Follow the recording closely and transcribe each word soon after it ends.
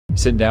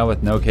Sitting down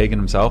with Kagan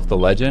himself, the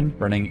legend,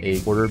 running a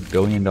 $250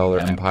 million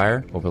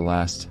empire over the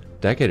last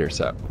decade or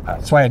so.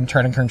 That's why I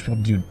try to encourage people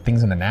to do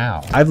things in the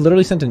now. I've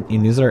literally sent an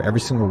e-newsletter every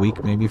single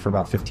week, maybe for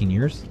about 15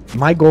 years.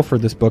 My goal for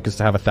this book is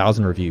to have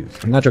 1,000 reviews.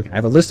 I'm not joking. I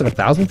have a list of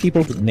 1,000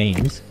 people's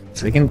names,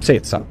 so they can say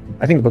it sucked.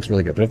 I think the book's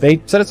really good, but if they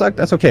said it sucked,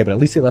 that's okay, but at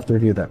least they left a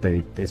review that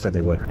they said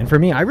they would. And for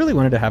me, I really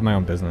wanted to have my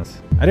own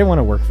business. I didn't want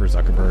to work for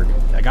Zuckerberg.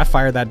 I got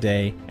fired that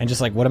day, and just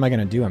like, what am I going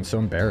to do? I'm so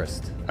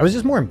embarrassed. I was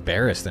just more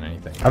embarrassed than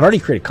anything. I've already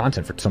created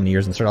content for so many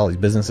years and started all these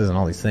businesses and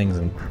all these things,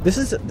 and this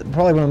is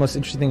probably one of the most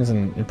interesting things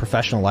in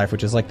professional life,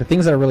 which is like the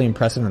things that are really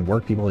impressive in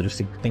work people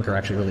just think are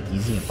actually really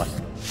easy and fun.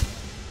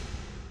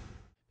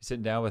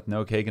 Sitting down with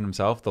Kagan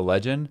himself, the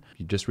legend.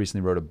 He just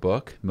recently wrote a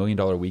book, $1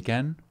 Million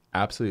Weekend.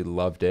 Absolutely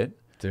loved it.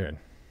 Dude.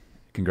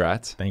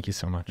 Congrats. Thank you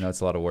so much. I know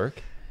it's a lot of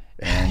work.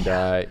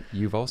 And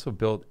you've also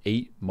built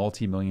 8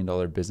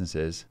 multi-million-dollar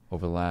businesses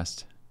over the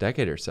last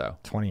decade or so.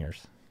 20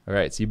 years. All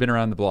right, so you've been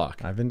around the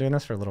block. I've been doing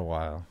this for a little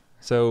while.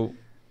 So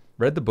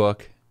read the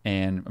book,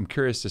 and I'm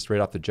curious just right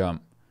off the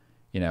jump,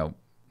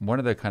 one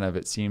of the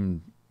it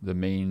seemed the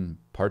main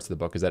parts of the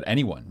book is that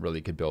anyone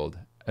really could build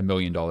 $1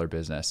 million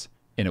business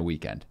in a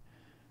weekend.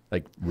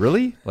 Like,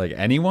 really? Like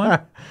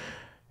anyone?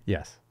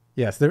 Yes.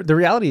 Yes. The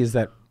reality is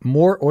that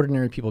more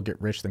ordinary people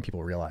get rich than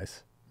people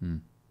realize.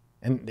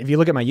 And if you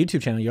look at my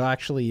YouTube channel, you'll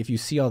actually, if you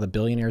see all the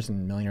billionaires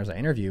and millionaires I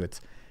interview,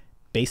 it's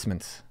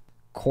basements,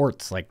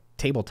 courts, like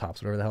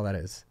tabletops, whatever the hell that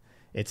is.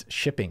 It's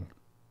shipping,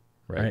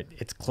 right?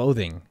 It's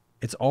clothing.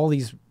 It's all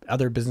these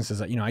other businesses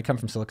that, I come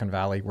from Silicon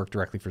Valley, worked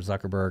directly for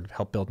Zuckerberg,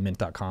 helped build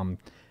mint.com.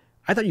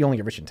 I thought you only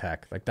get rich in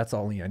tech. Like, that's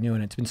all I knew.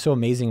 And it's been so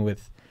amazing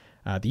with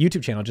the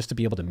YouTube channel just to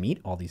be able to meet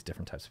all these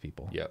different types of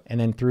people. Yep. And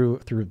then through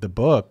the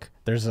book,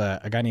 there's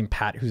a guy named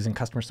Pat who's in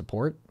customer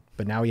support,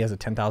 but now he has a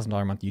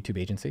 $10,000 a month YouTube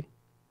agency.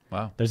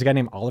 Wow. There's a guy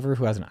named Oliver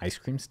who has an ice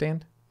cream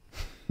stand.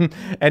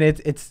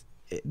 And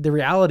the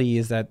reality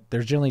is that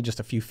there's generally just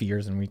a few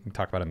fears, and we can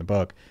talk about it in the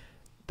book,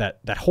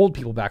 that hold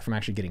people back from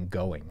actually getting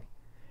going.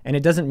 And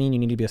it doesn't mean you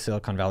need to be a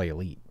Silicon Valley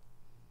elite.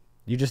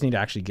 You just need to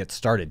actually get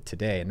started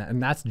today.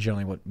 And that's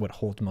generally what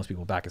holds most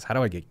people back is, how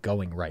do I get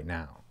going right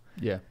now?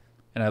 Yeah.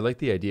 And I like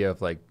the idea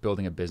of like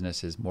building a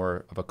business is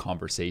more of a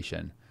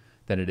conversation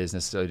than it is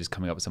necessarily just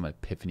coming up with some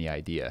epiphany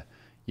idea.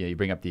 You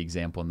bring up the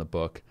example in the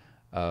book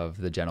of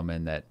the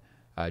gentleman that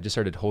just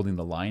started holding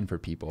the line for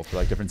people for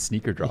like different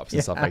sneaker drops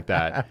and stuff like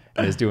that.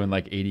 And is doing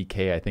like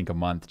 80K, I think, a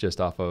month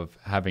just off of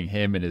having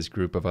him and his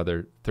group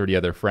of 30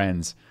 other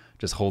friends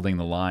just holding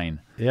the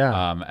line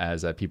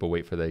as people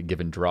wait for the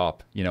given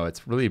drop.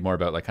 It's really more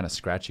about like kind of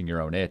scratching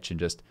your own itch and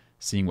just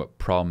seeing what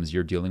problems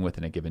you're dealing with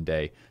in a given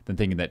day than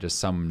thinking that just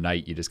some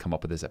night you just come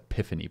up with this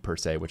epiphany per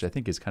se, which I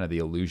think is kind of the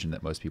illusion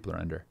that most people are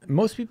under.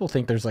 Most people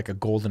think there's like a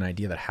golden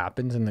idea that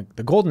happens, and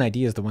the golden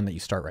idea is the one that you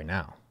start right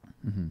now.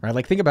 Right?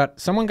 Like, think about,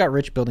 someone got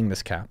rich building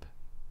this cap.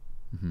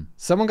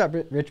 Someone got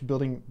rich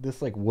building this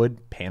like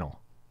wood panel,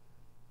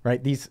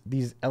 right? These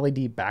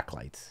LED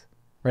backlights,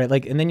 right?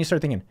 Like, and then you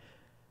start thinking,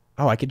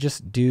 oh, I could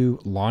just do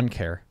lawn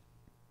care.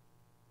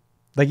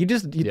 Like,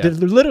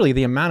 literally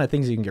the amount of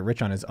things you can get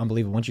rich on is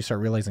unbelievable. Once you start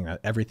realizing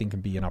that everything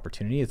can be an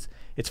opportunity,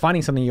 it's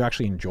finding something you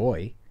actually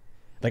enjoy.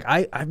 Like,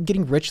 I'm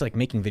getting rich, like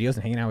making videos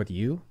and hanging out with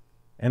you,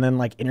 and then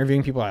like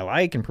interviewing people I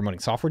like and promoting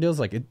software deals.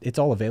 Like, it's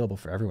all available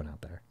for everyone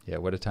out there. Yeah.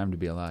 What a time to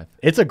be alive.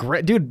 It's a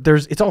great, dude,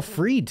 it's all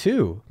free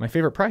too. My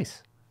favorite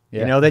price.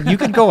 Yeah. That you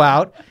could go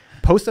out,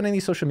 post on any of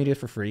these social media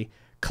for free,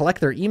 collect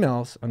their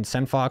emails on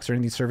SendFox or any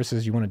of these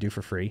services you want to do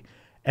for free.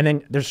 And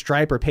then there's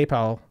Stripe or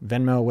PayPal,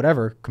 Venmo,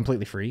 whatever,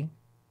 completely free.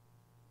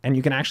 And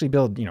you can actually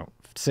build,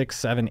 6,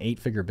 7,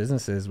 8-figure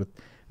businesses with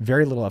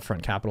very little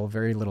upfront capital,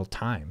 very little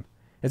time.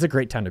 It's a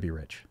great time to be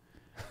rich.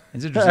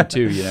 It's interesting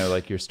too,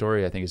 like your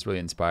story, I think, is really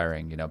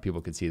inspiring.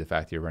 People could see the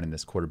fact that you're running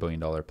this $250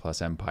 million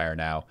plus empire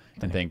now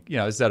and think,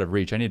 this is out of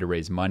reach. I need to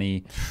raise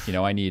money.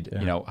 I need,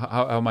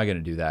 how am I going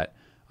to do that?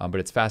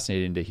 But it's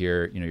fascinating to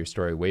hear, your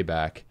story way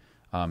back.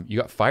 You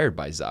got fired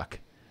by Zuck.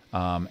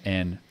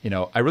 And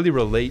I really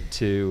relate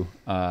to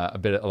a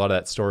lot of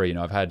that story.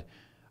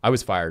 I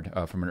was fired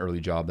from an early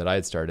job that I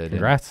had started.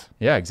 Congrats.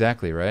 Yeah,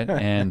 exactly. Right.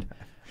 And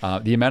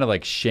the amount of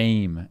like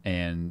shame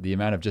and the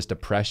amount of just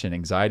depression,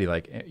 anxiety,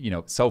 like,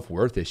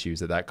 self-worth issues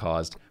that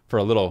caused for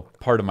a little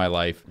part of my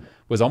life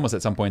was almost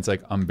at some points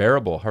like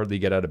unbearable, hardly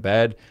get out of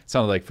bed. It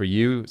sounded like for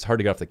you, it's hard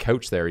to get off the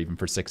couch there even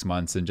for 6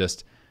 months and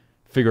just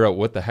figure out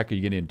what the heck are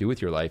you going to do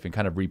with your life and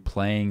kind of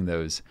replaying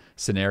those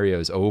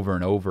scenarios over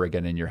and over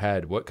again in your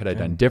head. What could I have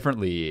done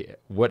differently?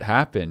 What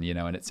happened?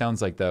 And it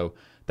sounds like though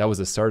that was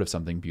the start of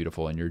something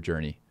beautiful in your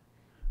journey.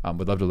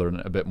 Would love to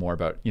learn a bit more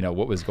about,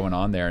 what was going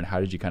on there and how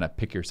did you kind of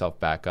pick yourself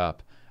back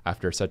up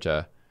after such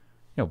a,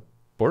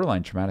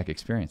 borderline traumatic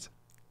experience?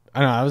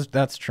 I know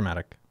that's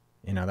traumatic.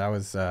 That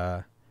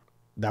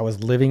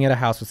was living at a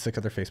house with 6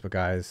 other Facebook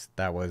guys.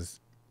 That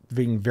was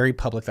being very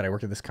public that I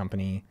worked at this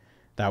company.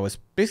 That was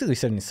basically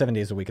 7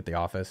 days a week at the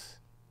office.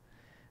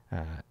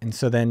 And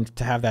so then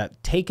to have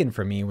that taken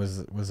from me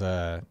was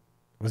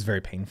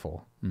very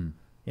painful.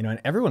 you know,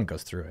 and everyone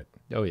goes through it.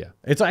 Oh yeah.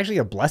 It's actually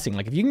a blessing.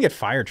 Like if you can get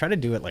fired, try to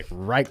do it like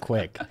right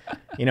quick,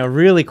 you know,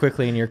 really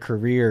quickly in your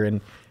career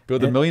and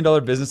build $1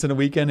 million business in a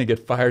weekend and get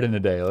fired in a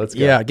day. Let's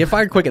go. Yeah, get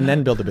fired quick and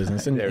then build a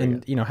business. And,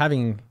 and you know,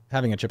 having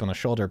a chip on the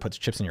shoulder puts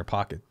chips in your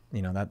pocket.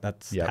 You know,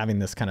 that's having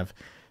this kind of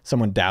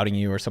someone doubting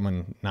you or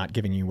someone not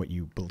giving you what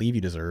you believe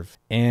you deserve.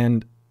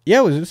 And yeah,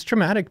 it was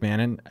traumatic,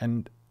 man.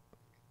 And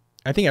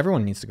I think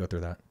everyone needs to go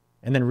through that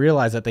and then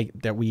realize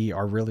that we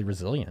are really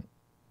resilient.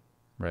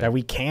 Right. That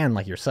we can,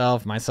 like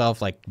yourself, myself,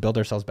 like build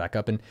ourselves back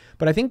up.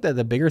 But I think that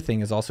the bigger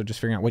thing is also just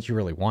figuring out what you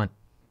really want.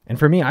 And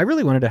for me, I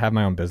really wanted to have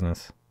my own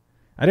business.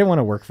 I didn't want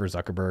to work for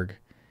Zuckerberg.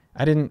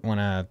 I didn't want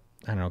to,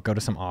 I don't know, go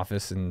to some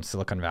office in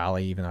Silicon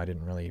Valley, even though I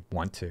didn't really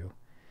want to.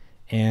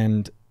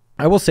 And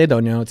I will say though,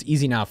 no, it's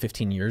easy now,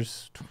 15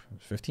 years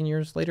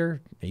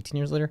later, 18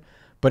 years later,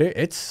 but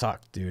it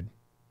sucked, dude.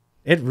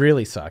 It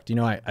really sucked. You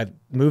know, I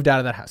moved out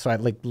of that house. So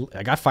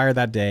I got fired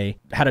that day,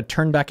 had to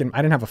turn back in.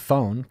 I didn't have a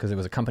phone because it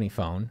was a company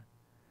phone.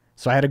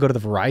 So I had to go to the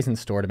Verizon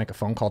store to make a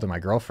phone call to my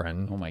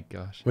girlfriend. Oh my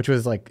gosh. Which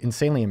was like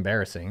insanely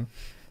embarrassing.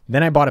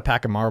 Then I bought a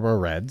pack of Marlboro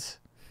Reds.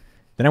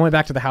 Then I went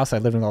back to the house I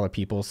lived with all the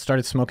people,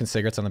 started smoking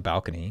cigarettes on the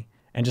balcony,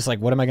 and just like,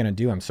 what am I going to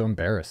do? I'm so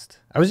embarrassed.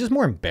 I was just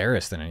more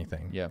embarrassed than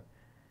anything. Yeah.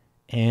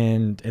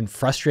 And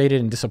frustrated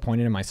and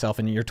disappointed in myself.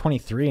 And you're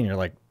 23 and you're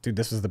like, dude,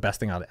 this is the best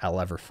thing I'll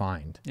ever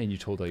find. And you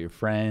told all your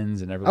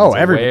friends and everyone's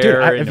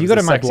dude, if you go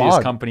to my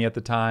blog, company at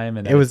the time,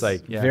 and it was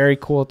like very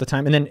cool at the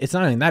time. And then it's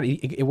not only that,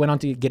 it went on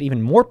to get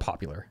even more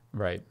popular.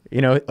 Right. You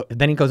know,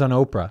 then he goes on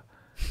Oprah.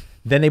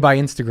 Then they buy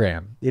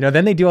Instagram. You know,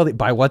 then they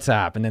buy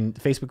WhatsApp, and then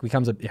Facebook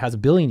it has 1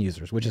 billion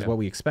users, which is what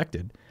we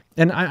expected.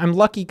 And I'm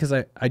lucky because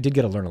I did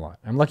get to learn a lot.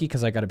 I'm lucky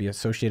because I got to be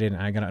associated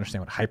and I got to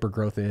understand what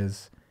hypergrowth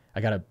is.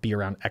 I got to be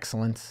around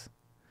excellence.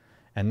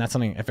 And that's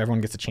something, if everyone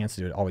gets a chance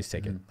to do it, always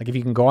take it. Like if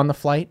you can go on the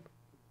flight,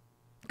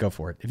 go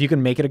for it. If you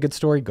can make it a good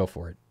story, go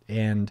for it.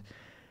 And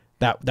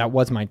that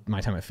was my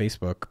time at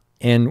Facebook.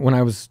 And when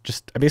I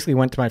basically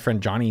went to my friend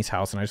Johnny's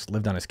house and I just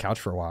lived on his couch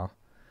for a while.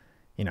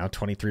 You know,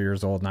 23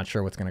 years old, not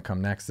sure what's going to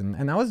come next. And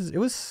it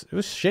was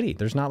shitty.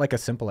 There's not like a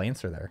simple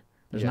answer there.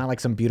 There's not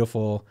like some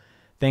beautiful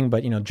thing,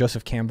 but you know,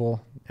 Joseph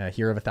Campbell,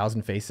 Hero of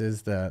 1,000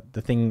 Faces, the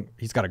thing,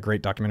 he's got a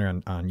great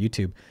documentary on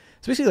YouTube.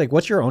 It's basically like,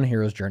 what's your own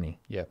hero's journey?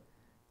 Yeah.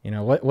 You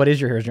know, what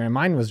is your hero's journey?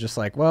 Mine was just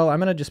like, well, I'm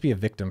going to just be a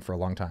victim for a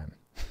long time.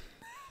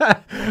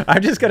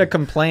 I'm just going to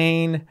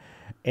complain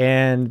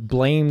and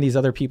blame these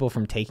other people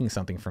from taking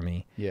something from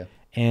me. Yeah.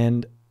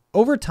 And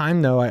over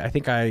time though, I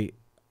think I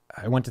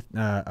went to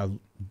a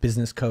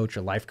business coach,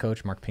 a life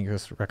coach. Mark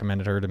Pincus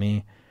recommended her to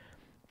me.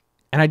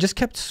 And I just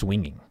kept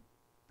swinging.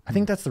 I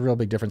think that's the real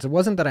big difference. It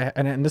wasn't that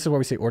and this is why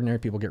we say ordinary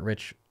people get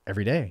rich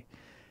every day.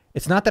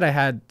 It's not that I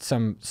had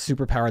some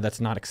superpower that's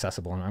not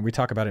accessible. And we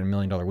talk about it in $1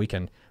 Million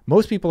Weekend.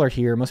 Most people are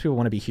here. Most people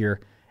want to be here.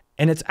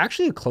 And it's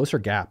actually a closer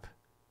gap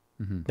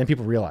than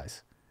people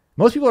realize.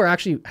 Most people are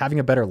actually having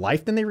a better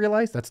life than they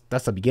realize.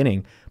 That's the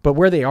beginning. But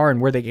where they are and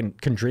where they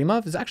can dream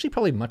of is actually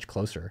probably much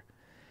closer.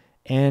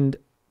 And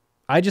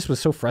I just was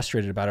so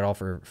frustrated about it all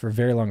for a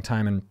very long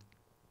time. And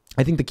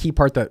I think the key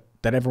part that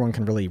everyone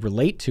can really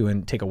relate to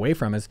and take away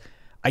from is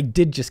I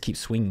did just keep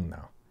swinging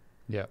though.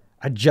 Yeah.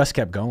 I just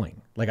kept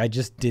going. Like I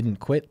just didn't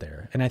quit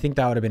there. And I think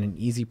that would have been an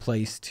easy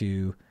place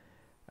to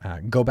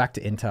go back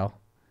to Intel,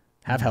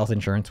 have health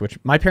insurance, which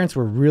my parents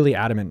were really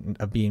adamant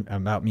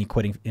about me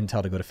quitting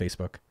Intel to go to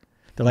Facebook.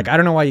 They're like, I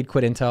don't know why you'd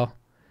quit Intel.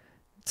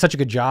 It's such a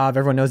good job.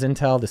 Everyone knows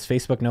Intel. This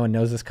Facebook, no one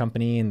knows this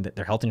company, and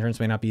their health insurance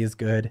may not be as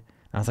good. And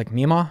I was like,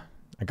 Mima,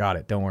 I got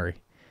it. Don't worry.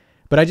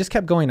 But I just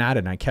kept going at it,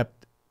 and I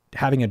kept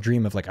having a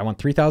dream of like, I want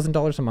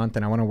 $3,000 a month,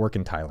 and I want to work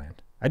in Thailand.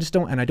 I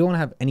don't want to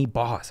have any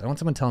boss. I want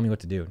someone telling me what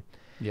to do.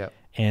 Yeah.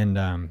 And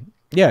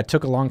it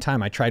took a long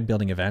time. I tried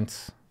building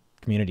events,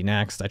 Community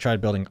Next. I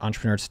tried building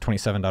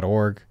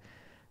Entrepreneurship27.org,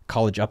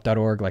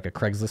 collegeup.org, like a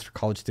Craigslist for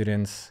college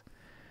students.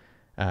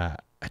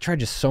 I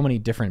tried just so many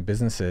different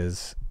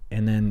businesses,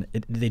 and then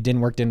they didn't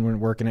work,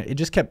 and it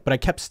just kept, but I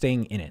kept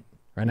staying in it.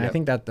 Right. And I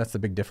think that's the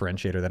big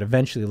differentiator that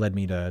eventually led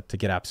me to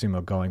get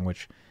AppSumo going,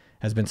 which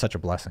has been such a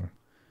blessing.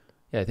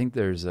 Yeah. I think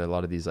there's a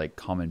lot of these like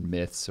common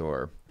myths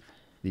or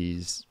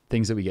these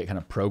things that we get kind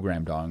of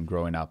programmed on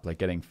growing up, like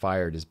getting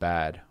fired is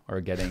bad,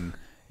 or getting,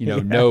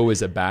 no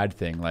is a bad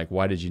thing. Like,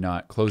 why did you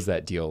not close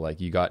that deal? Like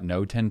you got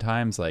no 10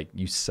 times, like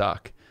you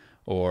suck.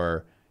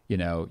 Or,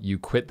 you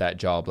quit that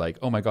job. Like,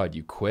 oh my God,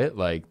 you quit?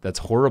 Like, that's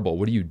horrible.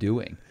 What are you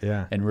doing?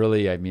 Yeah. And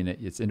really, I mean,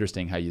 it's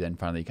interesting how you then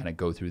finally kind of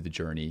go through the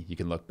journey. You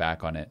can look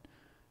back on it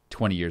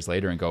 20 years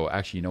later and go,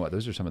 actually, you know what?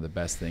 Those are some of the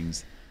best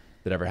things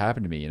that ever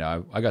happened to me.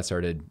 I got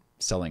started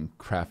selling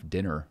craft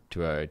dinner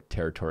to a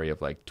territory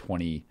of like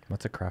 20.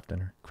 What's a craft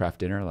dinner? Craft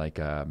dinner, like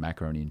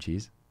macaroni and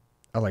cheese.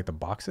 Oh, like the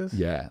boxes?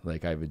 Yeah.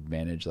 Like I would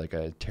manage like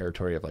a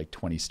territory of like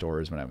 20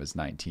 stores when I was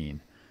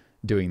 19,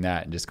 doing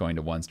that and just going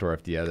to one store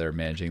after the other,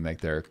 managing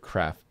like their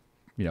craft,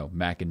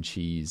 mac and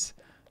cheese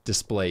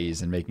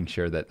displays and making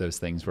sure that those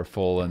things were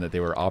full and that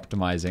they were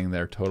optimizing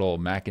their total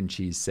mac and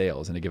cheese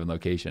sales in a given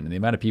location. And the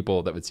amount of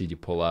people that would see you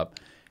pull up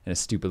in a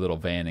stupid little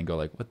van and go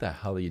like, what the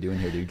hell are you doing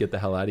here, dude? Get the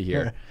hell out of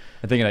here.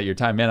 And thinking at your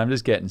time, man, I'm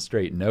just getting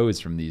straight no's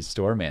from these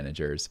store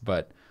managers.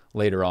 But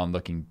later on,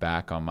 looking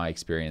back on my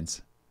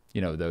experience,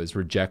 you know, those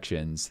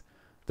rejections,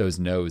 those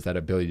no's, that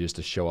ability just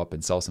to show up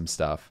and sell some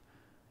stuff.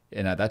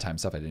 And at that time,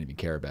 stuff I didn't even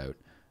care about,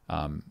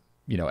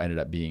 you know, ended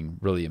up being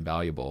really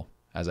invaluable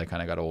as I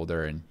kind of got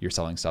older, and you're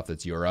selling stuff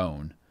that's your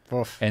own.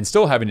 Oof. And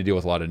still having to deal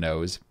with a lot of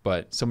no's.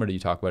 But similar to you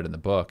talk about in the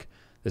book,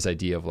 this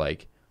idea of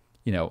like,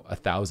 you know,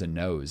 1,000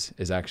 no's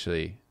is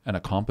actually an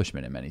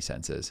accomplishment in many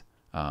senses.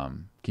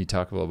 Can you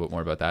talk a little bit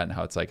more about that and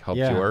how it's like helped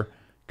your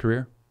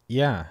career?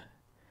 Yeah.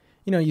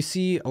 You know, you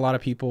see a lot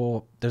of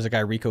people, there's a guy,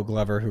 Rico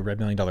Glover, who read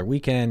 $1 Million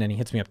Weekend, and he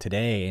hits me up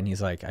today and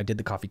he's like, I did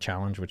the coffee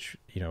challenge, which,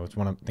 you know, it's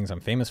one of the things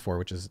I'm famous for,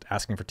 which is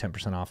asking for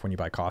 10% off when you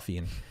buy coffee.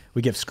 And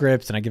we give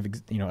scripts, and I give,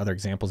 you know, other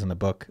examples in the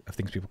book of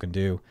things people can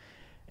do.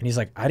 And he's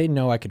like, I didn't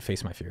know I could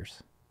face my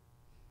fears.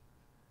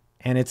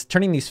 And it's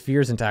turning these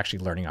fears into actually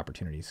learning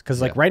opportunities.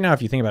 Because like right now,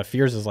 if you think about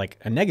fears as like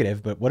a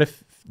negative, but what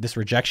if this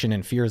rejection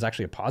and fear is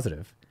actually a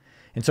positive?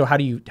 And so how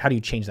do you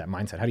change that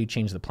mindset? How do you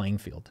change the playing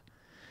field?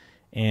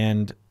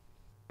 And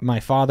my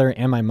father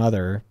and my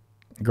mother,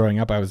 growing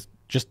up, I was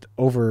just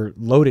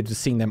overloaded to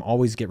seeing them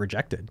always get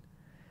rejected.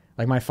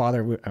 Like my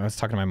father, I was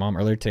talking to my mom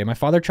earlier today, my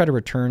father tried to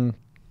return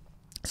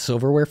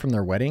silverware from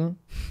their wedding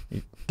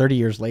 30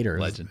 years later.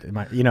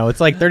 Legend. You know, it's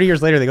like 30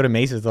 years later, they go to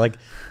Macy's, they're like,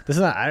 this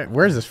is not,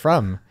 where is this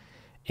from?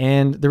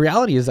 And the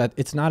reality is that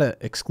it's not an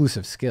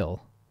exclusive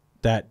skill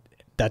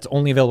that's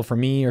only available for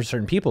me or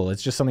certain people.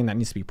 It's just something that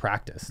needs to be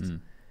practiced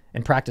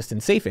and practiced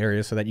in safe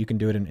areas so that you can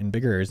do it in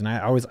bigger areas. And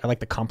I like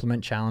the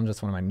compliment challenge.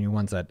 That's one of my new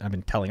ones that I've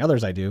been telling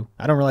others I do.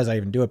 I don't realize I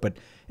even do it, but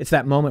it's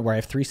that moment where I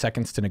have 3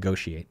 seconds to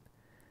negotiate.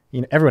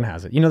 You know, everyone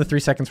has it. You know, the 3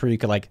 seconds where you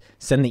could like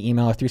send the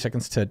email, or 3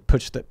 seconds to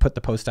put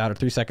the post out, or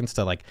 3 seconds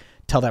to like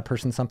tell that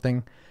person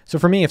something. So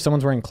for me, if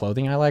someone's wearing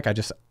clothing I like,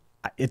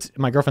 it's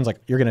my girlfriend's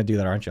like, you're going to do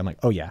that, aren't you? I'm like,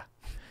 oh yeah.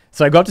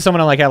 So I go up to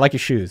someone, I'm like, I like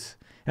your shoes.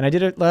 And I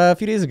did it a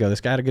few days ago.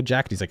 This guy had a good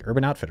jacket. He's like,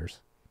 Urban Outfitters.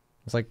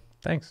 I was like,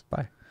 thanks,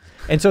 bye.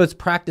 And so it's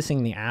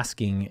practicing the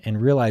asking and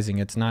realizing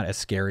it's not as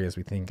scary as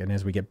we think. And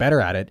as we get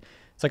better at it,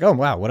 it's like, oh,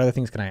 wow, what other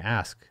things can I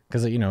ask?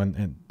 Because, you know,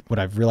 and what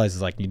I've realized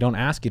is like, you don't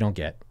ask, you don't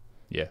get.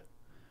 Yeah.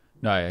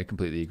 No, I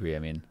completely agree. I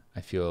mean,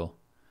 I feel,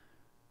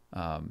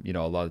 you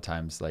know, a lot of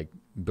times like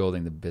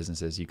building the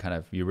businesses,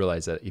 you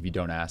realize that if you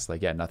don't ask,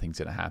 like, yeah, nothing's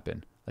going to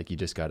happen. Like you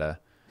just got to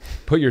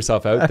put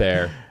yourself out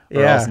there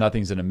or else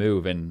nothing's going to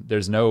move. And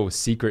there's no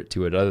secret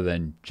to it other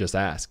than just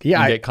ask.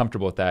 Yeah, you get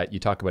comfortable with that.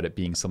 You talk about it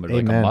being similar to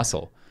like a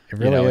muscle. It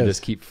really is. And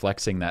just keep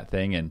flexing that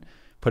thing and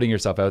putting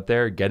yourself out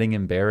there, getting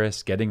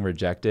embarrassed, getting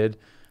rejected.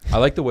 I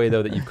like the way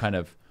though that you've kind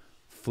of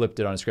flipped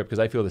it on a script, because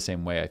I feel the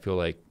same way. I feel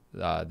like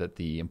that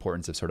the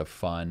importance of sort of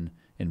fun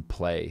and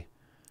play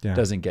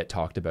doesn't get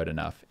talked about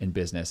enough in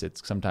business.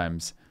 It's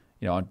sometimes,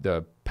 you know,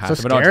 the path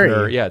of an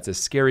entrepreneur. Yeah, it's a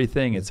scary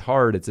thing. It's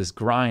hard. It's this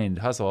grind,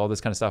 hustle, all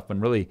this kind of stuff.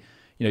 When really,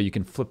 you know, you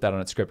can flip that on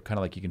its script, kind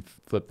of like you can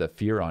flip the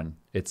fear on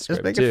its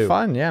script too. Just make it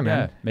fun. Yeah,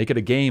 man. Yeah. Make it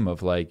a game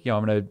of like, you know,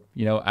 I'm going to,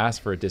 you know,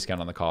 ask for a discount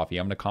on the coffee.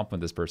 I'm going to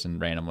compliment this person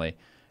randomly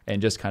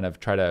and just kind of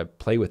try to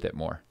play with it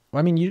more. Well,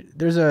 I mean,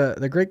 there's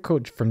the great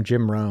quote from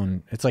Jim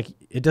Rohn. It's like,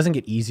 it doesn't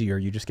get easier.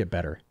 You just get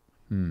better.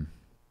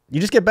 You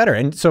just get better.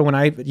 And so when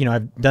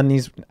I've done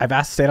these,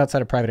 I've stayed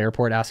outside a private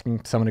airport,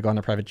 asking someone to go on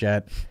their private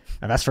jet.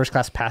 I've asked first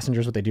class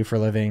passengers what they do for a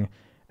living.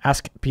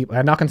 Ask people,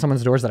 I knock on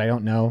someone's doors that I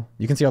don't know.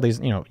 You can see all these,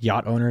 you know,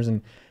 yacht owners,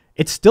 and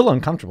it's still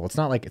uncomfortable. It's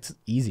not like it's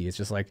easy. It's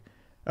just like,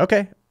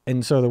 okay.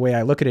 And so the way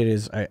I look at it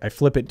is I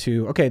flip it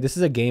to, okay, this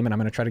is a game and I'm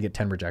going to try to get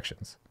 10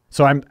 rejections.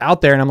 So I'm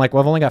out there and I'm like,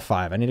 well, I've only got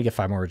 5. I need to get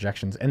 5 more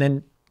rejections. And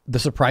then the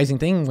surprising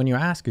thing when you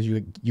ask is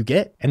you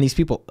get, and these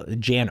people,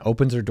 Jan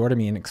opens her door to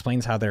me and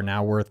explains how they're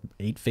now worth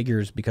 8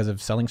 figures because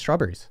of selling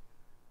strawberries.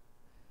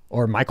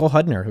 Or Michael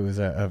Hudner, who is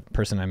a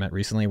person I met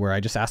recently, where I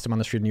just asked him on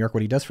the street in New York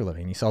what he does for a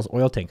living. He sells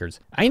oil tankers.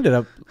 I ended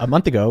up a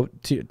month ago,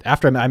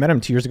 after I met him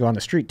 2 years ago on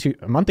the street,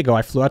 a month ago,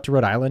 I flew out to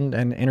Rhode Island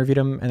and interviewed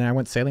him, and I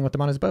went sailing with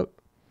him on his boat.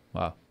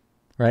 Wow.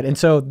 Right. And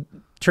so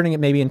turning it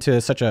maybe into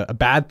such a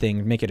bad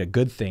thing, make it a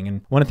good thing.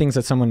 And one of the things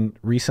that someone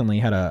recently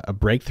had a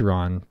breakthrough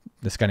on,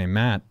 this guy named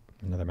Matt,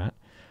 another Matt,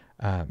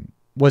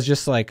 was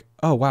just like,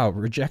 oh, wow,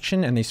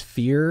 rejection and this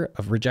fear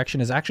of rejection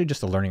is actually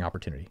just a learning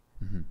opportunity.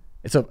 Mm-hmm.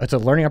 It's a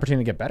learning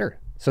opportunity to get better.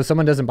 So if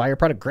someone doesn't buy your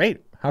product,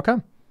 great. How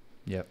come?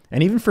 Yep.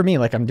 And even for me,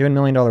 like I'm doing $1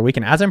 Million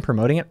Weekend, as I'm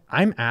promoting it,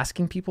 I'm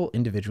asking people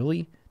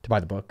individually to buy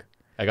the book.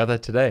 I got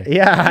that today.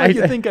 Yeah.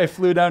 You think I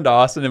flew down to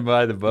Austin and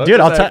buy the book? Dude,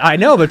 I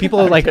know, but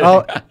people are like,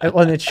 oh, well,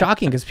 and it's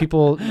shocking because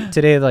people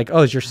today are like,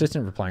 oh, is your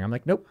assistant replying? I'm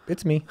like, nope,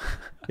 it's me.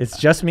 It's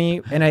just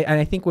me. And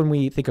I think when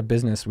we think of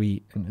business,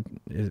 we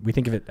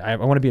think of it, I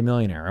want to be a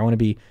millionaire. I want to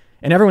be,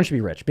 and everyone should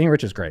be rich. Being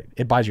rich is great.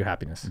 It buys you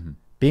happiness. Mm-hmm.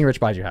 Being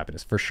rich buys you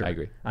happiness, for sure. I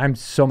agree. I'm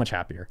so much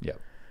happier. Yeah.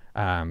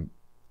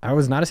 I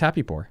was not as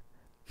happy poor.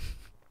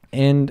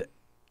 And,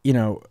 you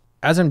know,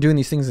 as I'm doing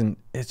these things, and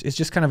it's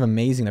just kind of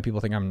amazing that people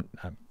think I'm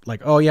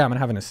like, oh yeah, I'm gonna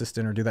have an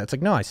assistant or do that. It's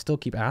like, no, I still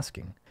keep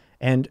asking.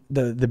 And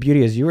the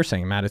beauty, as you were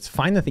saying, Matt, it's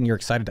find the thing you're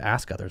excited to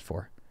ask others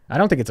for. I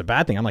don't think it's a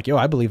bad thing. I'm like, yo,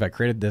 I believe I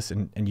created this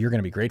and you're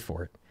gonna be great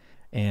for it.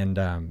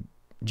 And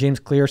James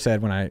Clear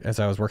said as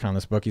I was working on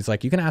this book, he's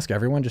like, you can ask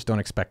everyone, just don't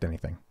expect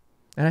anything.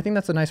 And I think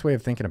that's a nice way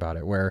of thinking about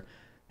it, where,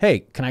 hey,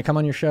 can I come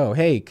on your show?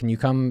 Hey, can you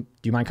come?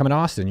 Do you mind coming to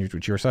Austin?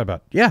 Which you were said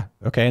about. Yeah.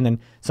 Okay. And then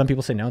some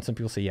people say no and some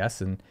people say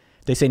yes. And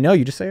if they say no,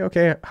 you just say,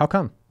 okay, how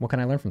come? What can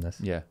I learn from this?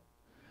 Yeah.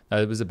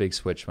 It was a big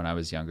switch when I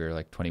was younger,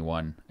 like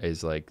 21,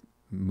 is like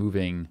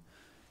moving,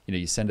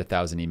 you send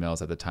 1,000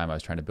 emails. At the time I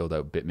was trying to build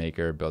out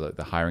BitMaker, build out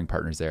the hiring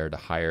partners there to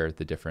hire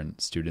the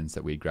different students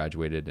that we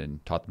graduated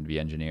and taught them to be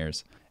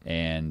engineers.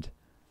 And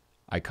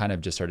I kind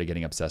of just started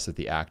getting obsessed with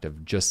the act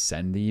of just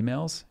send the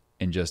emails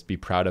and just be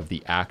proud of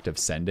the act of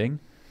sending.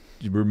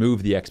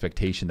 Remove the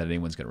expectation that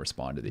anyone's going to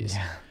respond to these.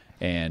 Yeah.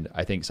 And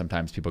I think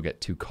sometimes people get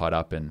too caught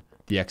up in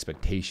the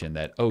expectation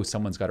that, oh,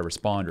 someone's got to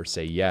respond or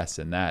say yes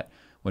and that,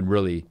 when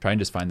really trying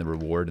to just find the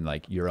reward in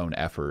like your own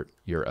effort,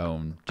 your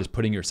own, just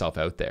putting yourself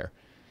out there.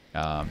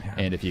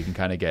 And if you can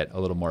kind of get a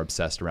little more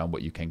obsessed around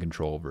what you can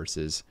control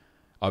versus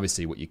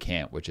obviously what you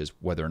can't, which is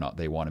whether or not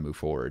they want to move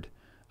forward.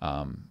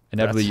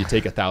 Inevitably you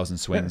take 1,000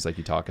 swings like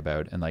you talk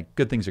about, and like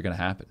good things are going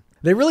to happen.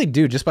 They really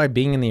do, just by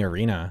being in the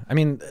arena. I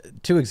mean,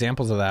 2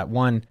 examples of that.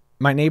 One,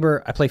 my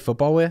neighbor I play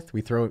football with,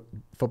 we throw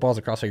footballs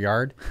across our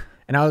yard,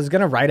 and I was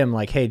going to write him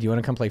like, hey, do you want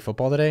to come play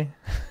football today?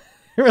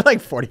 We're like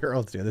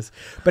 40-year-olds do this.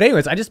 But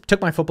anyways, I just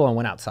took my football and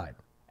went outside,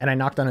 and I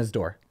knocked on his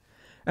door.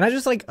 And I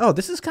just like, oh,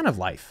 this is kind of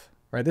life,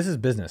 right? This is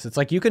business. It's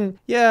like you can,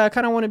 I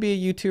kind of want to be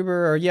a YouTuber,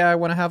 or I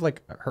want to have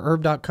like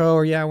herb.co,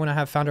 or I want to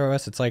have Founder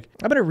OS. It's like,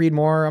 I'm going to read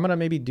more. I'm going to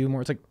maybe do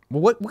more. It's like,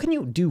 well, what can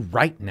you do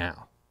right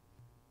now?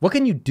 What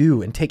can you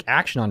do and take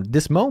action on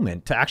this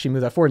moment to actually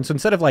move that forward? And so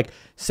instead of like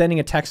sending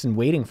a text and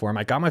waiting for him,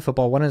 I got my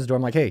football, went in his door.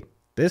 I'm like, hey,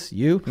 this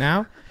you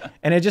now?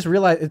 And I just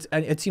realized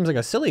it seems like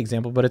a silly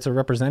example, but it's a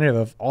representative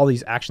of all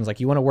these actions. Like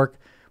you want to work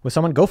with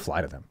someone, go fly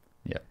to them.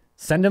 Yeah.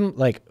 Send them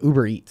like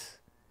Uber Eats.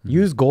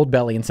 Use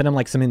Goldbelly and send them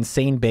like some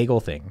insane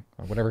bagel thing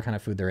or whatever kind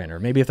of food they're in. Or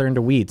maybe if they're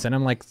into weed, send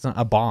them like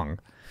a bong.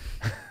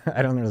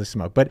 I don't really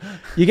smoke, but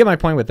you get my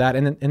point with that.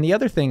 And the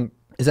other thing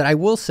is that I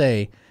will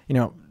say,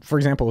 for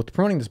example, with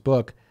promoting this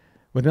book,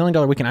 with $1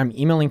 Million Weekend, I'm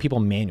emailing people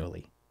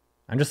manually.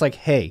 I'm just like,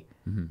 hey,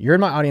 you're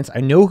in my audience.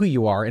 I know who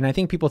you are. And I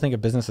think people think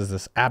of business as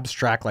this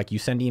abstract, like you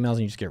send emails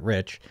and you just get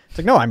rich. It's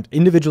like, no, I'm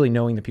individually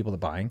knowing the people that are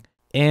buying.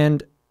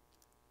 And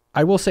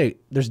I will say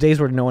there's days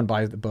where no one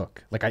buys the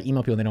book. Like I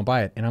email people and they don't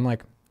buy it. And I'm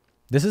like,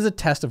 this is a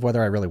test of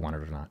whether I really want it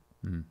or not.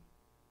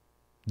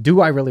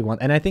 Do I really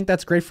want? And I think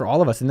that's great for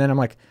all of us. And then I'm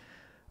like,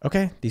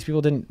 okay, these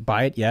people didn't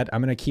buy it yet.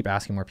 I'm going to keep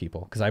asking more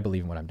people because I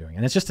believe in what I'm doing.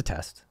 And it's just a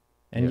test.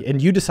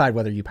 And you decide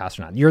whether you pass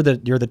or not. You're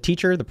the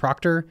teacher, the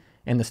proctor,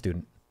 and the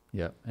student.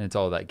 Yeah, and it's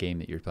all that game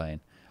that you're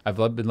playing. I've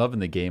been loving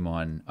the game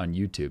on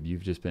YouTube.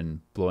 You've just been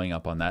blowing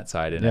up on that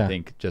side. And I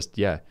think just,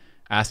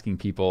 asking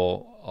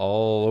people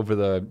all over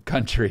the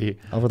country,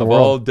 over the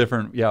world, all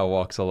different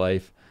walks of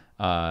life,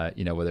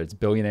 whether it's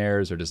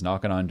billionaires or just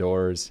knocking on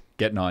doors,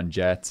 getting on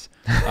jets.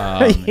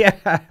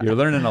 You're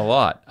learning a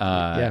lot.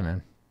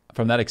 Man.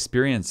 From that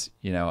experience,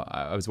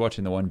 I was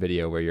watching the one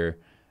video where you're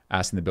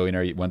asking the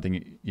billionaire, one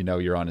thing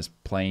you're on his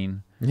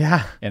plane.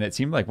 Yeah. And it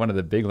seemed like one of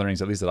the big learnings,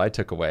 at least that I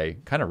took away,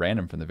 kind of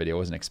random from the video, I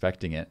wasn't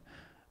expecting it,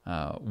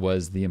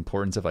 was the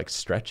importance of like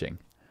stretching.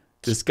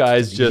 This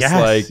guy's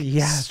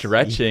just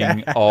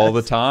stretching all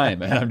the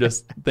time. And I'm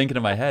just thinking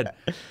in my head,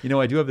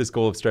 I do have this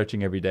goal of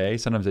stretching every day.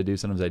 Sometimes I do,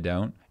 sometimes I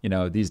don't.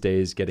 These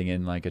days getting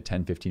in like a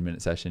 10,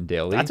 15-minute session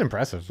daily. That's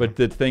impressive. But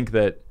to think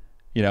that,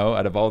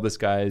 out of all this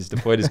guy's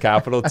deployed his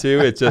capital to,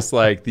 it's just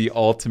like the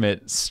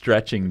ultimate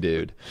stretching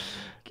dude.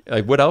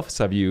 Like what else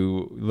have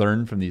you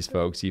learned from these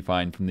folks you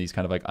find from these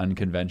kind of like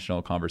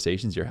unconventional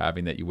conversations you're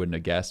having that you wouldn't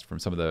have guessed from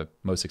some of the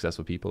most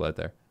successful people out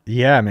there?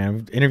 Yeah, man.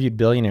 I've interviewed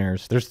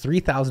billionaires. There's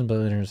 3,000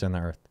 billionaires on the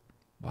earth.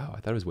 Wow, I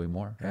thought it was way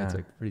more. Yeah, it's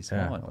like pretty small.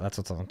 Yeah, well, that's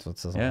what's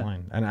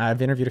online. And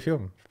I've interviewed a few of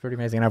them. It's pretty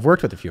amazing. And I've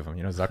worked with a few of them,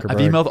 Zuckerberg. I've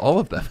emailed all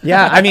of them.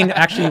 Yeah, I mean,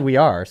 actually we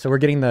are. So we're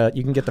getting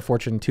you can get the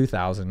Fortune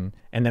 2000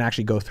 and then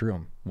actually go through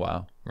them.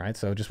 Wow. Right?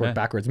 So just work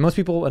backwards. Most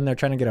people, when they're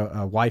trying to get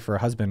a wife or a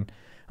husband,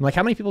 I'm like,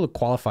 how many people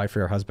qualify for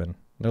your husband?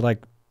 They're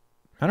like,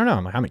 I don't know.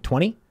 I'm like, how many?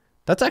 20?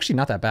 That's actually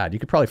not that bad. You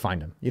could probably find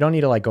them. You don't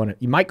need to like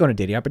you might go on a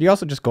dating app, but you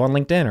also just go on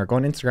LinkedIn or go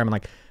on Instagram and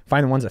like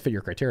find the ones that fit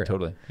your criteria.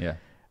 Totally. Yeah.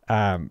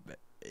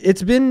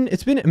 It's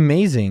been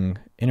amazing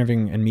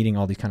interviewing and meeting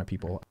all these kind of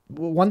people.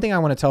 One thing I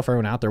want to tell for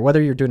everyone out there, whether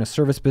you're doing a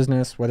service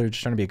business, whether you're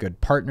just trying to be a good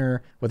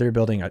partner, whether you're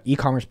building an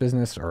e-commerce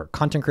business or a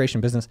content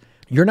creation business,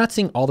 you're not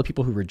seeing all the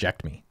people who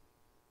reject me.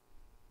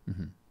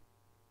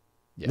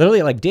 Yeah.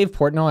 Literally like Dave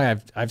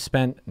Portnoy, I've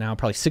spent now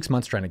probably 6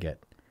 months trying to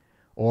get.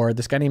 Or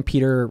this guy named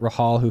Peter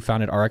Rahal who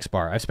founded RX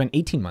Bar, I've spent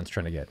 18 months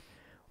trying to get.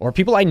 Or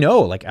people I know,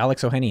 like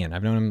Alex Ohanian,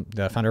 I've known him,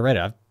 the founder of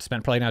Reddit, I've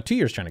spent probably now 2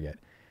 years trying to get.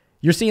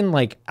 You're seeing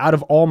like out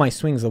of all my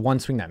swings, the one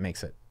swing that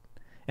makes it.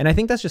 And I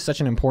think that's just such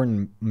an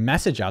important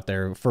message out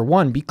there. For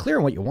one, be clear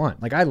on what you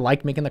want. Like I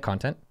like making the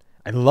content.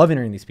 I love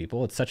interviewing these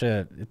people. It's such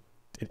I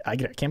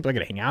can't believe I get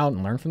to hang out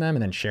and learn from them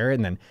and then share it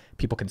and then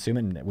people consume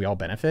it and we all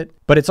benefit.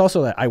 But it's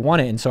also that I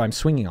want it and so I'm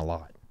swinging a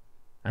lot.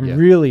 I'm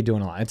really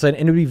doing a lot. And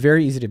it would be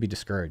very easy to be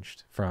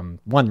discouraged from,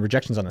 one,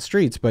 rejections on the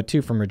streets, but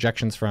two, from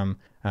rejections from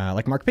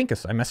like Mark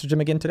Pincus. I messaged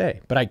him again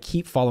today, but I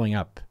keep following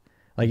up.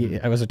 Like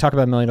I was talking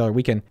about $1 Million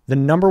Weekend. The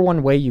number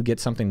one way you get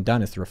something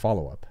done is through a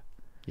follow-up.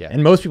 Yeah.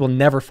 And most people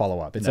never follow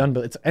up. It's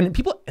and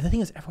people, the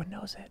thing is, everyone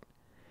knows it.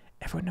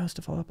 Everyone knows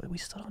to follow up, but we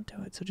still don't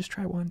do it. So just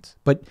try it once.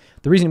 But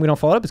the reason we don't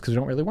follow up is because we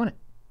don't really want it.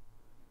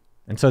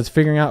 And so it's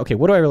figuring out, okay,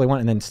 what do I really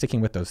want? And then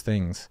sticking with those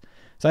things.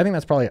 So I think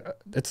that's probably,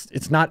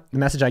 it's not the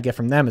message I get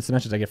from them. It's the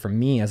message I get from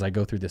me as I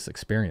go through this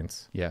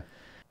experience. Yeah.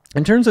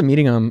 In terms of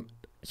meeting them,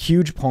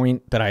 huge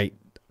point that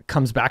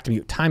comes back to me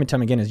time and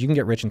time again is you can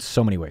get rich in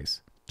so many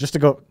ways. Just to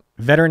go,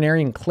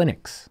 veterinarian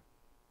clinics,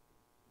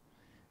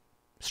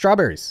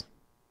 strawberries,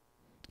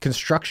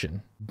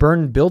 construction,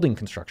 building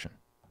construction,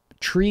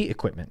 tree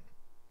equipment,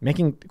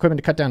 making equipment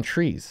to cut down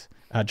trees,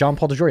 John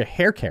Paul DeJoria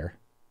hair care,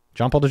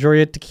 John Paul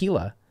DeJoria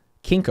tequila,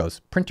 Kinko's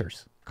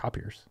printers,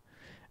 copiers.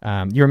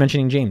 You were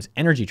mentioning James,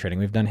 energy trading.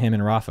 We've done him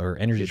and Rafa, or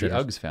energy traders.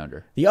 The Uggs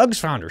founder. The Uggs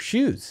founder,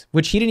 shoes,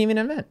 which he didn't even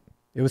invent.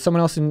 It was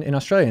someone else in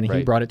Australia, and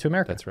he brought it to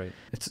America. That's right.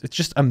 It's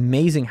just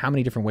amazing how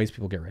many different ways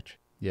people get rich.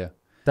 Yeah.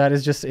 That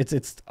is just,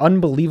 it's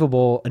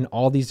unbelievable in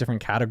all these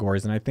different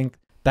categories. And I think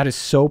that is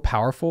so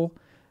powerful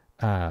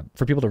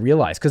for people to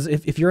realize. Because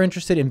if you're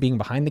interested in being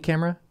behind the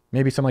camera,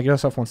 maybe someone like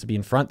yourself wants to be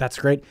in front, that's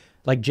great.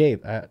 Like Jay,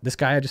 this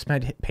guy, I just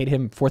paid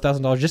him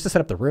 $4,000 just to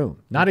set up the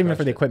room, not even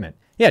for the equipment.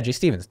 Yeah, Jay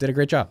Stevens did a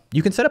great job.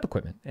 You can set up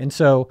equipment. And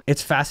so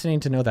it's fascinating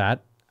to know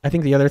that. I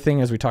think the other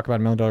thing as we talk about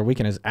 $1 Million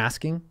Weekend is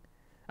asking.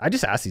 I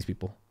just ask these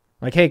people,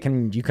 like, hey,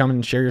 can you come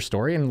and share your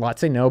story? And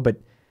lots say no, but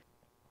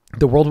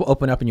the world will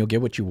open up and you'll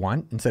get what you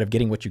want instead of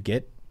getting what you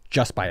get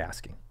just by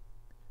asking.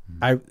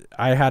 I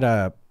had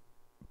a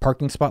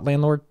parking spot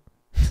landlord.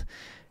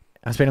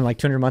 I was paying him like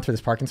 $200 a month for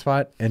this parking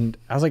spot. And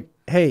I was like,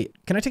 hey,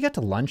 can I take you out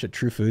to lunch at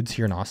True Foods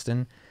here in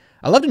Austin?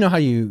 I'd love to know how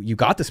you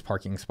got this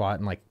parking spot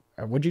and like,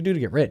 what'd you do to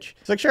get rich?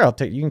 He's like, sure,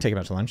 you can take him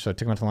out to lunch. So I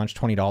took him out to lunch,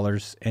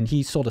 $20. And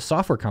he sold a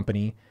software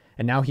company.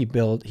 And now he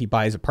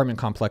buys apartment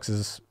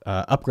complexes,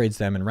 upgrades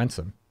them and rents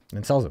them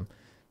and sells them.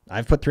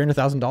 I've put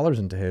 $300,000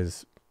 into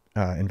his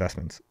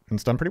investments and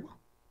it's done pretty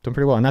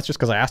well. And that's just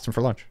because I asked him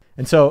for lunch.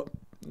 And so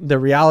the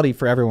reality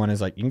for everyone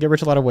is like, you can get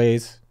rich a lot of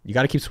ways. You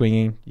got to keep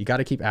swinging. You got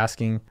to keep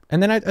asking.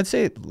 And then I'd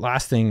say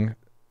last thing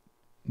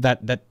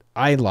that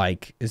I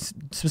like is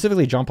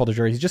specifically John Paul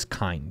DeJoria. He's just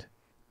kind.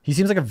 He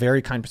seems like a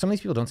very kind, some of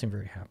these people don't seem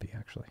very happy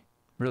actually.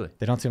 Really?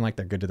 They don't seem like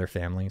they're good to their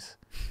families.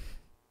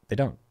 They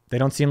don't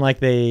seem like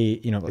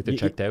they, like they're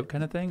checked out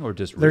kind of thing, or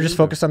just they're just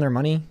focused on their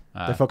money.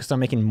 They're focused on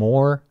making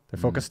more. They're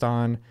focused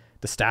on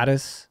the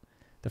status.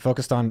 They're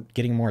focused on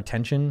getting more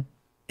attention.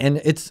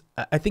 And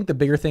I think the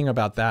bigger thing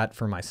about that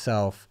for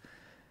myself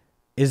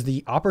is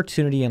the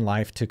opportunity in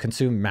life to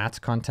consume Matt's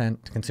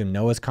content, to consume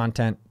Noah's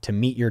content, to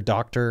meet your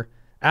doctor,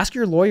 ask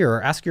your lawyer,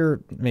 or ask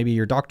maybe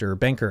your doctor or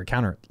banker,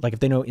 accountant, like if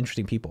they know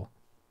interesting people.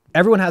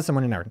 Everyone has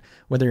someone in there,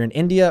 whether you're in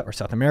India or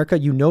South America,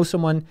 you know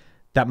someone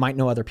that might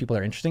know other people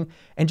that are interesting,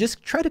 and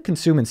just try to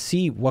consume and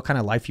see what kind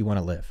of life you want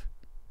to live.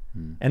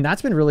 And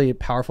that's been really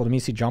powerful to me.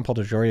 See John Paul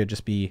DeJoria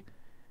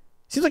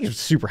seems like he's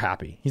super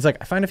happy. He's like,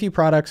 I find a few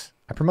products,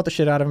 I promote the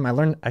shit out of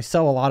them, I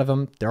sell a lot of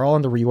them. They're all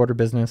in the reorder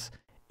business,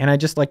 and I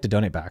just like to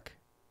donate back.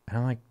 And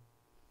I'm like,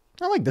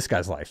 I like this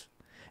guy's life.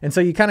 And so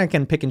you kind of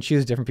can pick and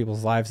choose different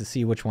people's lives to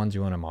see which ones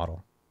you want to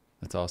model.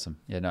 That's awesome.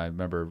 Yeah, no, I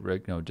remember,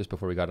 just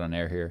before we got on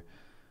air here,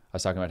 I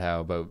was talking about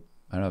how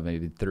I don't know,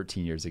 maybe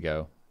 13 years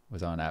ago,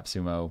 was on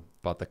AppSumo,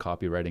 bought the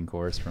copywriting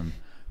course from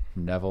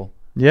Neville.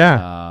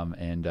 Yeah.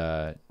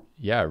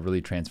 It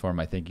really transformed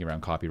my thinking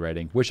around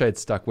copywriting. Wish I had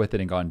stuck with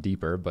it and gone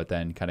deeper, but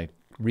then kind of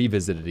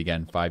revisited it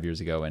again 5 years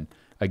ago and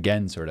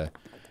again sort of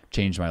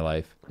changed my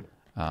life.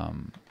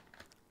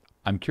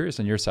 I'm curious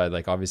on your side,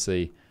 like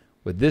obviously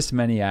with this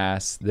many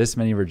asks, this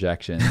many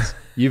rejections,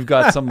 you've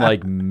got some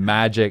like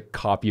magic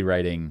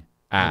copywriting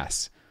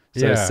ass.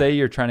 So say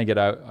you're trying to get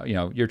out,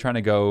 you're trying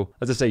to go,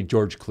 let's just say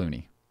George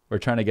Clooney. We're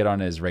trying to get on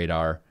his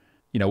radar.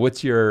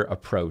 What's your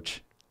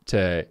approach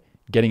to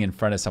getting in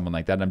front of someone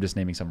like that? And I'm just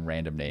naming some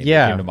random name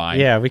that came to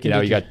mind. Yeah, we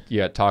can. You got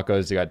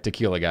tacos, you got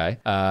tequila guy.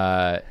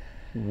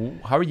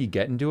 How are you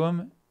getting to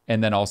him?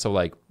 And then also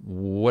like,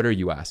 what are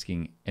you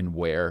asking and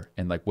where?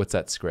 And like, what's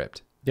that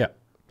script? Yeah.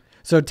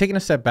 So taking a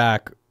step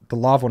back, the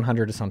law of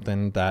 100 is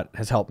something that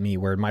has helped me.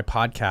 Where my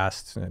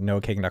podcast,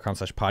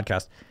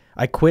 noahkagan.com/podcast,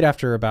 I quit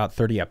after about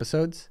 30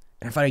 episodes.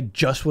 And if I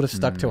just would have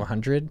stuck to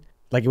 100,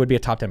 like it would be a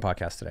top 10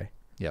 podcast today.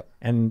 Yep.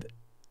 And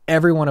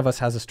every one of us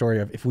has a story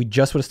of if we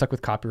just would have stuck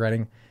with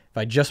copywriting, if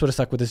I just would have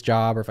stuck with this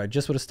job, or if I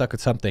just would have stuck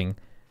with something,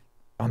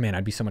 oh man,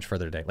 I'd be so much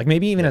further today. Like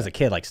maybe even as a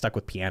kid, like stuck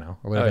with piano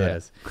or whatever it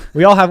is.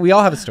 We all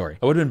have a story.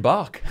 I would have been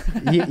Bach.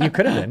 You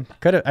could have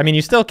been. I mean,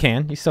 you still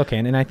can.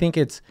 And I think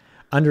it's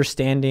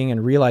understanding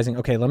and realizing,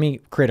 okay, let me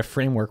create a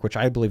framework, which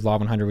I believe law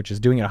of 100, which is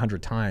doing it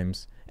 100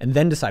 times and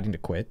then deciding to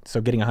quit.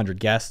 So getting 100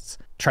 guests,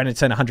 trying to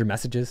send 100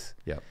 messages,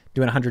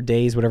 doing 100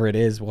 days, whatever it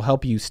is, will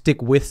help you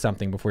stick with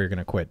something before you're going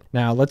to quit.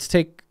 Now let's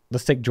take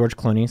George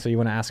Clooney. So you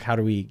want to ask, how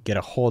do we get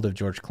a hold of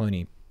George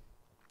Clooney?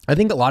 I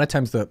think a lot of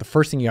times the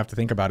first thing you have to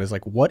think about is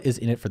like, what is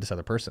in it for this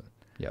other person?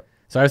 Yep.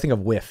 So I always think of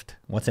whiffed.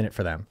 What's in it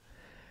for them?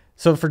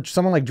 So for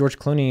someone like George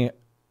Clooney,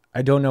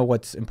 I don't know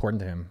what's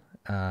important to him.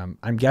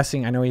 I'm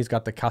guessing, I know he's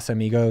got the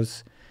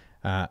Casamigos.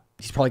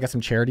 He's probably got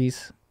some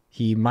charities.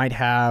 He might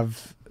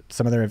have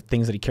some other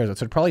things that he cares about.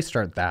 So it'd probably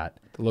start that.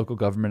 The local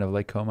government of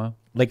Lake Como?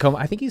 Lake Como,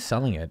 I think he's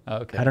selling it. Oh,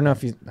 okay. I don't know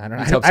if he's, I don't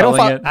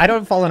know. I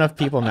don't follow enough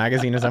People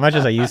magazine as much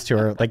as I used to,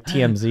 or like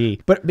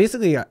TMZ. But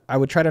basically, I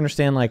would try to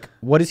understand, like,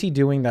 what is he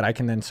doing that I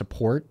can then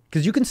support?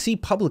 Because you can see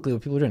publicly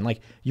what people are doing.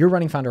 Like, you're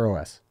running Founder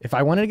OS. If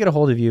I wanted to get a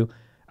hold of you,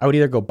 I would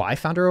either go buy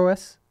Founder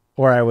OS,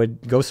 or I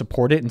would go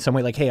support it in some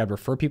way. Like, hey, I'd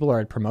refer people or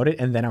I'd promote it,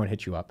 and then I would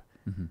hit you up.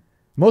 Mm-hmm.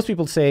 Most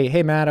people say,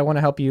 hey, Matt, I want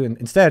to help you. And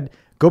instead,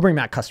 go bring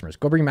Matt customers.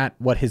 Go bring Matt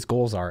what his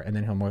goals are, and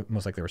then he'll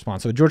most likely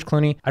respond. So with George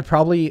Clooney, I'd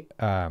probably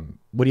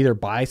would either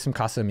buy some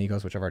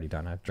Casamigos, which I've already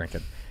done. I've drank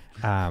it.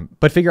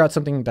 But figure out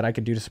something that I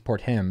could do to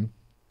support him.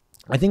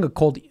 I think a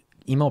cold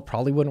email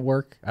probably wouldn't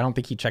work. I don't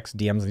think he checks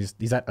DMs.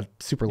 He's at a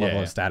super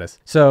level of status.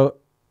 So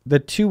the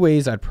two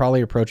ways I'd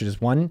probably approach it is,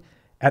 one,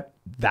 at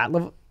that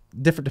level,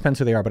 different depends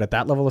who they are, but at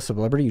that level of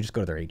celebrity, you just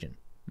go to their agent.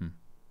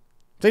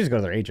 So they just go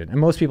to their agent. And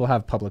most people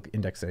have public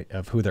index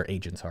of who their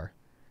agents are.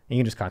 And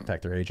you can just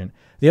contact their agent.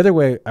 The other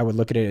way I would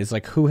look at it is,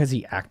 like, who has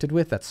he acted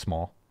with that's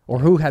small? Or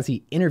who has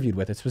he interviewed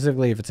with? It's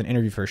specifically, if it's an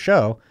interview for a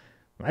show,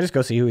 I just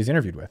go see who he's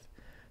interviewed with.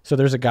 So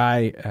there's a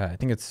guy, I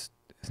think his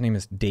name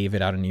is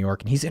David, out in New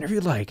York, and he's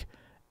interviewed like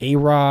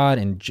A-Rod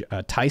and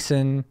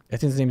Tyson. I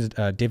think his name is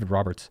David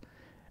Roberts.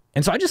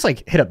 And so I just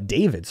like hit up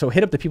David. So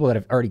hit up the people that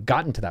have already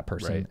gotten to that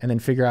person, right, and then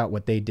figure out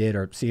what they did,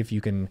 or see if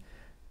you can,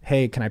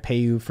 hey, can I pay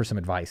you for some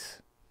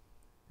advice?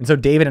 And so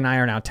David and I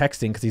are now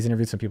texting because he's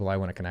interviewed some people I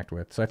want to connect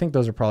with. So I think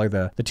those are probably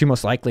the two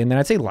most likely. And then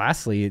I'd say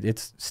lastly,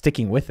 it's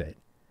sticking with it.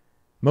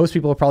 Most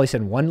people will probably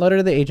send one letter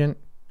to the agent,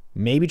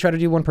 maybe try to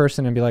do one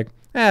person and be like,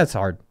 it's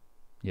hard.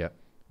 Yeah.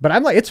 But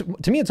I'm like,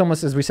 to me, it's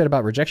almost, as we said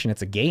about rejection,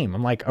 it's a game.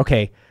 I'm like,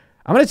 okay,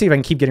 I'm going to see if I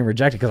can keep getting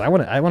rejected, because I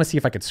want to see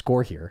if I could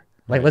score here.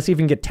 Like, right, let's see if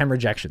we can get 10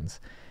 rejections.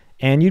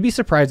 And you'd be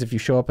surprised if you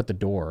show up at the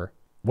door,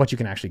 what you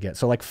can actually get.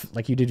 So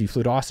like you did, you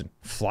flew to Austin,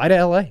 fly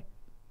to LA,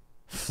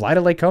 fly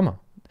to Lake Como.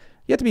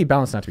 You have to be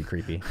balanced not to be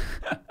creepy.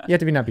 You have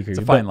to not be creepy.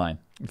 It's a fine line.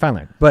 Fine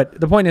line.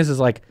 But the point is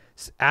like,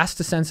 ask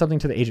to send something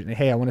to the agent.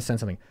 Hey, I want to send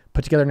something.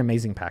 Put together an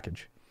amazing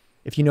package.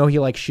 If you know he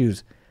likes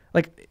shoes,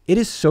 like, it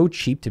is so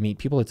cheap to meet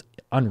people, it's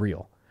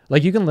unreal.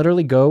 Like, you can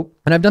literally go,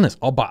 and I've done this.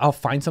 I'll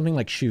find something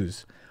like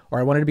shoes, or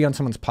I wanted to be on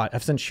someone's pot.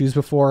 I've sent shoes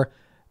before.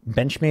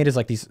 Benchmade is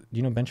like these, do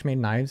you know Benchmade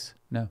knives?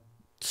 No.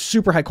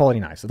 Super high quality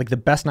knives. Like the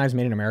best knives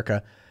made in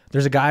America.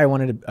 There's a guy I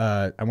wanted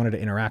to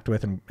interact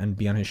with and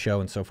be on his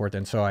show and so forth.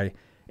 And so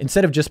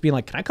instead of just being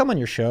like, can I come on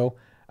your show?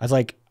 I was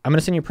like, I'm going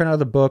to send you a printout of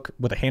the book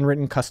with a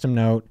handwritten custom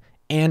note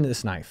and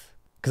this knife,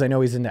 because I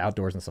know he's into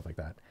outdoors and stuff like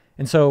that.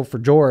 And so for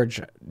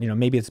George,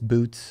 maybe it's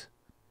boots,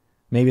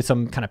 maybe it's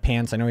some kind of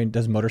pants. I know he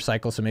does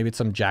motorcycles, so maybe it's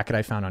some jacket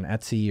I found on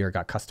Etsy or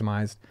got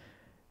customized.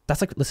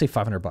 That's like, let's say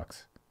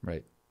 $500.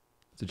 Right.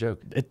 It's a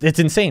joke. It's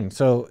insane.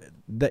 So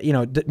that,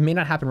 it may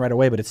not happen right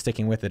away, but it's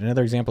sticking with it.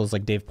 Another example is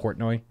like Dave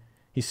Portnoy.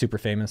 He's super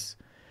famous.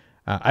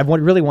 I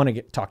really want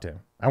to talk to him.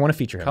 I want to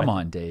feature him. Come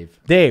on, Dave.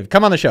 Dave,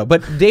 come on the show.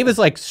 But Dave is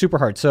like super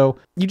hard. So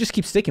you just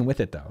keep sticking with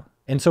it though.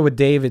 And so with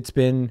Dave, it's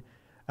been,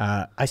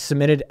 I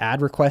submitted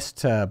ad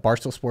requests to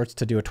Barstool Sports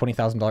to do a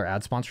 $20,000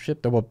 ad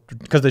sponsorship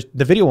because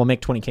the video will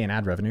make $20K in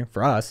ad revenue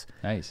for us.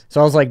 Nice.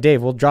 So I was like,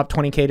 Dave, we'll drop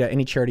 $20K to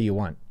any charity you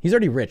want. He's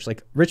already rich.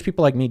 Like, rich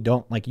people like me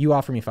don't, like, you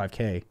offer me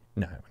 $5K.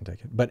 No, I wouldn't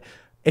take it. But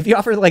if you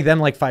offer like them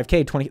like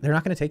 $5K, 20, they're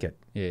not going to take it.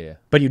 Yeah.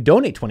 But you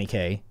donate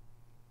 $20K,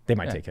 they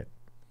might take it.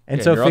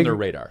 And so you're under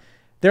radar.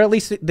 They're at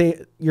least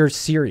you're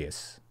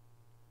serious.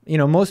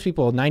 Most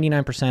people,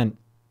 99%,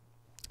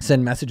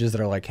 send messages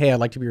that are like, hey, I'd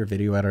like to be your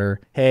video editor.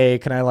 Hey,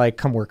 can I like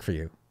come work for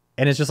you?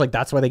 And it's just like,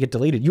 that's why they get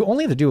deleted. You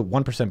only have to do it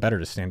 1% better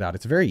to stand out.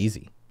 It's very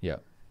easy. Yeah.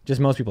 Just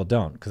most people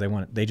don't, because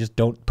they just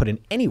don't put in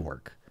any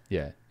work.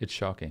 Yeah. It's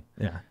shocking.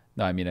 Yeah.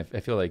 No, I mean, I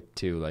feel like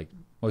too, like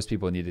most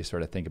people need to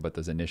sort of think about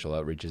those initial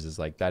outreaches as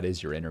like, that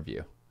is your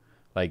interview.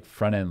 Like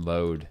front end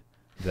load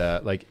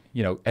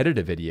edit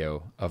a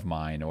video of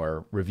mine,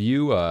 or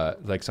review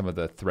like some of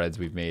the threads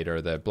we've made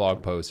or the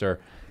blog posts,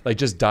 or like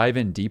just dive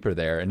in deeper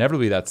there.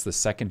 Inevitably, that's the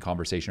second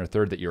conversation or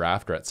third that you're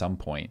after at some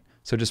point.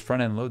 So just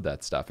front end load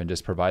that stuff and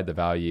just provide the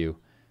value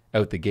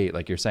out the gate.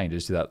 Like you're saying,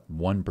 just do that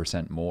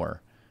 1%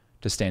 more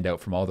to stand out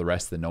from all the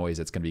rest of the noise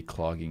that's going to be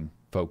clogging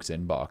folks'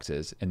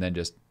 inboxes, and then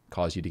just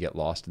cause you to get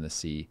lost in the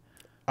sea.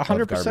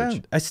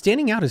 100%.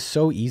 Standing out is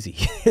so easy.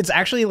 It's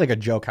actually like a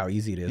joke how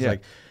easy it is. Yeah.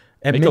 Like,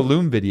 make a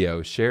Loom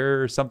video,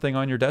 share something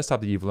on your desktop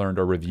that you've learned,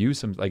 or review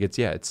some, like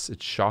it's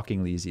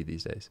shockingly easy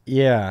these days.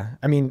 Yeah.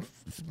 I mean,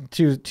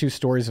 two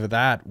stories of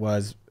that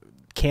was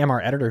Cam,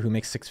 our editor, who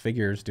makes 6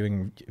 figures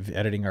doing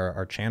editing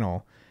our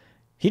channel.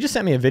 He just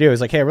sent me a video. He's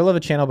like, hey, I really love a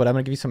channel, but I'm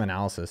going to give you some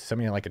analysis. Send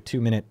me like a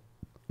 2-minute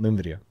Loom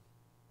video.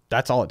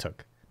 That's all it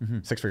took.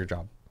 6-figure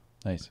job.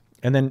 Nice.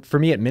 And then for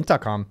me at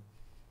mint.com,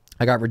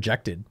 I got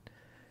rejected.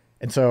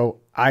 And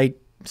so I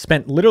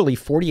spent literally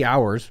 40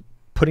 hours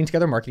putting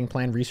together a marketing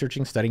plan,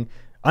 researching, studying,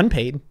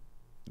 unpaid.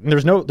 And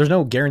there's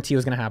no guarantee it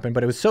was going to happen,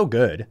 but it was so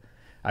good.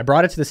 I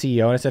brought it to the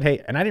CEO and I said,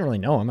 hey, and I didn't really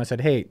know him. I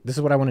said, hey, this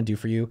is what I want to do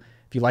for you.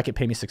 If you like it,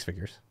 pay me 6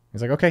 figures.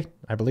 He's like, okay,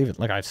 I believe it.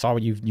 Like I saw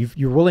what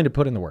you're willing to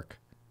put in the work.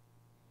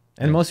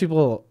 And most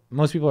people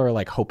are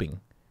like hoping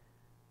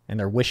and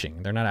they're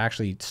wishing. They're not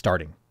actually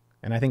starting.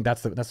 And I think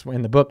that's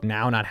in the book,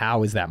 Now Not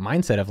How, is that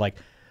mindset of like,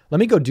 let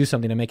me go do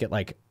something to make it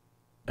like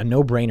a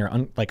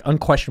no-brainer, like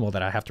unquestionable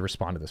that I have to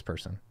respond to this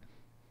person.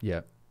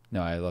 Yeah.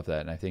 No, I love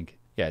that. And I think,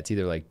 yeah, it's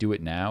either like do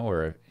it now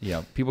or,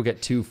 people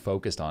get too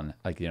focused on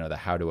like, the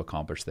how to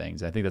accomplish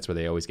things. I think that's where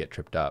they always get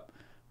tripped up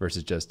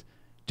versus just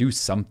do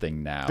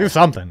something now. Do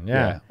something.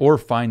 Yeah. Or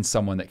find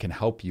someone that can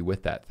help you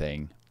with that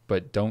thing,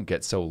 but don't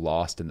get so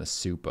lost in the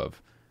soup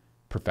of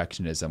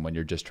perfectionism when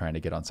you're just trying to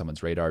get on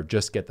someone's radar.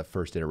 Just get the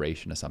first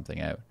iteration of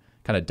something out.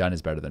 Kind of done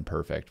is better than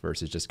perfect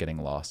versus just getting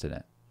lost in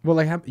it.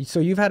 Well,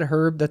 so you've had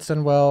Herb that's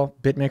done well.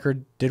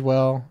 Bitmaker did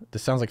well.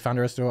 This sounds like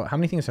Founder has done well. How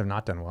many things have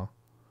not done well?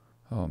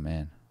 Oh,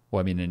 man. Well,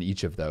 I mean, in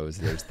each of those,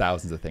 there's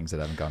thousands of things that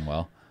haven't gone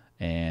well.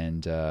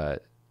 And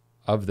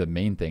of the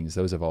main things,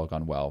 those have all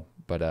gone well.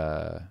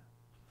 But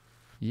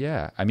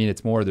yeah, I mean,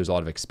 it's more, there's a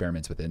lot of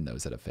experiments within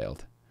those that have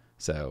failed.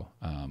 So,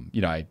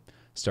 I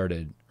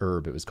started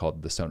Herb. It was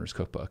called The Stoner's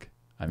Cookbook.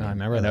 I mean, I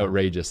remember an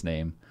outrageous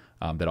name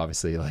that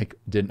obviously like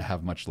didn't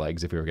have much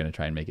legs if we were going to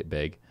try and make it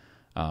big.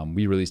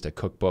 We released a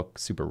cookbook,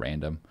 super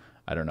random.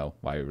 I don't know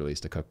why we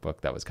released a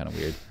cookbook. That was kind of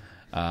weird.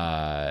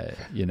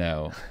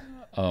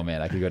 Oh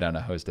man, I could go down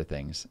a host of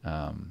things.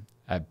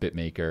 At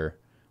Bitmaker,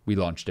 we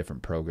launched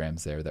different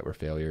programs there that were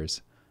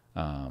failures.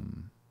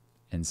 And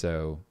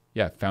so,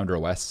 yeah, Founder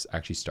OS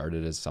actually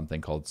started as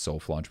something called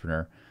Soulful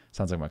Entrepreneur.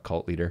 Sounds like my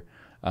cult leader.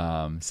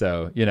 It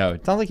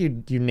sounds like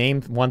you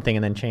named one thing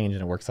and then change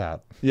and it works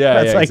out.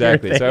 Yeah, yeah, like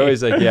exactly. So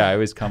I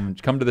always come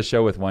to the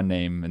show with one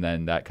name and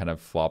then that kind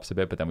of flops a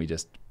bit, but then we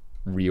just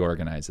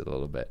reorganize it a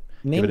little bit.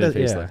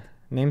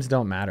 Names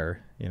don't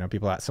matter.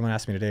 Someone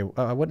asked me today,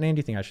 what name do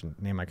you think I should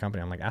name my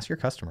company? I'm like, ask your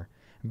customer.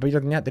 But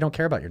they don't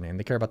care about your name.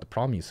 They care about the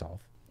problem you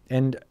solve.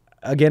 And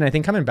again, I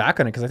think coming back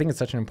on it, because I think it's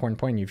such an important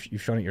point,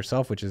 you've shown it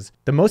yourself, which is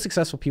the most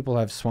successful people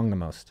have swung the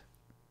most.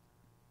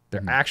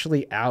 They're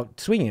actually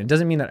out swinging. It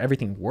doesn't mean that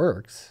everything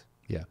works.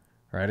 Yeah.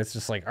 Right? It's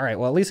just like, all right,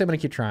 well, at least I'm going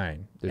to keep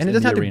trying. And it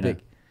doesn't have to be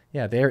big.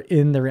 Yeah, they're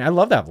in the arena. I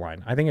love that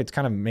line. I think it's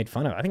kind of made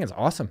fun of. I think it's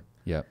awesome.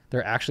 Yeah.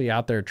 They're actually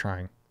out there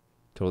trying.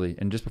 Totally.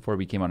 And just before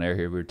we came on air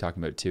here, we were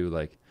talking about too,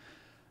 like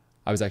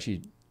I was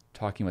actually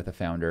talking with a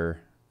founder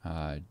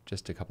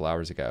just a couple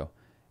hours ago,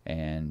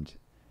 and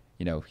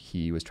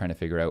he was trying to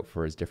figure out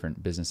for his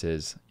different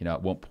businesses,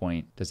 at what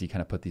point does he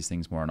kind of put these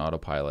things more on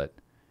autopilot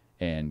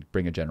and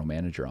bring a general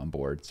manager on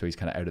board. So he's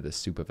kind of out of the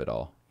soup of it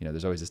all.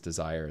 There's always this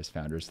desire as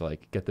founders to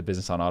like get the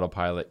business on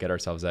autopilot, get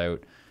ourselves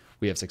out.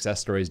 We have success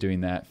stories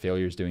doing that,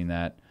 failures doing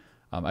that.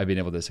 I've been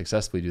able to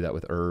successfully do that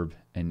with Herb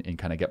and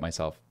kind of get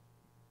myself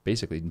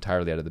basically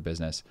entirely out of the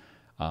business.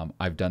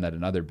 I've done that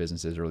in other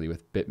businesses early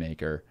with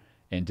Bitmaker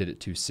and did it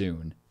too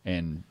soon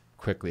and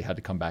quickly had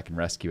to come back and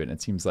rescue it. And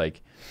it seems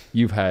like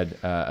you've had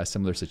a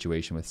similar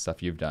situation with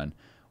stuff you've done.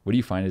 What do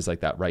you find is like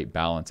that right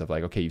balance of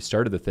like, okay, you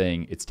started the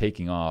thing, it's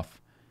taking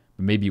off,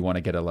 but maybe you want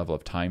to get a level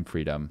of time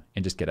freedom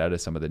and just get out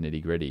of some of the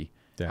nitty gritty.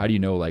 Yeah. How do you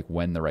know like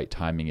when the right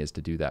timing is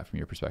to do that from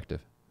your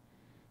perspective?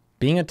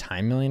 Being a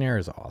time millionaire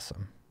is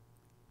awesome.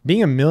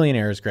 Being a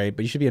millionaire is great,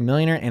 but you should be a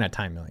millionaire and a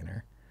time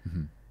millionaire.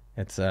 Mm-hmm.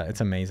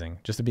 It's amazing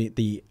just to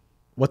be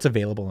what's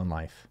available in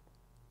life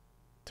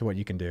to what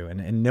you can do.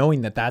 And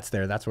knowing that that's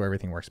there, that's where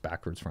everything works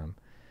backwards from.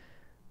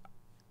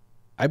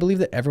 I believe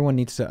that everyone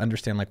needs to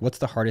understand like what's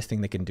the hardest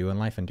thing they can do in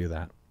life and do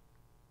that.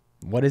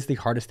 What is the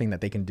hardest thing that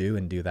they can do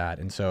and do that?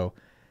 And so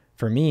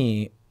for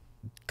me,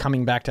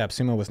 coming back to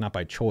AppSumo was not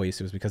by choice.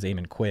 It was because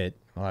Eamon quit.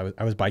 Well,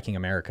 I was biking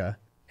America.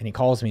 And he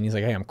calls me and he's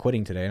like, hey, I'm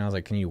quitting today. And I was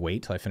like, can you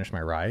wait till I finish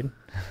my ride?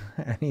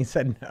 And he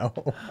said no.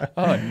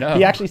 Oh, no.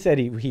 He actually said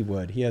he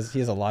would. He has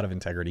a lot of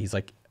integrity. He's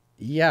like,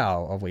 yeah,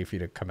 I'll wait for you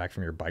to come back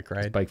from your bike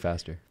ride. Just bike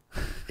faster.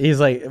 He's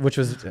like, which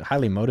was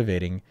highly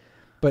motivating.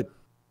 But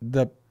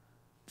the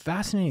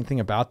fascinating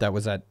thing about that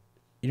was that,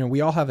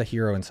 we all have a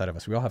hero inside of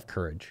us. We all have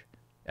courage.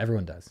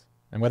 Everyone does.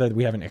 And whether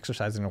we haven't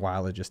exercised in a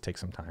while, it just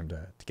takes some time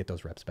to get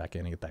those reps back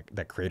in and get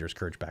that creator's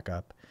courage back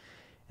up.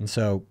 And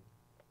so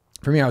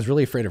for me, I was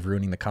really afraid of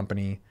ruining the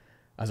company.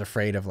 I was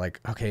afraid of like,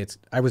 okay,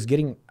 I was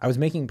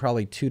making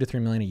probably $2 to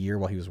 $3 million a year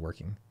while he was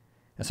working.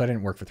 And so I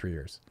didn't work for 3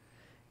 years.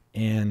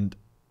 And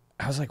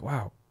I was like,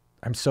 wow,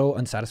 I'm so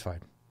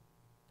unsatisfied.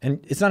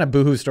 And it's not a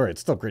boohoo story.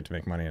 It's still great to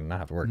make money and not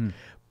have to work.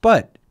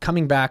 But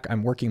coming back,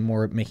 I'm working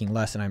more, making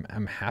less, and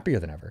I'm happier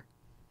than ever.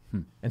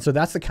 And so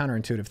that's the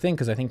counterintuitive thing,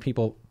 because I think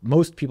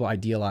most people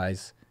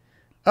idealize,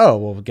 oh,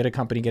 well, get a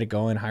company, get it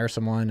going, hire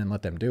someone and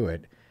let them do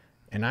it.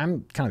 And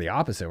I'm kind of the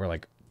opposite. We're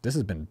like, this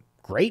has been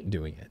great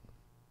doing it.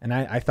 And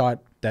I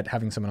thought that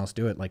having someone else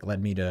do it like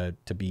led me to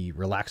be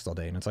relaxed all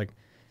day. And it's like,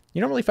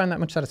 you don't really find that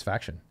much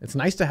satisfaction. It's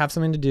nice to have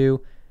something to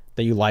do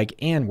that you like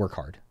and work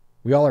hard.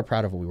 We all are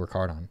proud of what we work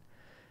hard on.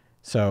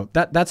 So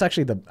that's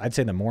actually I'd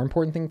say the more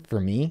important thing for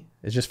me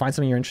is just find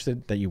something you're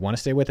interested that you want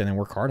to stay with and then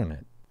work hard on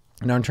it.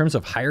 Now, in terms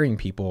of hiring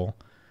people,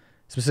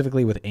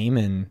 specifically with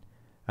Eamon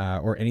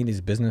or any of these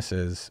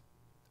businesses,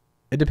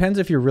 It depends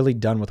if you're really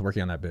done with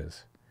working on that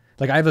biz.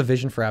 Like I have a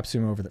vision for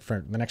AppSumo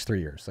for the next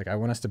 3 years. Like I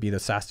want us to be the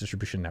SaaS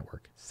distribution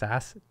network.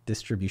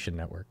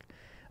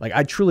 Like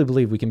I truly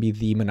believe we can be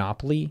the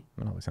monopoly.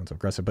 I don't know, it sounds so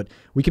aggressive, but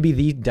we could be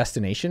the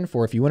destination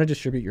for if you want to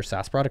distribute your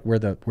SaaS product, we're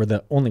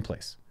the only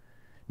place.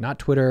 Not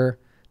Twitter,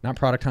 not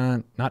Product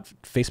Hunt, not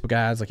Facebook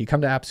ads. Like you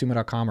come to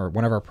appsumo.com or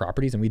one of our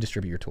properties and we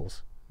distribute your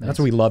tools. Nice. That's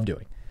what we love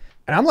doing.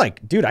 And I'm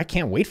like, dude, I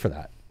can't wait for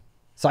that.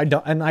 So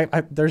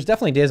there's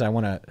definitely days I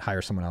want to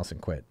hire someone else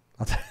and quit.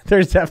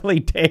 There's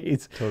definitely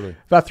days. Totally.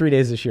 About 3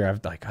 days this year, I'm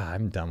like,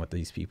 I'm done with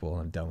these people.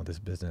 I'm done with this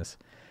business.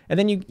 And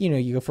then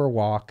you go for a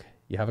walk,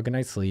 you have a good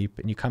night's sleep,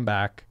 and you come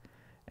back,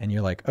 and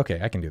you're like, okay,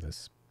 I can do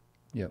this.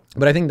 Yeah.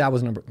 But I think that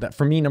was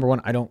for me, number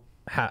one.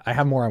 I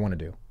have more I want to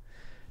do.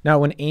 Now,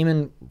 when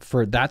aiming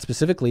for that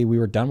specifically, we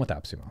were done with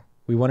AppSumo.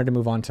 We wanted to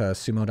move on to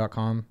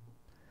sumo.com,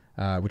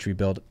 which we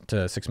built to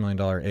 $6 million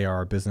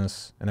ARR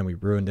business, and then we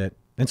ruined it.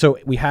 And so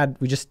we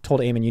just told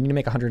Eamon, you need to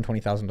make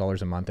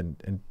 $120,000 a month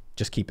and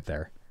just keep it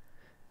there.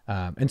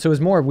 And so it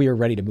was more, we were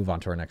ready to move on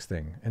to our next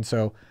thing. And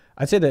so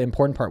I'd say the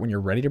important part when you're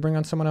ready to bring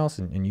on someone else,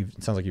 and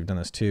it sounds like you've done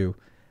this too,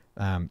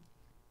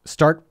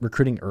 start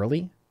recruiting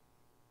early.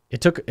 It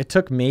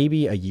took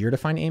maybe a year to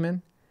find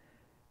Eamon,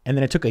 and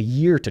then it took a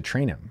year to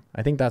train him.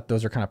 I think that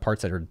those are kind of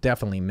parts that are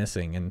definitely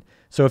missing. And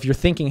so if you're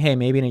thinking, hey,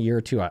 maybe in a year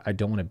or two, I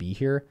don't want to be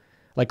here,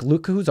 like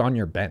look who's on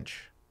your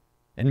bench.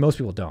 And most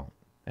people don't.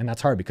 And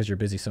that's hard because you're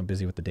so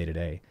busy with the day to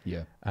day.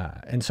 Yeah.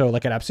 And so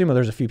like at AppSumo,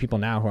 there's a few people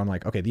now who I'm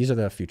like, okay, these are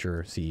the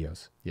future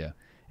CEOs. Yeah.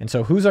 And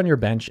so who's on your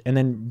bench, and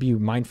then be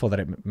mindful that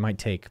it might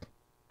take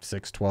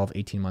 6, 12,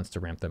 18 months to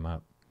ramp them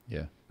up.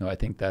 Yeah. No, I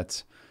think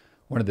that's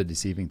one of the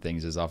deceiving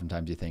things is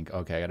oftentimes you think,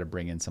 okay, I got to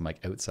bring in some like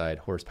outside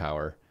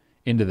horsepower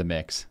into the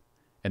mix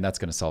and that's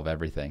going to solve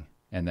everything.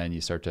 And then you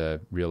start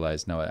to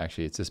realize, no,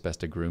 actually it's just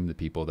best to groom the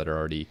people that are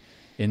already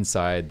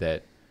inside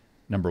that,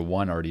 number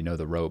one, already know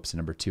the ropes, and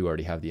number two,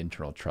 already have the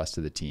internal trust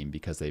of the team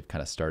because they've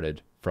kind of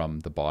started from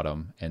the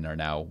bottom and are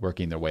now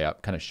working their way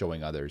up, kind of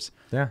showing others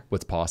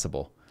what's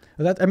possible.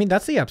 That's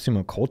the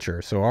AppSumo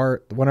culture. So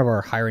one of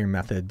our hiring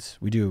methods,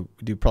 we do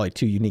probably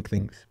 2 unique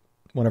things.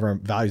 One of our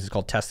values is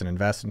called test and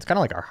invest. And it's kind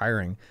of like our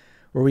hiring,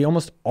 where we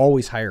almost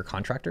always hire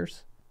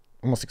contractors,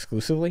 almost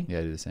exclusively. Yeah,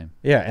 I do the same.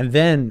 Yeah, and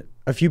then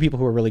a few people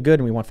who are really good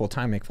and we want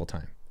full-time, make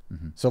full-time.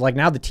 Mm-hmm. So like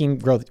now the team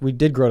growth, we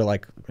did grow to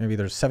like maybe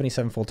there's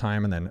 77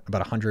 full-time and then about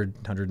 100,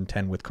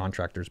 110 with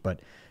contractors. But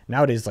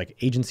nowadays like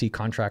agency,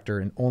 contractor,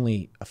 and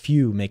only a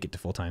few make it to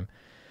full-time.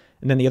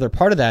 And then the other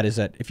part of that is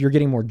that if you're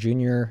getting more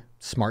junior,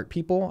 smart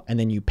people and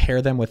then you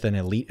pair them with an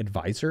elite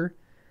advisor,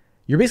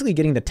 you're basically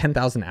getting the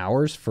 10,000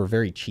 hours for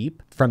very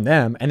cheap from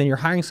them. And then you're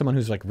hiring someone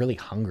who's like really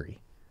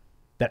hungry,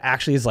 that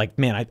actually is like,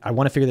 man, I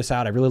want to figure this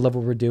out. I really love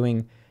what we're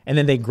doing. And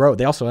then they grow.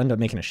 They also end up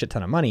making a shit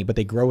ton of money, but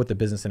they grow with the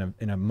business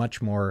in a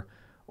much more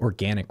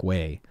organic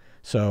way.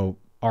 So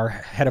our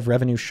head of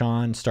revenue,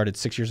 Sean, started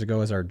 6 years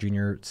ago as our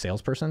junior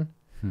salesperson,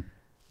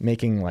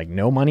 making like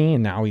no money.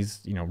 And now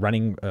he's,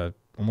 running a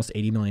almost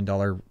 $80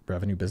 million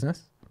revenue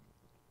business.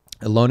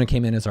 Ilona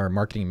came in as our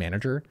marketing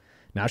manager.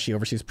 Now she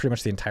oversees pretty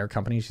much the entire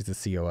company. She's the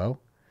COO.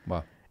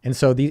 Wow. And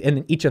so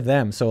and each of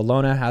them, so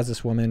Ilona has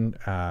this woman,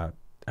 I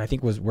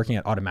think was working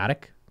at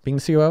Automatic, being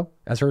the COO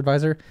as her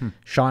advisor.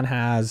 Sean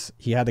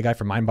he had the guy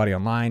from MindBody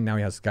Online. Now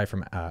he has the guy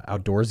from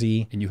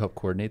Outdoorsy. And you help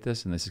coordinate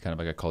this, and this is kind of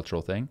like a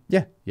cultural thing?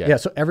 Yeah.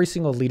 So every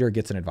single leader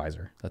gets an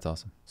advisor. That's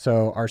awesome.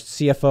 So our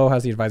CFO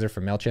has the advisor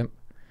from MailChimp.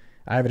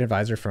 I have an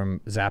advisor from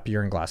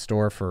Zapier and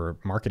Glassdoor for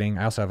marketing.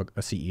 I also have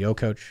a CEO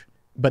coach.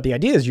 But the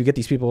idea is you get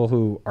these people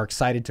who are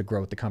excited to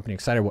grow with the company,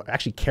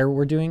 actually care what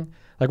we're doing.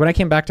 Like when I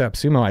came back to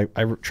AppSumo,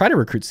 I tried to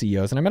recruit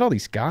CEOs and I met all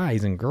these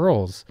guys and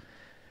girls,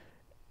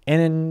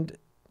 and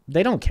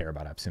they don't care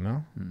about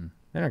AppSumo.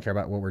 They don't care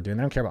about what we're doing.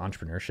 They don't care about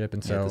entrepreneurship.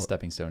 And so it's a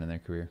stepping stone in their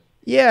career.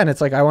 Yeah. And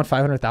it's like, I want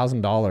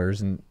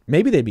 $500,000 and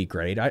maybe they'd be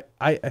great.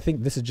 I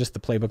think this is just the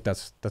playbook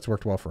that's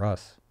worked well for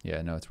us.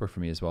 Yeah, no, it's worked for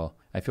me as well.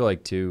 I feel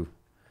like too,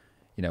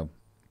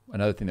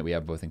 another thing that we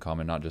have both in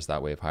common, not just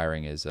that way of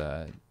hiring, is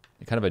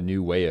kind of a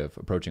new way of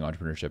approaching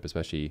entrepreneurship,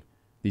 especially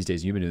these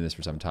days. You've been doing this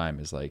for some time.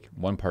 Is like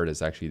one part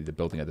is actually the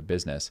building of the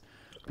business.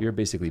 You're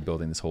basically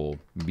building this whole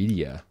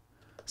media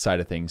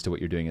side of things to what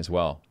you're doing as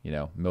well.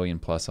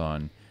 million+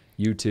 on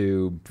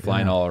YouTube,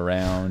 flying all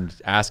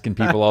around, asking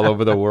people all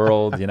over the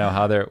world,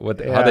 how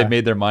they've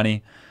made their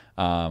money.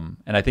 And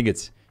I think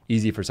it's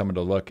easy for someone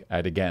to look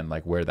at, again,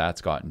 like where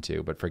that's gotten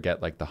to, but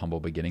forget like the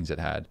humble beginnings it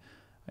had.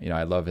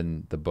 I love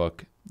in the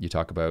book, you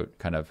talk about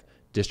kind of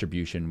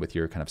distribution with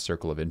your kind of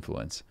circle of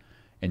influence.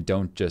 And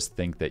don't just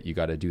think that you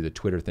got to do the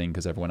Twitter thing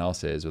because everyone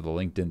else is, or the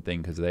LinkedIn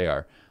thing because they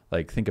are.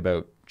 Like, think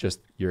about just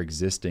your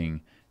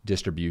existing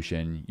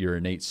distribution, your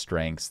innate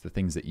strengths, the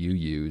things that you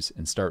use,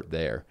 and start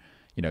there.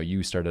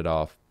 You started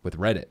off with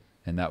Reddit,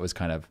 and that was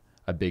kind of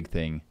a big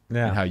thing in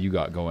how you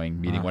got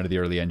going, meeting one of the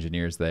early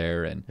engineers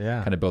there and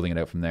kind of building it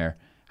out from there.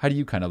 How do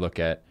you kind of look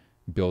at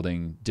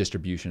building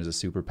distribution as a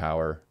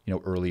superpower,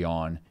 early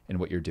on in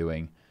what you're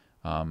doing,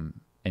 and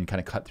kind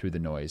of cut through the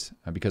noise?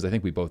 Because I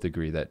think we both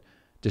agree that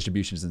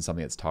distribution isn't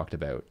something that's talked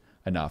about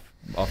enough.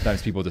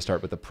 Oftentimes people just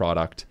start with a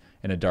product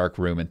in a dark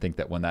room and think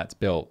that when that's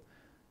built,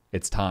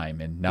 it's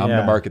time. And now I'm going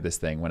to market this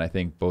thing, when I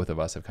think both of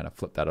us have kind of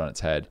flipped that on its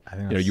head.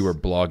 You were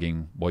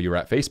blogging while you were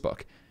at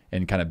Facebook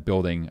and kind of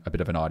building a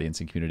bit of an audience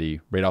and community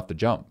right off the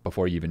jump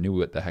before you even knew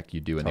what the heck you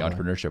do in the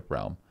entrepreneurship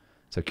realm.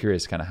 So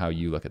curious kind of how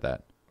you look at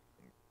that.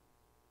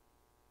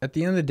 At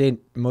the end of the day,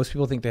 most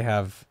people think they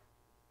have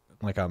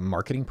like a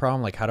marketing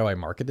problem. Like, how do I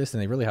market this?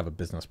 And they really have a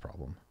business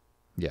problem.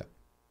 Yeah.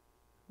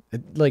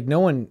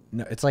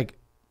 It's like,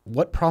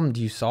 what problem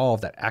do you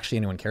solve that actually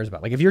anyone cares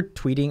about? Like if you're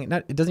tweeting,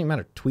 it doesn't even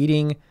matter.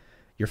 Tweeting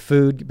your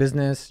food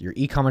business, your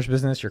e-commerce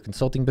business, your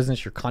consulting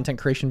business, your content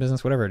creation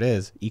business, whatever it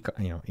is,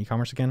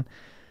 e-commerce again,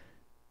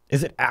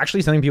 is it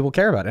actually something people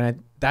care about?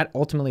 And that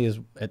ultimately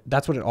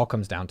that's what it all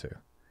comes down to.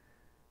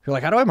 You're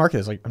like, how do I market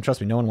this? Like,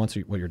 trust me, no one wants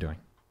what you're doing.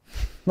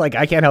 Like,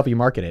 I can't help you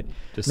market it.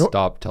 Just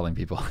stop telling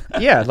people.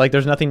 Yeah. Like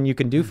there's nothing you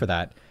can do for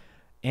that.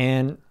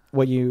 And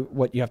what you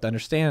have to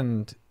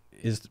understand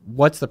is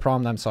what's the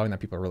problem that I'm solving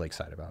that people are really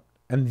excited about.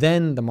 And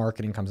then the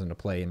marketing comes into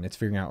play, and it's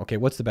figuring out, okay,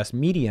 what's the best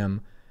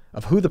medium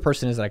of who the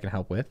person is that I can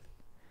help with?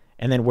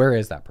 And then where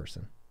is that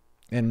person?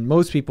 And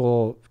most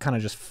people kind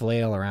of just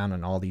flail around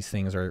on all these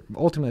things, or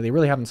ultimately they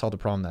really haven't solved a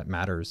problem that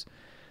matters.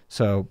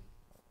 So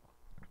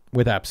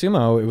with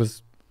AppSumo, it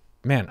was,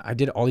 man, I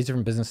did all these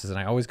different businesses and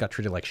I always got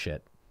treated like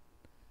shit.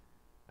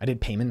 I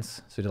did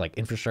payments. So I did like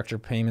infrastructure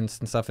payments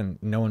and stuff, and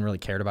no one really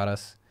cared about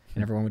us.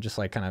 And everyone would just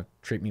like kind of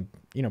treat me,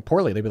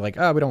 poorly. They'd be like,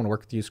 oh, we don't want to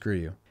work with you. Screw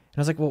you. And I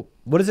was like, well,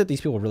 what is it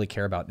these people really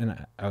care about?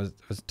 And I was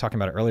talking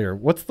about it earlier.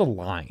 What's the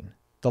line?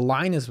 The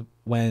line is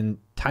when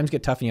times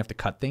get tough and you have to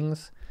cut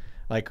things.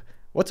 Like,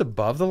 what's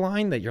above the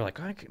line that you're like,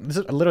 this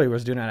is literally what I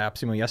was doing at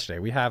AppSumo yesterday.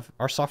 We have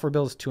our software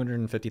bill is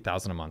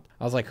 $250,000 a month.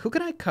 I was like, who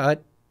can I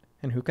cut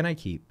and who can I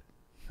keep?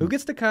 Who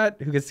gets to cut?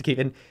 Who gets to keep?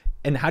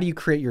 And how do you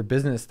create your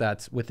business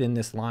that's within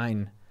this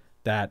line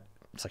that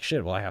it's like,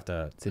 shit, well, I have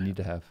to. It's a need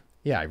to have.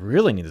 Yeah, I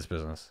really need this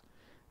business.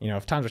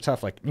 If times are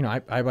tough, like,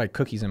 I buy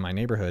cookies in my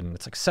neighborhood and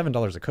it's like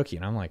 $7 a cookie.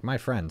 And I'm like, my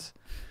friends,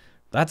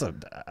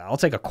 I'll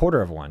take a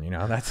quarter of one,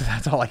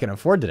 that's all I can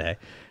afford today.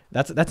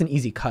 That's an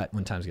easy cut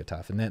when times get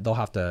tough, and then they'll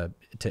have to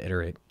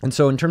iterate. And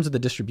so in terms of the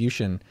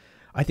distribution,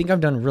 I think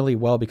I've done really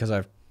well because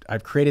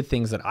I've created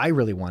things that I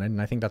really wanted.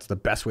 And I think that's the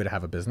best way to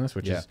have a business,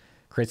 which is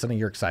create something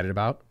you're excited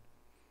about,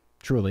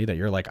 truly, that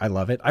you're like, I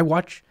love it.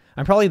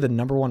 I'm probably the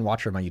 #1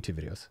 watcher of my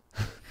YouTube videos.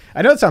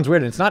 I know it sounds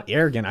weird and it's not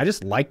arrogant. I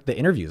just like the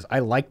interviews. I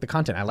like the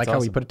content. I like how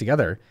we put it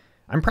together.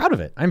 I'm proud of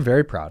it. I'm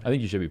very proud. I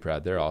think you should be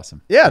proud. They're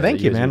awesome. Yeah, thank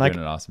you, man. You're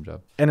doing an awesome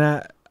job. And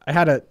I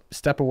had to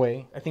step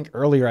away. I think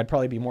earlier I'd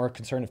probably be more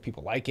concerned if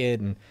people like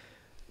it.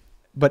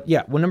 But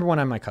yeah, well, #1,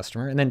 I'm my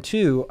customer. And then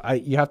 2,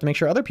 you have to make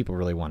sure other people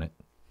really want it.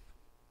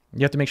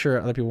 You have to make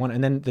sure other people want it.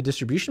 And then the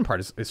distribution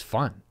part is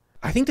fun.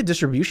 I think the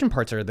distribution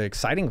parts are the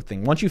exciting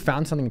thing. Once you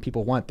found something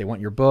people want, they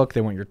want your book,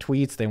 they want your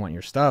tweets, they want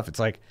your stuff. It's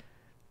like,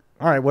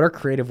 all right, what are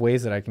creative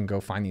ways that I can go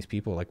find these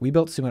people? Like we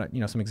built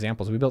Sumo, some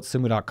examples. We built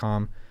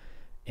Sumo.com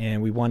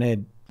and we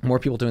wanted more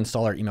people to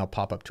install our email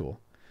pop-up tool.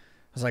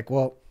 I was like,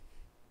 well,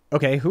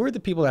 okay, who are the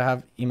people that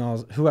have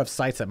emails, who have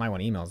sites that might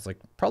want emails? Like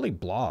probably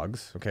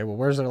blogs. Okay, well,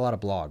 where's there a lot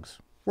of blogs?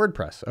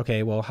 WordPress.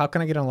 Okay, well, how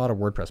can I get on a lot of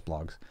WordPress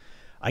blogs?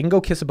 I can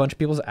go kiss a bunch of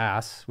people's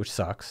ass, which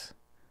sucks.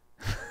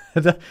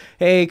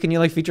 Hey, can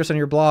you feature us on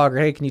your blog? Or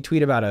hey, can you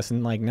tweet about us?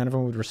 And none of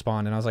them would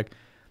respond. And I was like,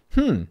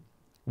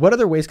 what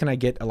other ways can I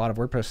get a lot of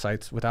WordPress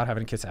sites without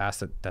having to kiss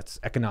ass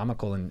that's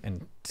economical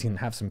and can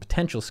have some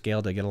potential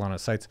scale to get a lot of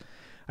sites?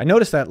 I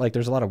noticed that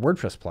there's a lot of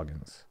WordPress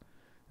plugins.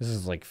 This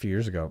is a few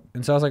years ago.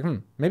 And so I was like,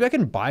 maybe I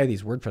can buy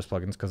these WordPress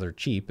plugins because they're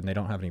cheap and they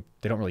don't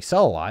really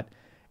sell a lot.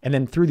 And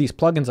then through these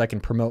plugins, I can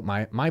promote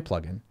my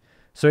plugin.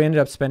 So I ended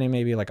up spending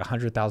maybe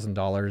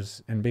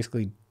 $100,000 and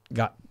basically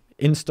got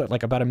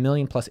about 1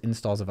 million plus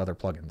installs of other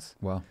plugins.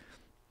 Wow.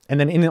 And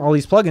then in all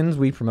these plugins,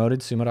 we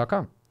promoted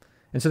Sumo.com.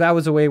 And so that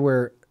was a way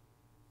where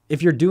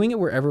if you're doing it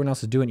where everyone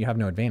else is doing it, you have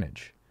no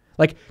advantage.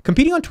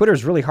 Competing on Twitter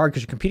is really hard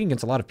because you're competing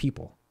against a lot of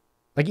people.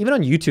 Even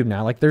on YouTube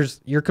now,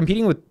 you're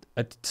competing with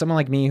someone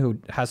like me who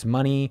has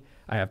money,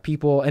 I have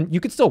people, and you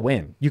could still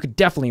win. You could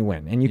definitely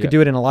win. And you could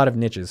do it in a lot of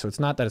niches. So it's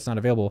not that it's not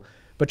available,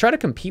 but try to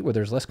compete where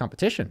there's less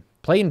competition.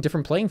 Play in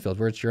different playing fields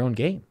where it's your own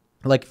game.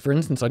 For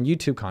instance, on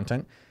YouTube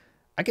content,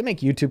 I can make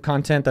YouTube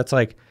content that's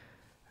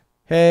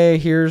hey,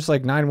 here's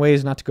 9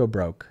 ways not to go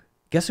broke.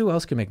 Guess who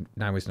else can make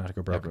 9 ways not to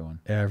go broke?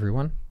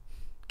 Everyone.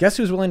 Guess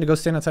who's willing to go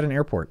stand outside an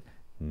airport?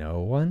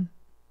 No one,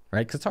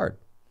 right? Because it's hard,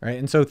 right?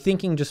 And so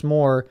thinking just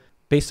more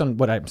based on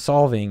what I'm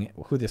solving,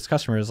 who this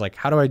customer is,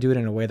 how do I do it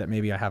in a way that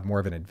maybe I have more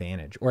of an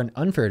advantage or an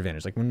unfair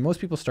advantage? When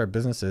most people start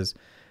businesses,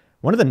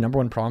 one of the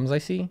 #1 problems I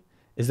see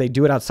is they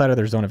do it outside of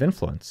their zone of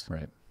influence.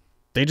 Right.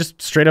 They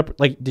just straight up,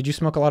 did you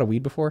smoke a lot of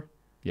weed before?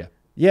 Yeah.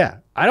 Yeah.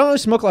 I don't really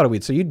smoke a lot of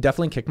weed, so you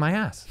definitely kick my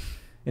ass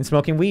in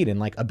smoking weed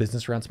and a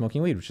business around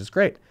smoking weed, which is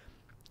great.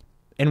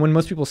 And when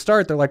most people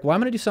start, they're like, well, I'm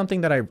going to do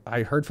something that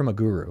I heard from a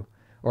guru,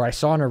 or I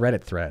saw in a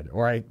Reddit thread,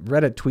 or I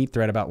read a tweet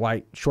thread about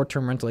why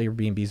short-term rental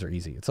Airbnbs are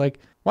easy. It's why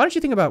don't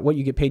you think about what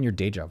you get paid in your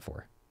day job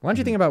for? Why don't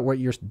you think about what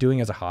you're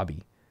doing as a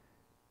hobby?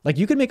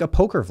 You could make a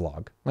poker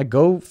vlog,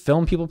 go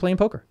film people playing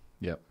poker.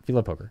 Yep. If you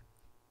love poker,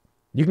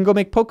 you can go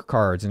make poker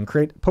cards and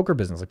create poker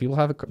business. Like people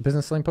have a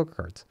business selling poker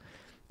cards.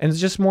 And it's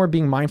just more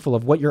being mindful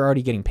of what you're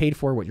already getting paid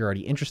for, what you're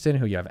already interested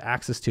in, who you have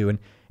access to,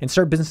 and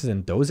start businesses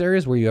in those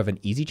areas where you have an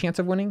easy chance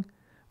of winning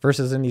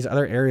versus in these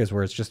other areas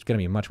where it's just going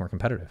to be much more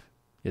competitive.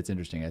 It's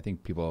interesting. I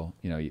think people,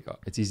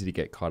 it's easy to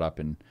get caught up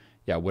in,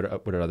 what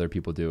are other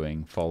people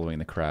doing, following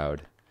the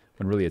crowd,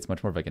 when really it's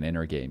much more of like an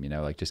inner game,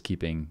 like just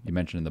keeping, you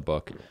mentioned in the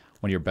book,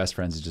 one of your best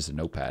friends is just a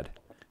notepad.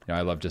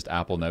 I love just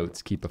Apple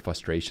Notes, keep a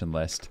frustration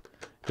list,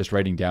 just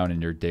writing down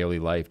in your daily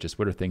life, just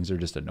what are things that are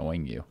just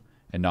annoying you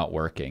and not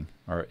working,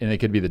 and it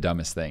could be the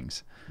dumbest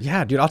things.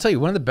 Yeah, dude, I'll tell you,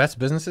 one of the best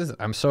businesses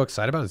I'm so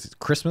excited about is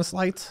Christmas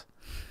lights.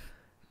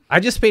 I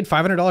just paid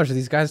 $500 to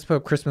these guys to put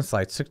up Christmas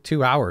lights. It took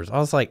 2 hours. I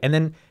was like, and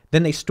then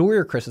they store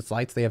your Christmas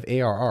lights. They have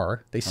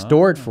ARR. They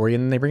store it for you,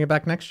 and then they bring it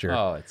back next year.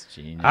 Oh, it's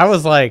genius. I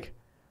was like,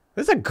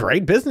 this is a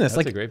great business.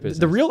 That's a great business.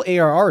 The real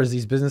ARR is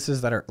these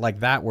businesses that are like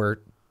that,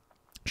 where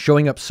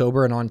showing up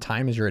sober and on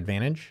time is your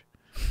advantage.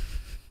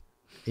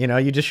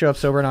 You just show up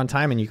sober and on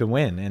time and you can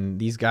win. And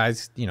these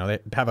guys, they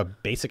have a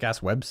basic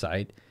ass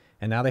website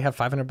and now they have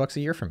 $500 a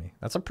year from me.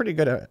 That's a pretty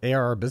good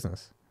ARR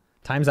business.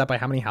 Times that by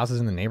how many houses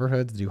in the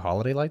neighborhoods do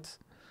holiday lights.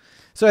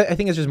 So I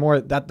think it's just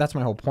more that's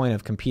my whole point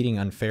of competing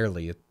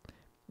unfairly.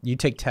 You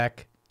take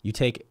tech, you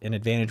take an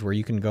advantage where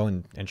you can go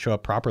and show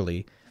up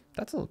properly.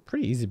 That's a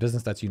pretty easy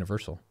business that's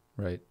universal.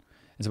 Right.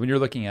 And so when you're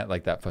looking at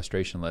like that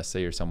frustration list,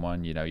 say you're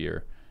someone,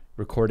 you're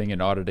recording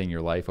and auditing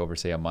your life over,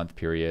 say, a month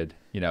period,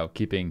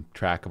 keeping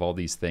track of all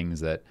these things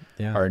that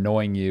are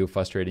annoying you,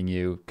 frustrating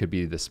you, could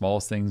be the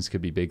smallest things,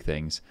 could be big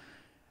things.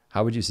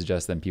 How would you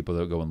suggest then people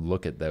to go and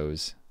look at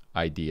those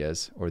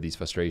ideas or these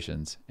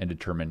frustrations and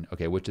determine,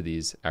 okay, which of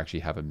these actually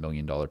have $1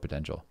 million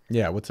potential?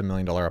 Yeah, what's $1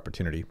 million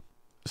opportunity?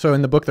 So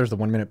in the book, there's the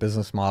 1 minute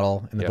business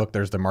model. In the book,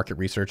 there's the market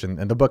research, and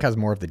the book has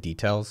more of the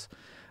details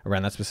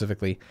around that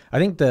specifically. I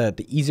think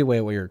the easy way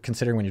what you're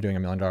considering when you're doing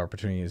 $1 million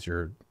opportunity is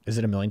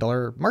it $1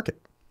 million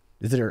market?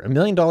 Is there $1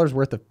 million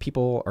worth of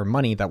people or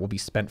money that will be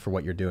spent for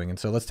what you're doing? And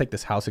so let's take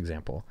this house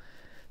example.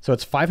 So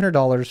it's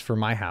 $500 for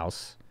my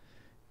house.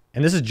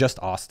 And this is just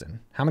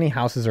Austin. How many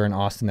houses are in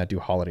Austin that do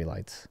holiday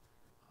lights?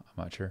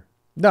 I'm not sure.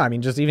 No, I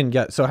mean, just even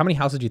so how many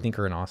houses do you think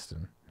are in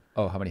Austin?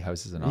 Oh, how many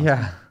houses in Austin?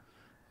 Yeah.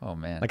 Oh,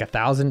 man. Like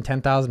 1,000,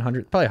 10,000,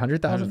 100, probably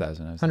 100,000?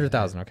 100,000.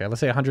 100,000. Okay. Let's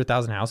say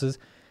 100,000 houses.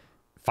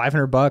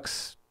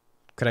 $500.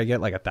 Could I get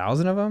like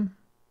 1,000 of them?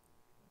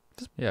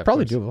 Yeah,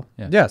 probably doable.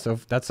 Yeah. So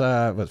if that's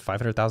what,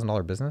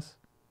 $500,000 business.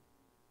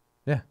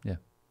 Yeah.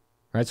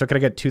 Right. So could I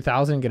get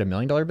 2,000 and get $1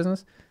 million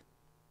business?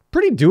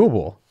 Pretty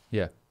doable.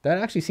 Yeah. That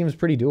actually seems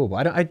pretty doable.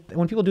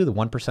 When people do the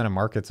 1% of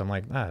markets, I'm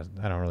like, I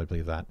don't really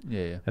believe that.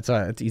 Yeah.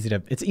 It's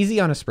easy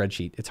on a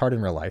spreadsheet. It's hard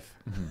in real life.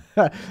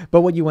 Mm-hmm.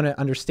 But what you want to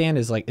understand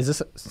is like, is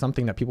this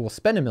something that people will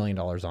spend $1 million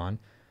on?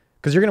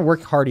 Because you're going to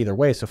work hard either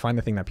way. So find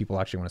the thing that people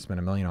actually want to spend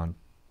 $1 million on.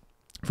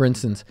 For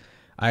instance,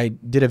 I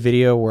did a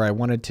video where I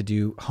wanted to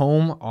do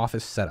home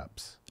office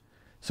setups.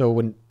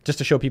 So just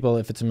to show people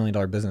if it's $1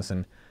 million business,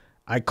 and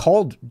I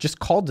called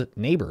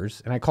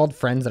neighbors and I called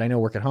friends that I know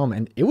work at home,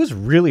 and it was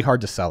really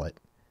hard to sell it.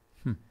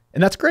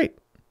 And that's great,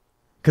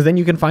 because then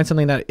you can find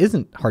something that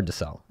isn't hard to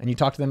sell, and you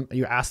talk to them,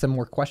 you ask them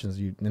more questions.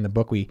 In the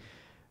book,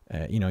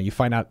 you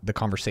find out the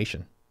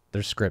conversation.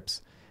 There's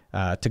scripts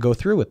to go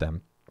through with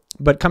them.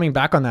 But coming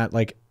back on that,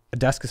 like a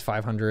desk is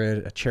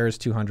 $500, a chair is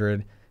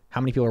 $200.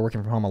 How many people are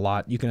working from home? A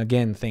lot. You can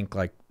again think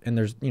like, and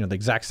there's the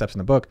exact steps in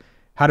the book,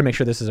 how to make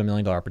sure this is $1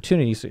 million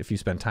opportunity. So if you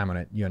spend time on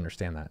it, you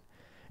understand that.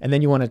 And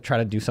then you want to try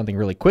to do something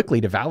really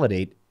quickly to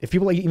validate if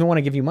people even want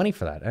to give you money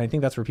for that. And I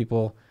think that's where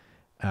people.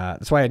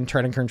 That's why I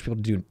try to encourage people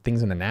to do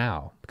things in the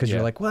now, because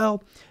you're like,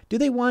 well, do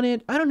they want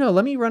it? I don't know.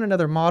 Let me run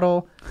another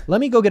model.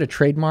 Let me go get a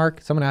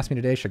trademark. Someone asked me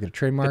today, should I get a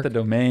trademark? Get the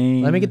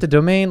domain. Let me get the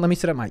domain. Let me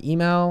set up my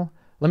email.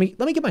 Let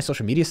me get my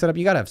social media set up.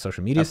 You got to have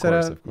social media set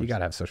up. You got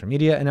to have social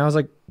media. And I was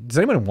like, does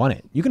anyone want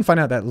it? You can find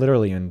out that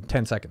literally in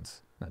 10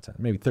 seconds. Not 10,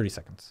 maybe 30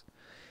 seconds.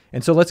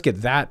 And so let's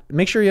get that.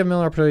 Make sure you have $1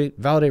 million opportunity.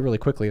 Validate really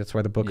quickly. That's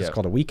why the book is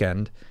called A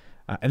Weekend.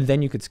 And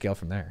then you could scale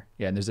from there.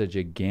 Yeah. And there's a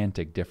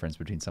gigantic difference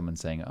between someone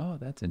saying, oh,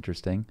 that's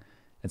interesting,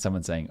 and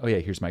someone saying, oh yeah,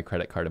 here's my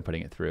credit card and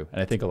putting it through.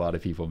 And I think a lot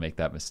of people make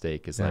that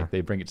mistake, is like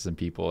they bring it to some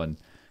people and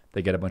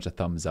they get a bunch of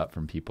thumbs up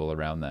from people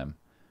around them.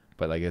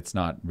 But like, it's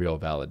not real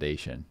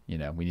validation.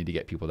 We need to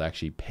get people to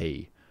actually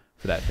pay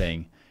for that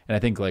thing. And I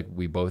think like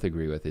we both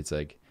agree with, it's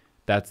like,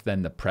 that's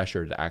then the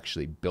pressure to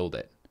actually build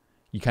it.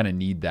 You kind of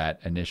need that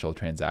initial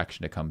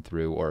transaction to come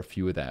through, or a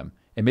few of them.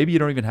 And maybe you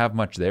don't even have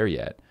much there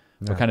yet.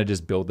 But kind of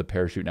just build the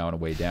parachute now on a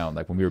way down.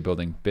 Like when we were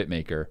building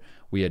BitMaker,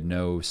 we had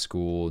no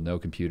school, no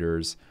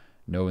computers,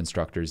 no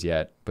instructors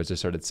yet, but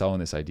just started selling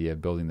this idea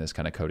of building this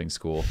kind of coding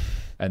school,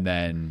 and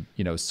then,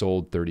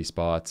 sold 30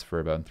 spots for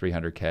about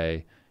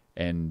 $300K.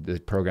 And the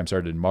program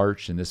started in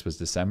March, and this was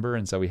December.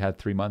 And so we had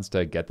 3 months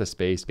to get the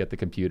space, get the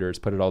computers,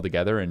 put it all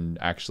together, and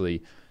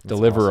actually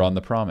deliver on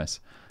the promise.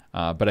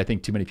 But I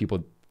think too many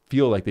people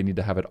feel like they need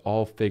to have it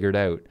all figured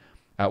out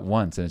at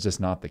once. And it's just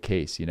not the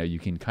case. You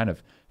can kind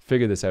of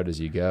figure this out as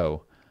you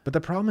go. But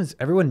the problem is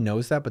everyone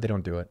knows that, but they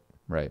don't do it.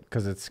 Right.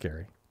 Because it's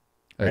scary.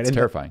 Right? It's And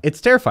terrifying.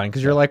 It's terrifying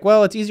because you're like,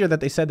 well, it's easier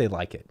that they said they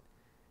like it.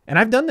 And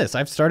I've done this.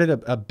 I've started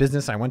a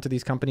business. I went to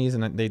these companies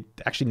and they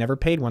actually never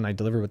paid when I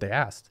delivered what they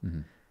asked.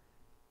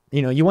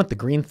 You know, you want the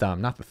green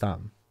thumb, not the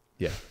thumb.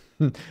 Yeah.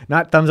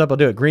 Not thumbs up, I'll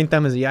do it. Green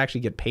thumb is you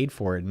actually get paid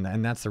for it.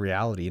 And that's the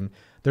reality. And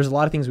there's a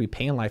lot of things we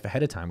pay in life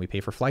ahead of time. We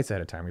pay for flights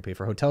ahead of time. We pay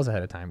for hotels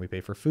ahead of time. We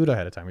pay for food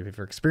ahead of time. We pay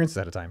for experiences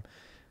ahead of time.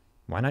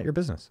 Why not your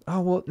business?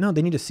 Oh, well, no,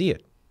 they need to see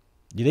it.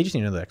 They just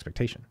need to know the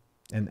expectation.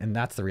 And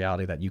that's the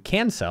reality that you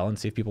can sell and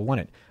see if people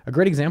want it. A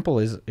great example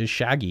is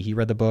Shaggy. He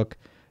read the book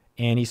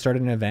and he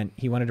started an event.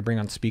 He wanted to bring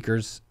on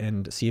speakers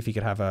and see if he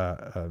could have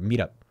a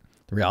meetup.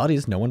 The reality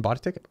is no one bought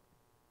a ticket.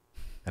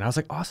 And I was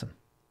like, awesome.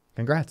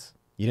 Congrats.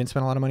 You didn't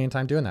spend a lot of money and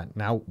time doing that.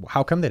 Now,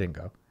 how come they didn't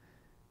go?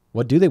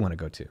 What do they want to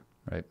go to?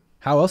 Right.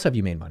 How else have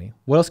you made money?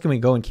 What else can we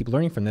go and keep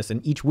learning from this?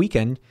 And each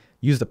weekend,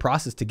 use the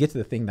process to get to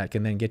the thing that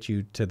can then get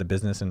you to the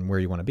business and where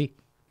you want to be.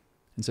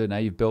 And so now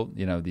you've built,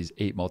 you know, these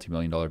 8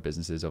 multi-million-dollar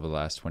businesses over the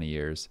last 20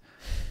 years.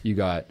 You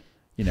got,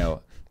 you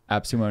know,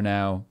 AppSumo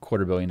now,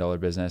 $250 million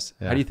business.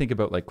 Yeah. How do you think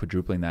about like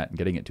quadrupling that and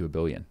getting it to $1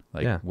 billion?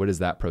 Like, what does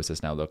that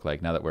process now look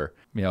like now that we're,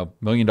 you know, $1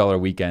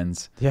 million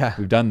weekends? Yeah.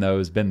 We've done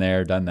those, been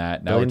there, done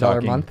that. Now $1 billion we're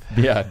talking month.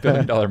 Yeah, $1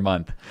 billion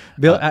month.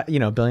 You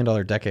know, $1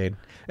 billion decade.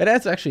 And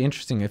that's actually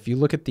interesting. If you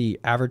look at the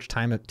average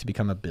time to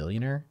become a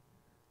billionaire,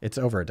 it's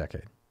over a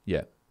decade.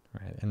 Yeah.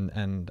 Right.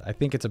 And I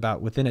think it's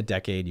about within a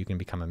decade, you can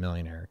become a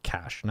millionaire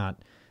cash,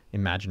 not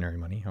imaginary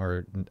money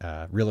or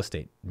real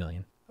estate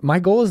million. My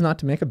goal is not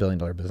to make $1 billion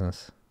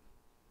business.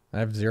 I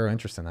have zero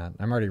interest in that.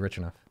 I'm already rich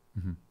enough.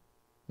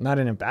 Not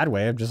in a bad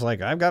way. I'm just like,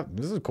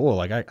 this is cool.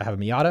 Like I have a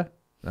Miata,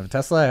 I have a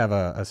Tesla, I have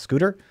a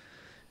scooter.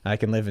 I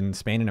can live in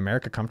Spain and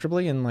America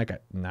comfortably. And like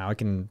now I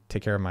can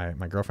take care of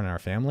my girlfriend and our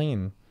family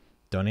and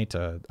donate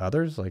to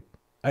others. Like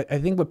I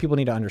think what people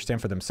need to understand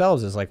for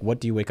themselves is like, what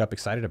do you wake up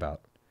excited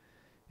about?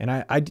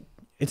 And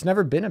it's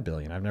never been $1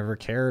 billion. I've never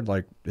cared.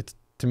 Like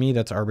to me,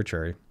 that's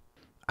arbitrary.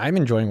 I'm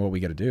enjoying what we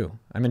got to do.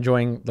 I'm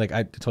enjoying, like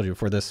I told you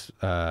before this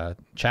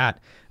chat,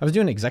 I was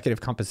doing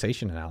executive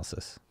compensation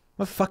analysis.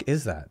 What the fuck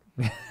is that?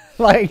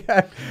 Like,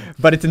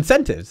 but it's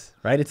incentives,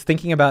 right? It's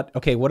thinking about,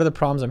 okay, what are the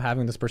problems I'm having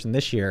with this person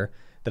this year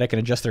that I can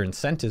adjust their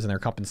incentives and their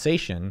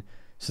compensation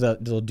so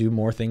that they'll do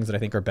more things that I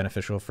think are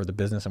beneficial for the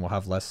business and we'll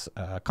have less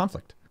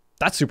conflict.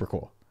 That's super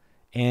cool.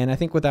 And I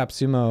think with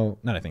AppSumo,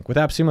 with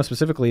AppSumo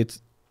specifically,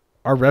 it's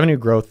our revenue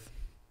growth.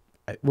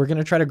 We're going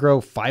to try to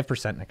grow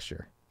 5% next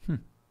year.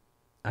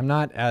 I'm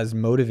not as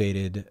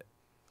motivated,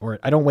 or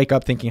I don't wake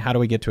up thinking, how do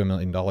we get to $1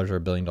 million or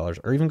 $1 billion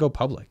or even go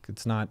public?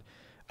 It's not,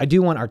 I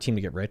do want our team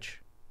to get rich.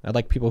 I'd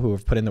like people who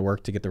have put in the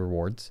work to get the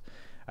rewards.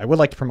 I would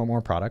like to promote more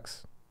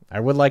products.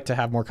 I would like to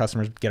have more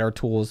customers get our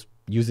tools,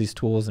 use these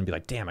tools and be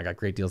like, damn, I got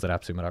great deals at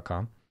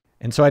appsumo.com.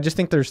 And so I just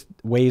think there's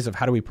ways of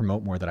how do we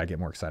promote more that I get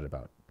more excited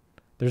about.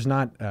 There's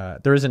not,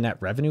 there is a net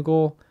revenue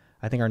goal.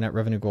 I think our net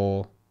revenue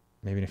goal,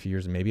 maybe in a few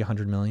years, maybe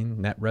 100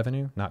 million net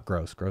revenue, not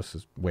gross. Gross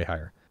is way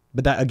higher.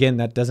 But that, again,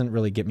 that doesn't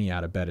really get me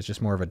out of bed. It's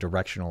just more of a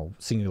directional,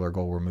 singular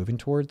goal we're moving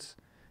towards,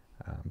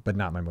 but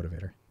not my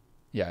motivator.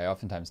 Yeah, I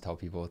oftentimes tell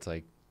people it's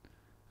like,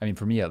 I mean,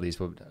 for me at least,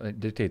 what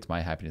dictates my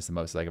happiness the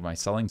most is like, am I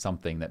selling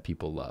something that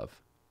people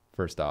love?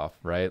 First off,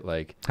 right?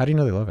 Like, how do you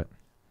know they love it?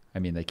 I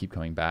mean, they keep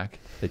coming back.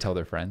 They tell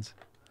their friends.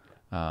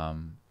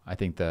 I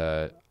think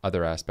the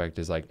other aspect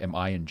is like, am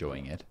I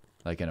enjoying it?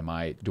 Like,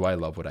 and do I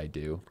love what I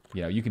do?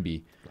 You know, you can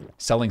be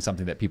selling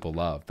something that people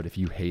love, but if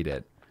you hate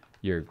it,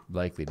 you're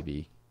likely to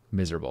be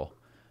miserable.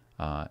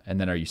 And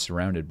then are you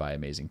surrounded by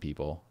amazing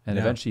people? And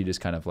eventually you just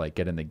kind of like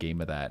get in the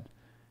game of that.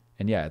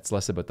 And yeah, it's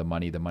less about the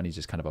money. The money's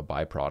just kind of a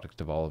byproduct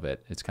of all of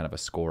it. It's kind of a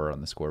score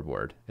on the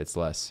scoreboard. It's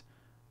less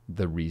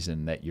the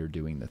reason that you're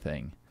doing the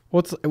thing.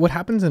 Well, what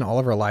happens in all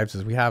of our lives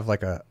is we have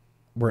like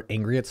we're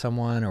angry at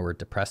someone or we're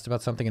depressed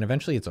about something and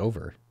eventually it's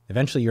over.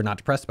 Eventually you're not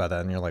depressed about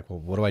that and you're like, well,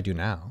 what do I do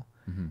now?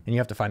 And you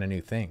have to find a new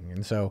thing.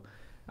 And so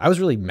I was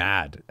really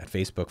mad at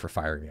Facebook for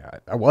firing me.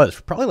 I was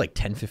for probably like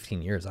 10,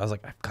 15 years. I was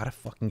like, I've got to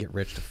fucking get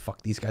rich to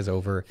fuck these guys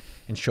over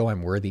and show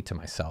I'm worthy to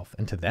myself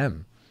and to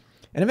them.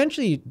 And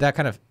eventually that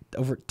kind of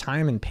over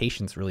time and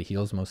patience really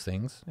heals most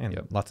things and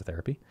lots of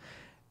therapy.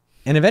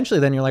 And eventually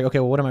then you're like, okay,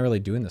 well, what am I really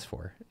doing this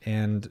for?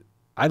 And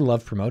I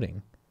love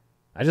promoting.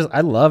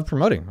 I love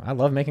promoting. I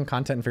love making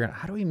content and figuring out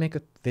how do we make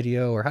a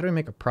video or how do we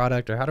make a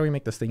product or how do we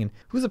make this thing and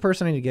who's the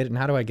person I need to get and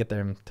how do I get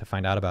them to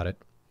find out about it?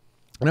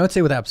 And I would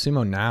say with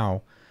AppSumo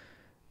now,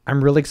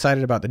 I'm really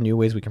excited about the new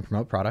ways we can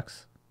promote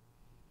products.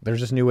 There's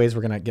just new ways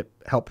we're going to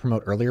help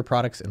promote earlier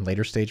products and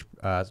later stage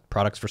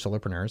products for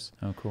solopreneurs.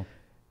 Oh, cool.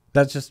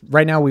 That's just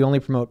right now we only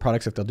promote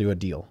products if they'll do a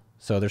deal.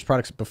 So there's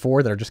products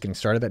before that are just getting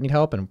started that need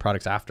help and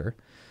products after.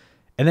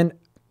 And then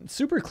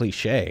super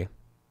cliche,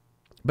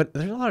 but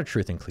there's a lot of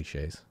truth in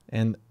cliches.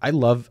 And I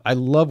love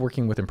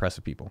working with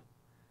impressive people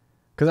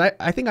because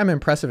I think I'm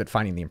impressive at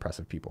finding the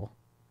impressive people.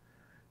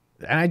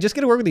 And I just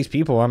get to work with these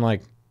people. I'm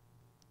like,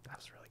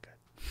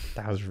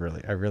 that was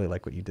really good. I really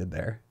like what you did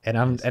there. And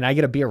and I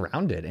get to be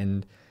around it.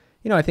 And,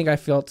 you know, I think I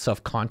felt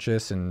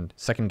self-conscious and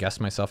second guessed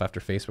myself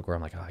after Facebook where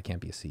I'm like, oh, I can't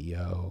be a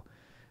CEO.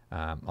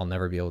 I'll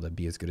never be able to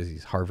be as good as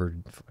these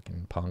Harvard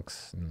fucking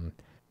punks. And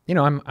you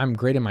know, I'm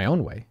great in my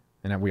own way,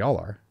 and we all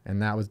are.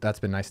 And that's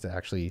been nice to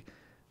actually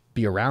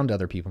be around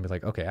other people and be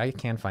like, okay, I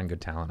can find good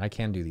talent. I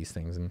can do these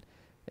things. And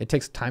it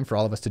takes time for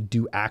all of us to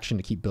do action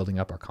to keep building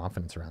up our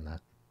confidence around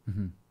that.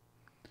 Mm-hmm.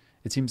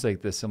 It seems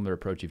like the similar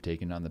approach you've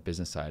taken on the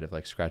business side of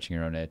like scratching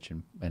your own itch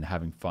and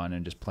having fun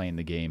and just playing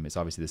the game is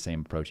obviously the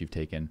same approach you've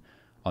taken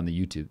on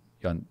the YouTube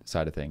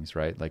side of things,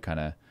 right? Like kind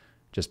of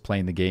just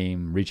playing the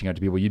game, reaching out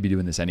to people. You'd be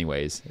doing this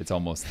anyways. It's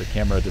almost the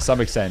camera to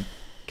some extent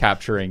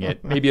capturing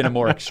it, maybe in a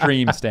more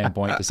extreme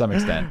standpoint to some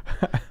extent.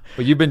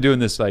 But you've been doing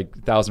this like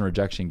 1,000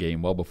 rejection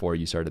game well before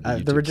you started the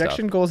YouTube The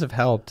rejection stuff. goals have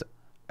helped.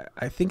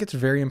 I think it's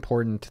very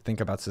important to think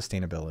about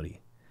sustainability.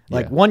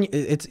 Like Yeah. one,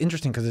 it's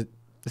interesting because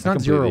it's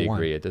not 0 or 1.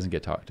 Agree. It doesn't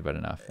get talked about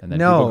enough. And then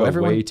No,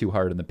 people go way too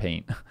hard in the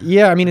paint.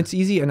 Yeah, I mean it's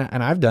easy, and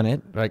I've done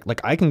it.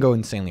 Like I can go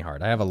insanely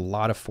hard. I have a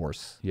lot of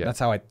force. Yeah.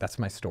 That's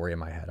my story in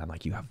my head. I'm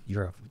like,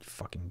 you're a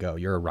fucking go.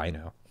 You're a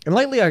rhino. And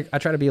lately, I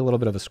try to be a little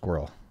bit of a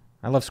squirrel.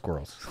 I love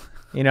squirrels,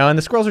 you know. And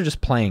the squirrels are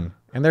just playing,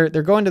 and they're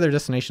going to their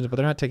destinations, but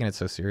they're not taking it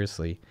so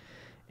seriously.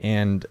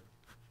 And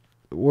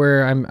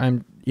where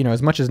I'm you know,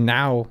 as much as the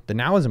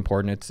now is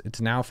important,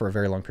 it's now for a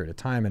very long period of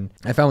time. And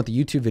I found with the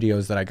YouTube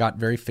videos that I got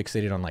very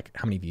fixated on like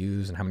how many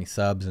views and how many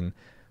subs. And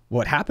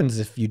what happens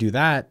if you do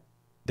that,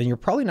 then you're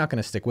probably not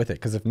going to stick with it,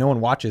 because if no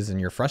one watches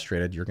and you're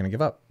frustrated, you're going to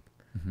give up.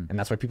 Mm-hmm. And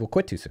that's why people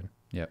quit too soon.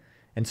 Yeah.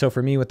 And so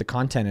for me with the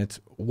content, it's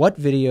what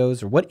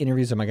videos or what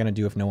interviews am I going to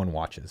do if no one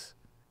watches?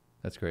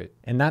 That's great.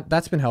 And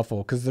that's been helpful,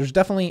 because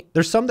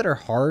there's some that are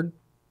hard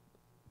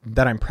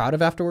that I'm proud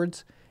of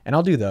afterwards. And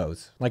I'll do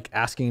those, like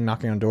asking,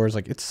 knocking on doors.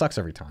 Like it sucks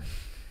every time.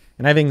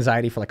 And I have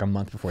anxiety for like a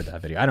month before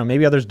that video. I don't know,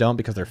 maybe others don't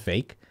because they're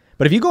fake.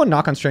 But if you go and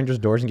knock on strangers'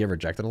 doors and get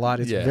rejected a lot,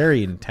 it's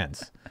very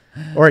intense.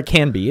 Or it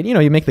can be. And you know,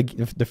 you make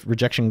the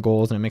rejection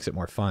goals and it makes it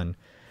more fun.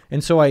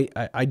 And so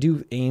I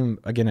do aim,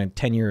 again, at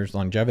 10 years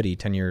longevity,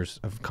 10 years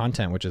of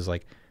content, which is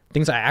like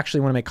things I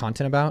actually want to make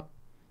content about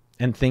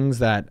and things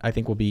that I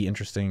think will be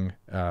interesting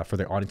for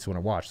the audience to want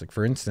to watch. Like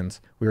for instance,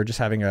 we were just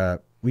having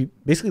we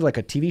basically like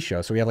a TV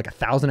show. So we have like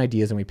 1,000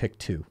 ideas and we pick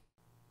 2.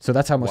 So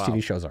that's how most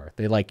TV shows are.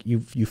 They like,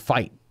 you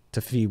fight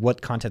to see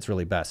what content's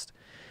really best.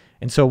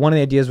 And so one of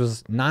the ideas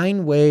was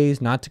 9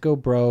 ways not to go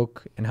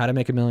broke and how to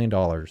make $1 million.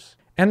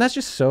 And that's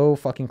just so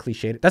fucking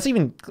cliched.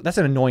 That's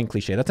an annoying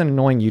cliche. That's an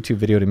annoying YouTube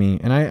video to me.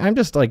 And I'm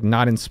just like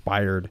not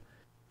inspired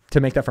to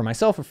make that for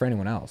myself or for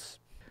anyone else.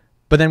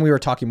 But then we were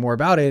talking more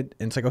about it,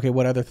 and it's like, okay,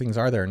 what other things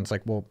are there? And it's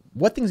like, well,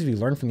 what things have you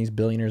learned from these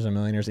billionaires and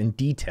millionaires in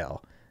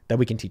detail that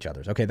we can teach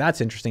others? Okay, that's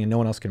interesting, and no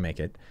one else can make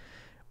it.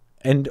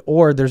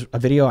 Or there's a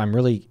video I'm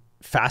really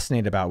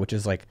fascinated about, which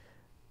is like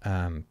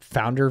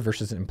founder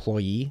versus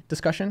employee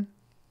discussion.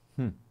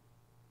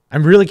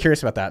 I'm really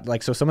curious about that.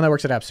 Like, so someone that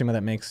works at AppSumo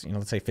that makes, you know,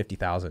 let's say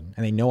 50,000,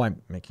 and they know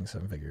I'm making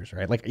 7 figures,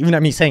 right? Like, even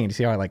at me saying it, you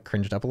see how I like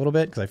cringed up a little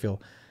bit because I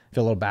feel a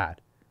little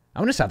bad. I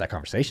want to just have that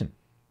conversation.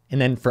 And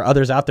then for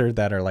others out there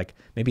that are like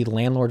maybe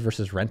landlord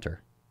versus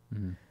renter,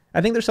 I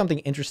think there's something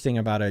interesting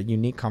about a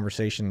unique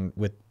conversation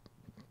with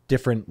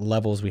different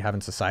levels we have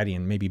in society,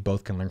 and maybe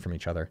both can learn from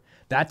each other.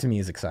 That to me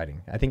is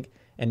exciting. I think,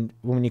 and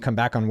when you come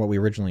back on what we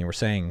originally were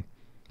saying,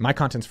 my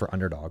content's for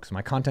underdogs.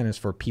 My content is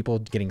for people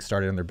getting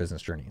started in their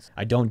business journeys.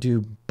 I don't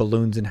do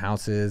balloons in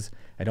houses.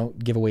 I don't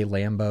give away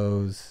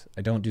Lambos.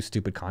 I don't do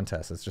stupid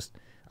contests. It's just,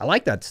 I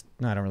like that.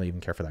 No, I don't really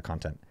even care for that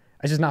content.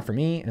 It's just not for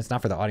me, and it's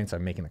not for the audience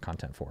I'm making the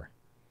content for.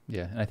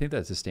 Yeah, and I think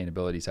that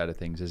sustainability side of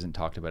things isn't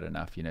talked about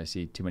enough. You know, I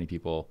see too many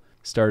people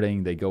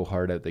starting, they go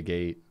hard out the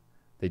gate.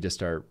 They just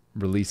start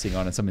releasing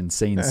on some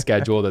insane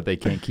schedule that they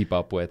can't keep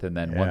up with. And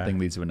then one thing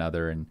leads to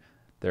another, and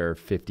they're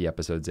 50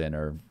 episodes in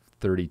or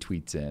 30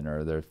 tweets in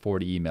or they're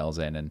 40 emails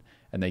in,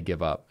 and they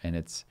give up. And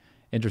it's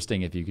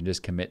interesting if you can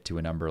just commit to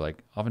a number.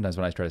 Like oftentimes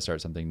when I try to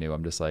start something new,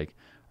 I'm just like,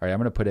 all right, I'm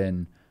going to put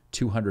in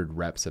 200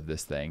 reps of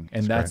this thing.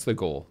 And that's the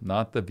goal,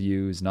 not the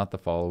views, not the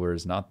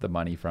followers, not the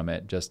money from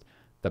it, just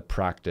the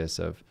practice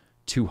of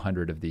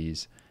 200 of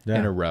these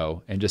in a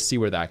row, and just see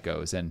where that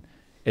goes. And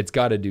it's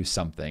got to do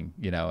something,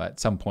 you know, at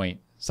some point,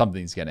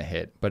 something's going to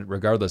hit, but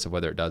regardless of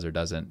whether it does or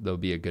doesn't, there'll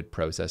be a good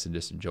process and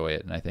just enjoy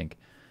it. And I think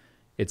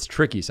it's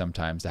tricky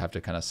sometimes to have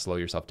to kind of slow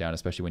yourself down,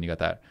 especially when you got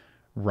that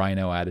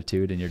rhino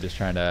attitude and you're just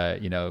trying to,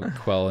 you know,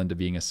 quell into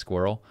being a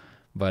squirrel.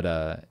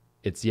 But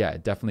it's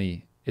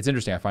definitely, it's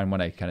interesting. I find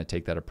when I kind of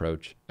take that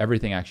approach,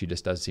 everything actually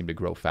just does seem to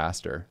grow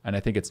faster. And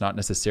I think it's not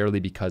necessarily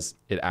because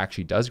it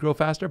actually does grow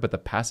faster, but the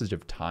passage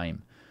of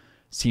time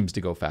seems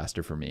to go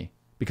faster for me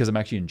because I'm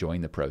actually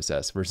enjoying the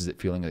process versus it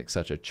feeling like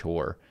such a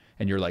chore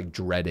and you're like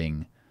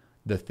dreading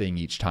the thing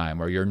each time,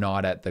 or you're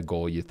not at the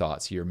goal you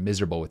thought. So you're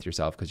miserable with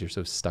yourself because you're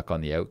so stuck on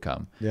the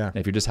outcome. Yeah. And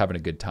if you're just having a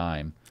good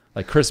time,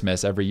 like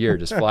Christmas every year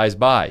just flies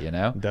by, you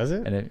know? Does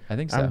it? And I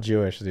think so. I'm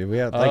Jewish, dude. We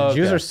have like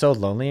Jews are so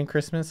lonely in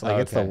Christmas. Like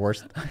it's the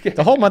worst.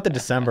 The whole month of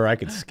December I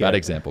could skip. Bad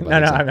example. No,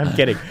 I'm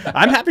kidding.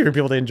 I'm happy for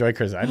people to enjoy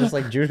Christmas. I just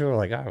like Jewish people are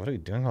like, what are you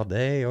doing all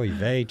day? Oh,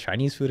 you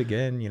Chinese food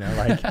again? You know,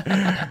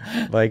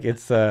 like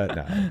it's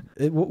no.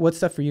 What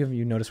stuff for you have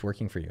you noticed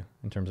working for you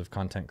in terms of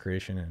content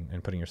creation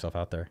and putting yourself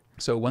out there?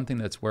 So one thing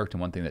that's worked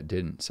and one thing that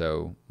didn't.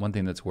 So one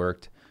thing that's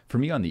worked for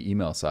me on the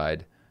email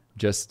side,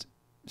 just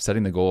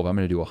setting the goal of I'm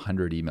going to do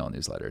 100 email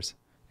newsletters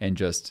and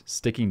just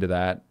sticking to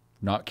that,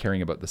 not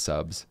caring about the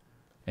subs,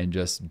 and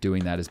just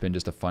doing that has been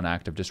just a fun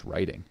act of just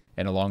writing.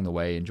 And along the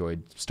way,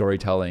 enjoyed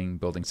storytelling,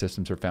 building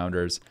systems for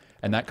founders.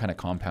 And that kind of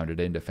compounded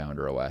into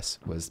Founder OS,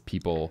 was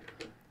people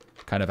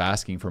kind of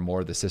asking for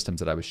more of the systems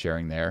that I was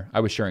sharing there. I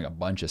was sharing a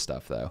bunch of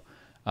stuff though,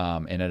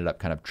 and ended up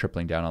kind of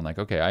tripling down on like,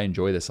 okay, I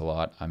enjoy this a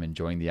lot. I'm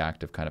enjoying the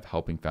act of kind of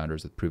helping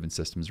founders with proven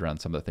systems around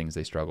some of the things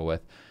they struggle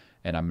with.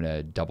 And I'm going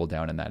to double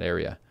down in that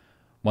area.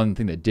 One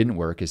thing that didn't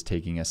work is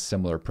taking a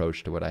similar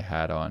approach to what I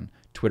had on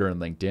Twitter and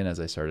LinkedIn as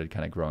I started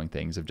kind of growing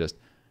things of just,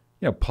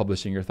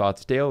 publishing your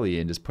thoughts daily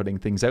and just putting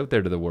things out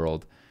there to the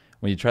world.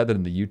 When you try that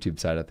in the YouTube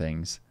side of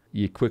things,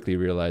 you quickly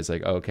realize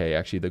like, okay,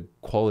 actually the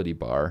quality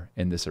bar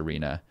in this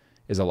arena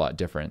is a lot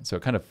different. So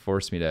it kind of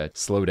forced me to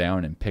slow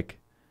down and pick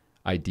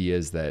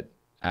ideas that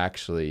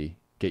actually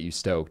get you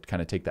stoked,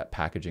 kind of take that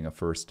packaging of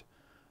first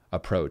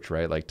approach,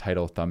 right? Like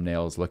title,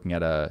 thumbnails, looking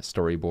at a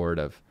storyboard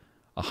of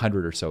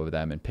 100 or so of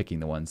them and picking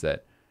the ones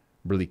that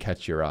really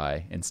catch your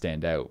eye and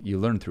stand out. You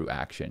learn through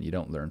action. You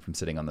don't learn from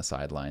sitting on the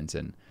sidelines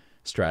and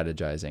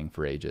strategizing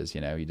for ages.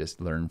 You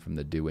just learn from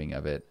the doing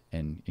of it,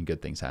 and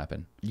good things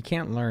happen. You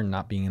can't learn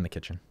not being in the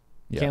kitchen.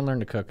 You can't learn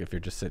to cook if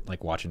you're just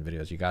watching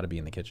videos. You got to be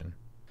in the kitchen.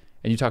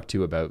 And you talked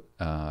too about,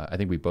 I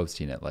think we've both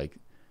seen it. Like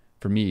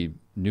for me,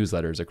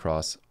 newsletters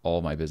across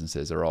all my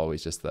businesses are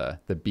always just the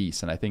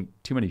beast. And I think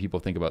too many people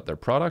think about their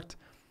product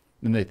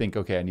and they think,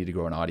 okay, I need to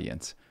grow an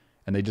audience.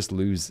 And they just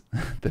lose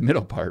the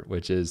middle part,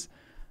 which is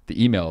the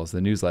emails, the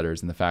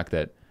newsletters, and the fact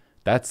that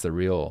that's the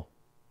real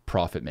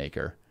profit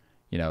maker.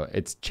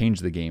 It's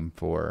changed the game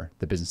for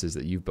the businesses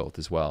that you've built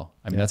as well.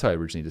 I mean, that's how I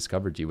originally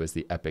discovered you, was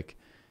the epic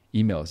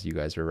emails you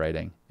guys were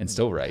writing and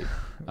still write.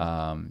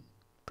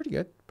 Pretty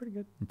good.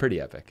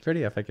 Pretty epic.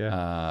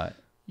 Yeah.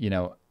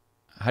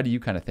 How do you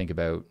kind of think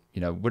about,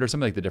 what are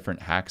some of the different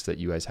hacks that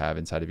you guys have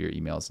inside of your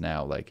emails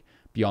now, like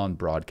beyond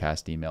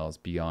broadcast emails,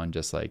 beyond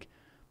just like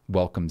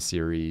welcome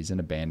series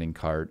and abandoned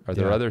cart? Are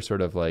there other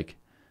sort of like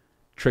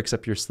tricks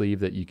up your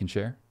sleeve that you can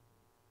share?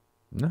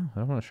 No, I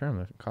don't want to share them.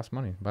 It costs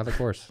money. Buy the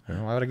course.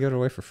 Why would I give it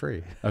away for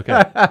free? Okay.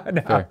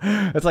 No. Fair.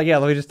 It's like,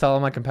 let me just tell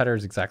all my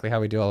competitors exactly how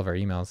we do all of our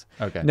emails.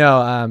 Okay.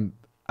 No,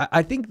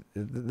 I think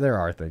there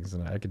are things,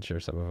 and I could share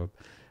some of them.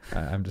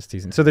 I'm just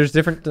teasing. So there's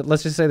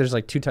let's just say there's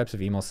like two types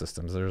of email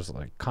systems. There's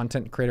like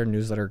content creator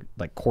newsletter,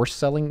 like course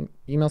selling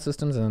email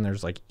systems, and then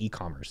there's like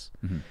e-commerce.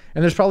 Mm-hmm.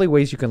 And there's probably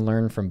ways you can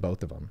learn from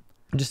both of them.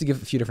 Just to give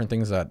a few different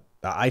things that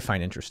I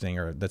find interesting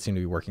or that seem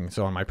to be working.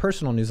 So on my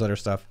personal newsletter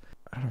stuff,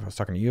 I don't know if I was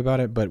talking to you about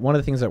it, but one of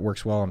the things that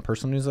works well on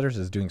personal newsletters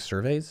is doing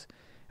surveys.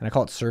 And I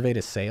call it survey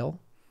to sale.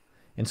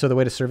 And so the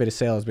way to survey to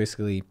sale is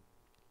basically,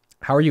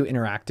 how are you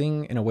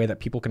interacting in a way that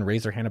people can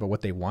raise their hand about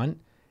what they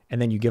want,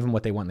 and then you give them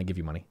what they want and they give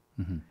you money.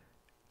 Mm-hmm.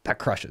 That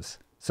crushes.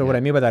 So what I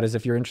mean by that is,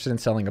 if you're interested in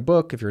selling a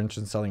book, if you're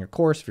interested in selling a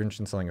course, if you're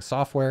interested in selling a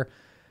software,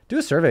 do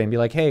a survey and be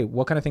like, hey,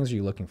 what kind of things are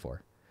you looking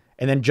for?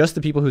 And then just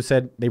the people who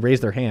said they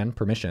raised their hand,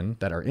 permission,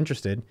 that are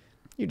interested,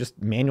 you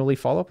just manually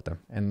follow up with them.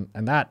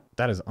 And that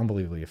is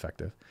unbelievably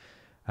effective.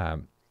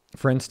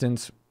 For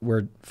instance,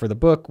 for the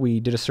book, we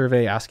did a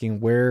survey asking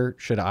where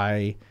should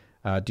I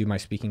do my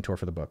speaking tour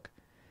for the book.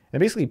 And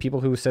basically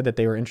people who said that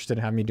they were interested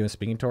in having me do a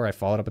speaking tour, I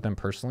followed up with them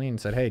personally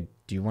and said, hey,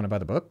 do you want to buy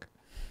the book?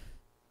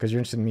 Because you're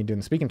interested in me doing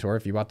the speaking tour.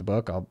 If you bought the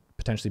book, I'll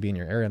potentially be in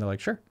your area. And they're like,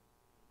 sure.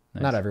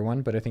 Nice. Not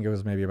everyone, but I think it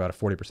was maybe about a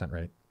 40%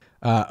 rate.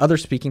 Other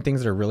speaking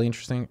things that are really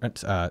interesting,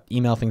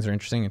 email things that are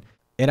interesting.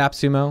 At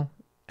AppSumo,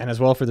 and as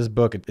well for this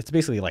book, it's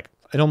basically like,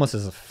 it almost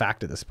is a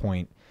fact at this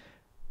point,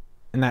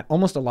 and that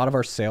almost a lot of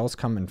our sales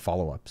come in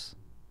follow-ups.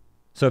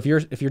 So if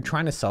you're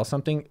trying to sell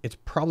something, it's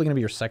probably going to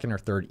be your second or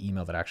third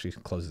email that actually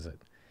closes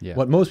it. Yeah.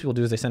 What most people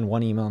do is they send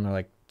one email and they're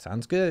like,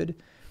 sounds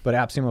good. But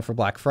at AppSumo for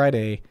Black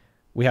Friday,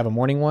 we have a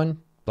morning one.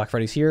 Black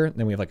Friday's here.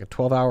 Then we have like a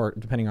 12-hour,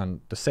 depending on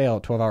the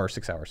sale, 12-hour or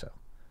 6-hour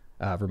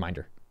sale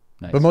reminder.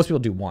 Nice. But most people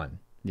do one.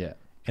 Yeah.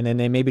 And then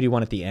they maybe do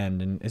one at the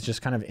end. And it's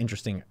just kind of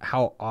interesting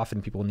how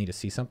often people need to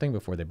see something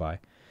before they buy.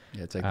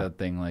 Yeah, it's like that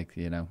thing, like,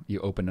 you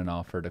open an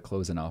offer to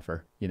close an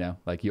offer,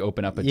 like you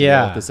open up a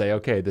deal to say,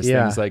 okay, this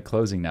thing's like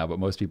closing now, but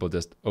most people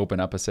just open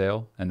up a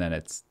sale and then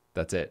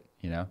that's it,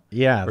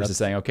 Yeah. Versus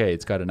saying, okay,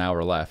 it's got an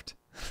hour left,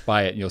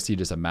 buy it, and you'll see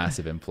just a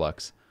massive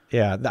influx.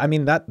 Yeah, I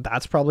mean,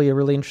 that's probably a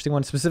really interesting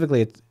one.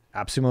 Specifically,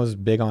 AppSumo is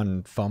big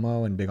on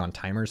FOMO and big on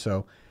timers.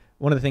 So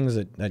one of the things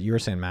that you were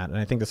saying, Matt, and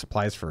I think this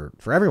applies for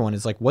everyone,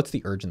 is like, what's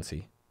the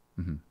urgency?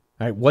 Mm-hmm.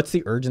 Right? What's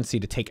the urgency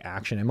to take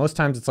action? And most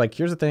times it's like,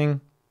 here's the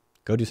thing,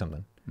 go do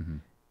something. Mm-hmm.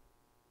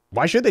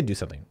 Why should they do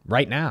something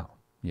right now?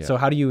 Yeah. So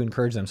how do you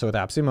encourage them? So with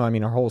AppSumo, I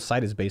mean, our whole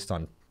site is based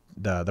on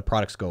the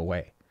products go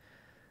away.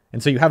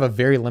 And so you have a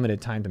very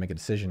limited time to make a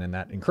decision, and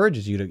that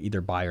encourages you to either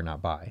buy or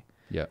not buy.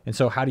 Yeah. And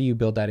so how do you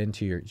build that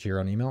into your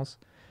own emails?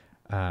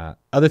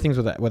 Other things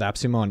with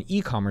AppSumo on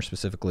e-commerce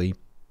specifically,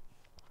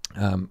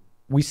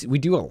 we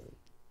do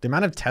the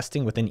amount of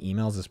testing within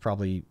emails is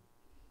probably,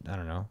 I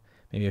don't know,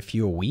 maybe a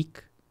few a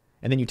week.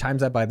 And then you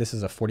times that by, this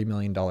is a $40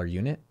 million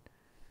unit.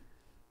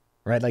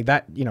 Right? Like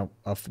that, a 1%,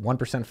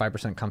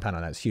 5% compound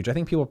on that is huge. I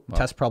think people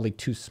test probably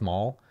too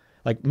small.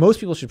 Like most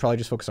people should probably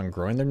just focus on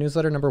growing their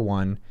newsletter, number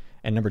one,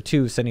 and number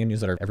two, sending a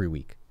newsletter every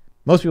week.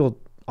 Most people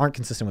aren't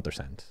consistent with their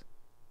sends,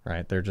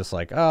 right? They're just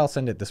like, oh, I'll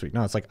send it this week.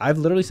 No, it's like I've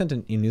literally sent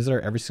a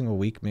newsletter every single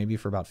week, maybe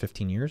for about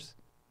 15 years.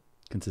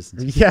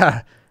 Consistency.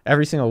 Yeah,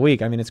 every single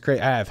week. I mean, it's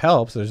great. I have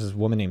help. So there's this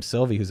woman named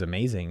Sylvie who's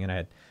amazing, and I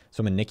had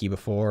someone Nikki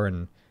before,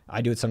 and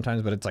I do it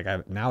sometimes. But it's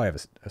like now I have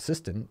an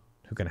assistant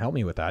who can help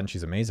me with that, and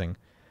she's amazing.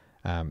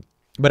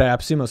 But at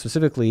AppSumo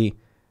specifically,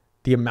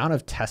 the amount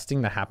of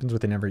testing that happens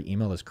within every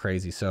email is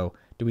crazy. So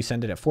do we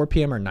send it at 4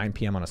 p.m. or 9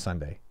 p.m. on a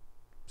Sunday?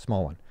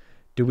 Small one.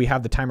 Do we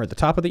have the timer at the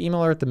top of the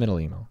email or at the middle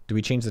email? Do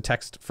we change the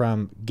text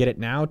from get it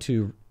now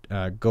to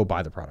go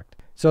buy the product?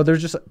 So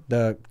there's just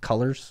the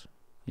colors.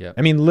 Yeah.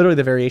 I mean, literally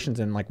the variations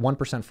in like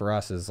 1% for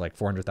us is like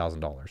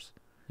 $400,000.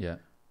 Yeah.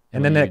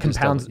 And then that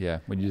compounds.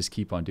 When you just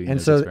keep on doing and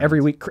those so experiments.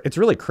 every week, it's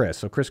really Chris.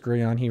 So Chris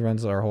Grion, he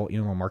runs our whole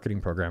email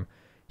marketing program.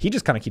 He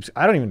just kind of keeps,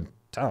 I don't even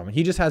tell him.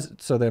 He just has,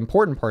 so the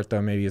important part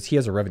though, maybe is he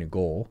has a revenue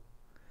goal.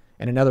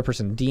 And another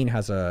person, Dean,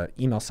 has a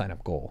email sign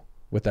up goal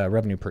with a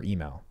revenue per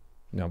email,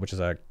 which is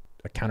a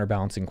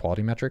counterbalancing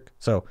quality metric.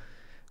 So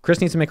Chris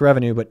needs to make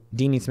revenue, but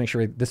Dean needs to make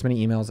sure this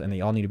many emails, and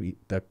they all need to be,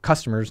 the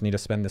customers need to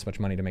spend this much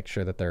money to make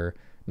sure that they're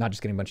not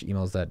just getting a bunch of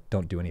emails that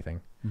don't do anything.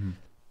 Mm-hmm.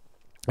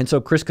 And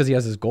so Chris, because he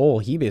has his goal,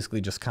 he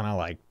basically just kind of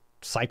like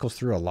cycles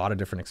through a lot of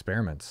different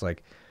experiments.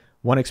 Like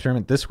one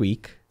experiment this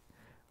week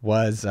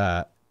was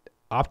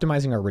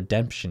optimizing our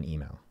redemption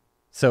email.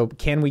 So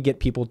can we get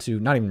people to,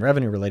 not even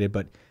revenue related,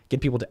 but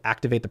get people to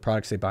activate the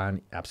products they buy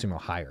on AppSumo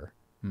higher?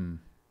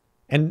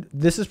 And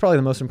this is probably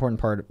the most important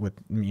part with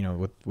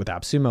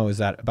AppSumo, is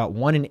that about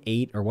 1 in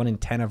 8 or 1 in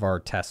 10 of our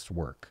tests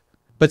work.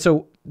 But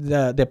so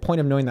the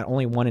point of knowing that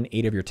only 1 in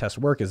 8 of your tests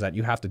work is that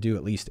you have to do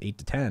at least 8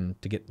 to 10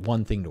 to get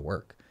one thing to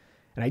work.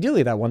 And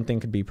ideally that one thing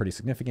could be pretty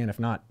significant. If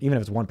not, even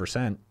if it's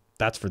 1%,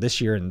 that's for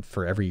this year and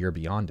for every year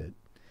beyond it.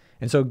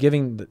 And so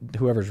giving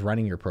whoever's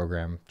running your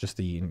program just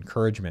the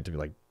encouragement to be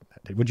like,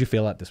 would you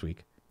fail at this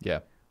week?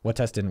 Yeah. What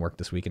test didn't work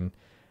this week? And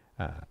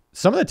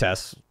some of the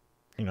tests,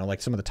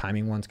 like some of the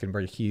timing ones can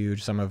be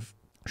huge. Some of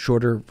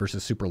shorter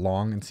versus super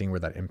long, and seeing where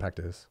that impact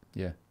is.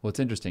 Yeah. Well, it's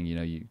interesting.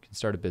 You can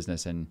start a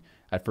business, and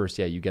at first,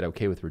 you get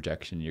okay with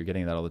rejection. You're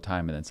getting that all the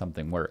time, and then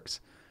something works.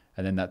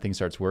 And then that thing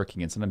starts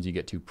working, and sometimes you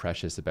get too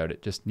precious about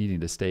it, just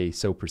needing to stay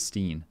so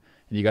pristine.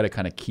 And you got to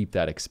kind of keep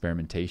that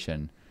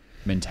experimentation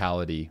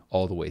mentality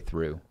all the way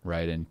through,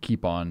 right? And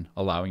keep on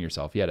allowing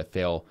yourself. You had to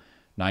fail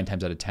 9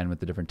 times out of 10 with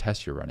the different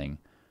tests you're running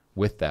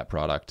with that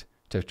product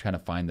to kind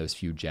of find those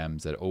few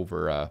gems that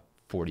over a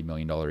 $40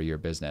 million a year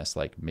business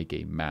like make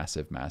a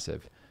massive,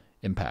 massive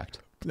impact.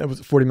 That was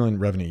a 40 million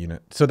revenue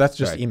unit. So that's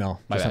just email.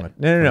 My just bad.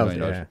 No.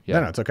 Yeah.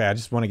 No, it's okay. I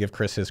just want to give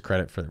Chris his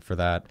credit for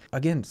that.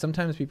 Again,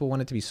 sometimes people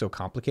want it to be so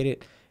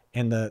complicated,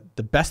 and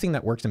the best thing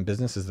that works in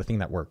business is the thing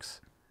that works.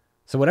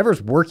 So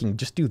whatever's working,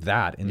 just do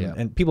that.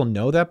 And people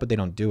know that, but they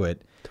don't do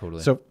it.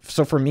 Totally. So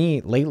for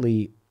me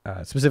lately,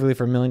 specifically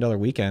for $1 Million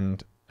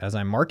Weekend, as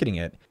I'm marketing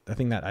it, the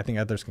thing that I think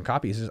others can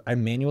copy is I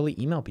manually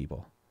email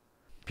people.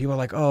 People are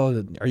like,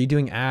 oh, are you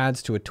doing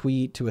ads to a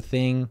tweet, to a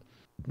thing?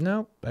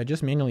 No, I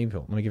just manually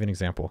email. Let me give you an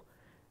example.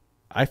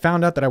 I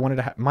found out that I wanted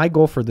to my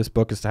goal for this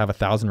book is to have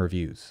 1,000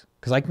 reviews,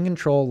 because I can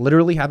control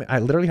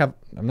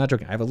I'm not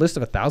joking. I have a list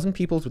of 1,000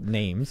 people's with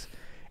names,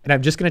 and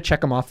I'm just going to check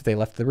them off if they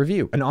left the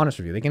review, an honest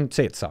review. They can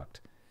say it sucked.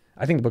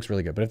 I think the book's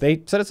really good, but if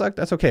they said it sucked,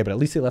 that's okay. But at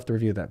least they left the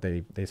review that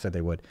they said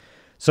they would.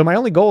 So my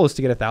only goal is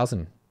to get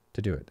 1,000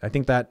 to do it. I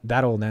think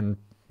that'll then,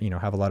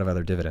 have a lot of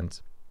other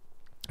dividends.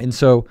 And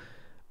so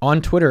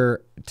on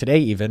Twitter today,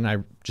 even I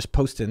just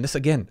posted, and this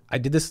again, I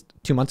did this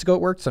 2 months ago.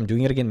 It worked. So I'm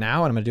doing it again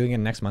now, and I'm going to do it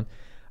again next month.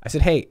 I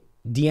said, hey,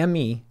 DM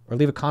me or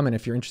leave a comment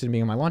if you're interested in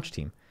being on my launch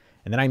team.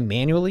 And then I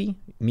manually,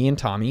 me and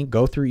Tommy,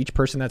 go through each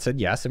person that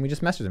said yes, and we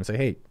just message them and say,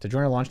 hey, to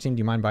join our launch team, do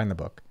you mind buying the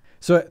book?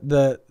 So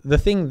the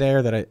thing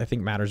there that I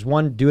think matters,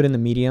 one, do it in the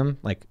medium.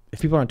 Like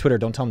if people are on Twitter,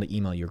 don't tell them to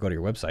email you or go to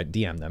your website,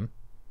 DM them.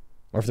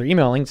 Or if they're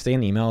emailing, stay in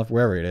the email,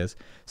 wherever it is.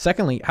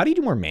 Secondly, how do you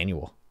do more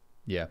manual?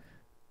 Yeah.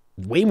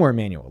 Way more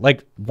manual,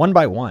 like one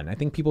by one. I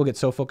think people get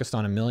so focused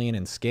on 1 million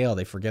and scale,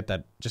 they forget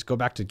that just go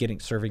back to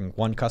serving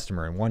one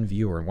customer and one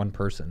viewer and one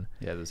person.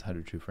 Yeah, those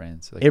 100 true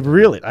friends. It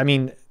really, I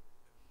mean,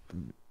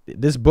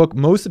 this book,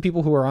 most of the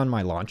people who are on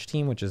my launch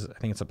team, which is, I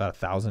think it's about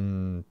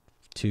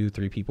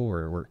 1,002-3 people,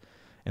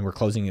 we're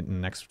closing it in the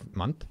next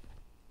month.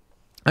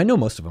 I know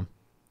most of them.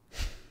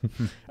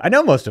 I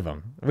know most of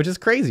them, which is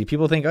crazy.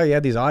 People think, oh, you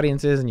have these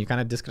audiences and you kind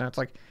of disconnect. It's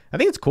like, I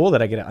think it's cool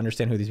that I get to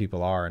understand who these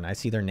people are, and I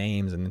see their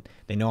names and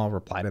they know I'll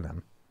reply to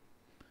them.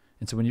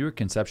 And so when you were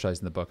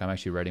conceptualizing the book, I'm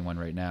actually writing one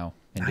right now.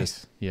 And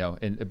nice.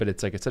 But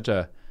it's like, it's such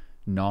a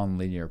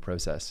non-linear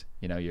process.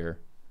 You're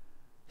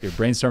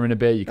brainstorming a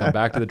bit, you come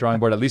back to the drawing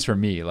board, at least for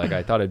me. Like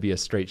I thought it'd be a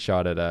straight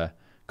shot at a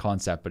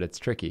concept, but it's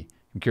tricky.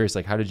 I'm curious,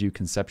 like, how did you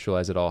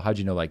conceptualize it all? How did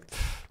you know, like,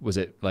 was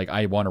it like,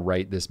 I want to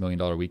write this $1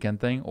 Million Weekend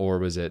thing? Or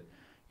was it,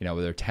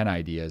 were there 10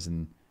 ideas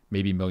and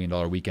maybe $1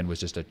 Million Weekend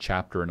was just a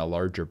chapter in a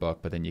larger book,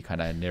 but then you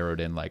kind of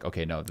narrowed in like,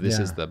 okay, no, this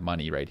is the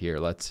money right here.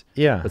 Let's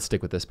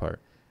stick with this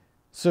part.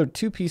 So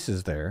 2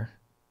 pieces there.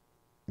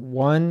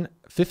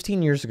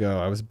 15 years ago,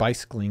 I was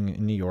bicycling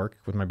in New York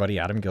with my buddy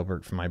Adam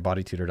Gilbert from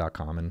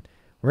mybodytutor.com. And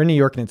we're in New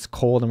York and it's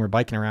cold and we're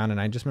biking around. And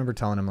I just remember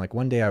telling him, like,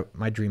 one day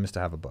my dream is to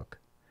have a book.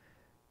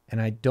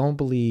 And I don't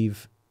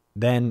believe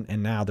then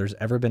and now there's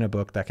ever been a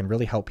book that can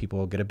really help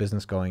people get a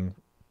business going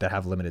that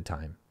have limited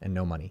time and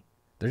no money.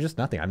 There's just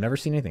nothing. I've never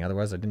seen anything.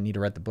 Otherwise, I didn't need to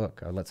write the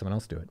book. I'd let someone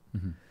else do it.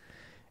 Mm-hmm.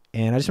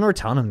 And I just remember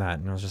telling him that.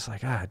 And I was just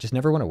like, it just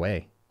never went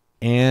away.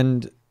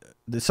 And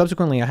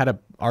subsequently, I had an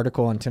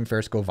article on Tim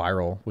Ferriss go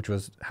viral, which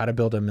was how to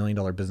build $1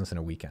 million business in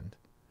a weekend.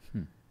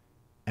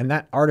 And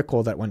that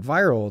article that went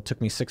viral took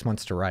me 6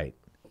 months to write.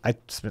 I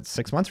spent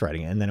 6 months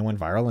writing it, and then it went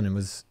viral, and it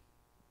was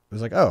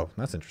like, oh,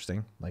 that's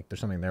interesting. Like, there's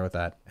something there with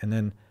that. And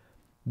then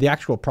the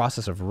actual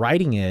process of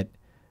writing it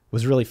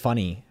was really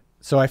funny.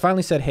 So I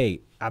finally said,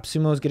 hey,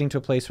 AppSumo is getting to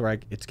a place where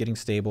it's getting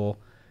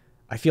stable.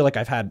 I feel like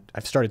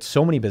I've started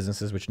so many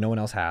businesses, which no one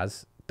else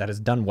has, that has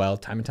done well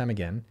time and time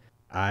again.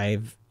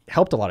 I've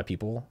helped a lot of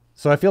people.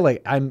 So I feel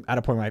like I'm at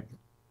a point where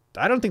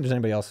I don't think there's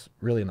anybody else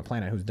really on the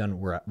planet who's done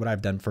what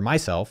I've done for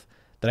myself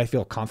that I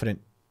feel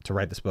confident to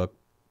write this book.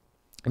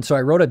 And so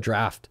I wrote a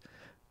draft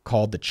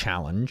called The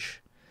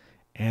Challenge,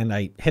 and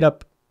I hit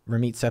up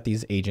Ramit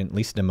Sethi's agent,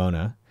 Lisa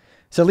DeMona.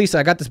 So Lisa,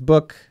 I got this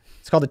book.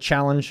 It's called The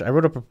Challenge. I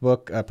wrote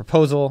up a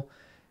proposal.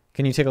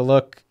 Can you take a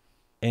look?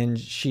 And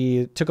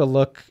she took a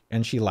look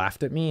and she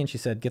laughed at me and she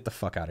said, get the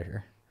fuck out of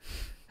here.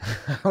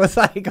 I was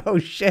like, oh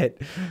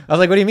shit. I was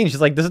like, what do you mean? She's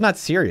like, this is not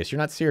serious. You're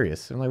not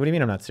serious. I'm like, what do you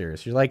mean I'm not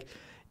serious? You're like,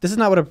 this is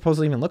not what a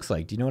proposal even looks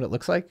like. Do you know what it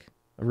looks like?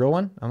 A real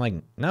one? I'm like,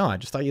 no, I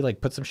just thought you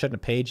like put some shit in a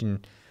page.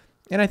 And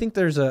I think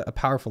there's a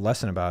powerful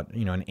lesson about,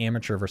 an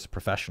amateur versus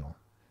professional,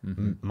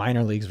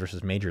 minor leagues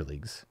versus major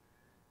leagues,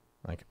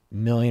 like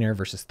millionaire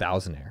versus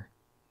thousandaire.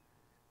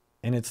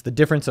 And it's the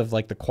difference of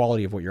like the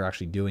quality of what you're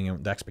actually doing,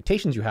 and the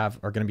expectations you have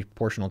are going to be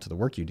proportional to the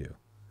work you do.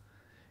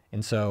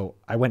 And so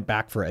I went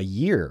back for a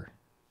year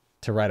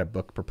to write a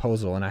book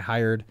proposal, and I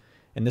hired,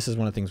 and this is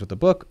one of the things with the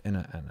book, and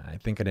I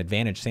think an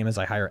advantage, same as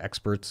I hire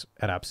experts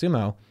at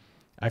AppSumo,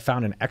 I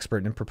found an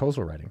expert in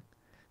proposal writing.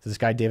 So this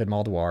guy, David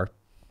Maldoir,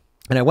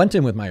 and I went to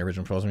him with my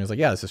original proposal, and he was like,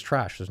 yeah, this is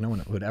trash. There's no one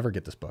who would ever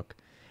get this book.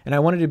 And I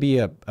wanted to be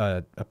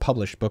a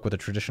published book with a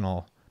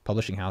traditional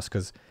publishing house,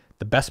 because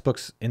the best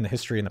books in the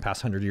history in the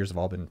past 100 years have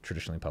all been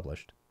traditionally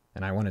published.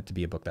 And I want it to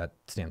be a book that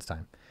stands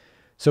time.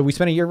 So we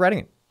spent a year writing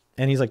it.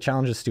 And he's like,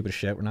 challenge is stupid as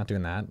shit. We're not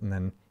doing that. And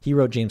then he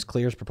wrote James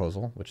Clear's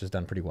proposal, which has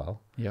done pretty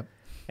well. Yep.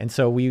 And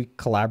so we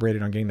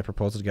collaborated on getting the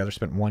proposal together,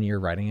 spent 1 year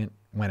writing it,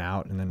 went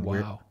out, and then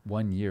wow,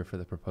 1 year for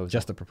the proposal.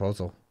 Just the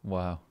proposal.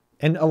 Wow.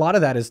 And a lot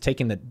of that is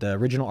taking the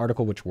original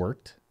article, which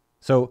worked.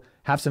 So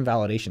have some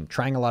validation,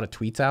 trying a lot of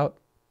tweets out,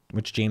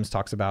 which James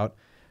talks about.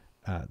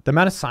 The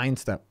amount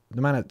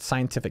of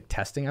scientific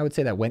testing, I would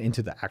say, that went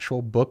into the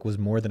actual book was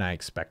more than I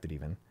expected,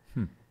 even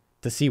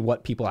to see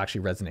what people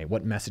actually resonate,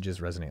 what messages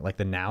resonate, like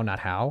the now, not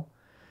how.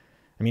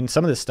 I mean,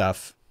 some of this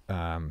stuff,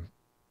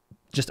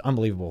 just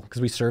unbelievable,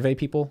 because we survey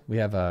people. We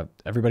have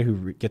everybody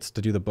who gets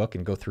to do the book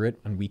and go through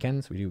it on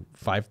weekends. We do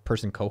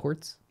 5-person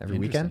cohorts every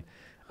weekend.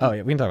 Oh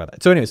yeah, we can talk about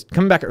that. So anyways,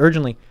 coming back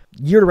urgently,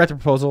 year to write the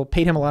proposal,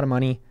 paid him a lot of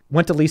money,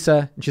 went to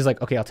Lisa, and she's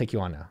like, okay, I'll take you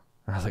on now.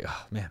 And I was like,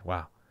 oh man,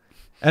 wow.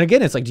 And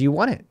again, it's like, do you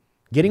want it?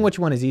 Getting what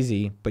you want is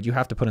easy, but you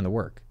have to put in the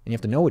work and you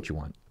have to know what you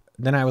want.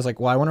 Then I was like,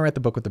 well, I want to write the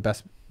book with the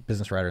best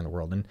business writer in the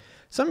world. And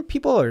some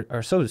people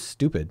are so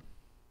stupid,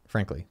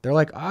 frankly. They're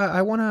like,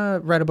 I want to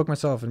write a book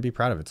myself and be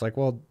proud of it. It's like,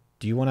 well,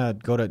 do you want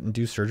to go to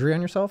do surgery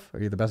on yourself? Are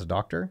you the best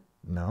doctor?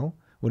 No.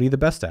 What are you the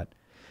best at?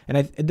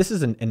 And this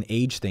is an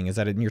age thing, is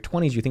that in your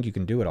 20s, you think you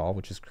can do it all,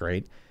 which is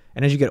great.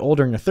 And as you get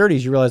older in your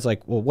 30s, you realize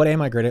like, well, what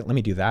am I great at? Let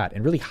me do that.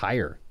 And really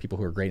hire people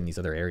who are great in these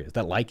other areas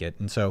that like it.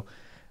 And so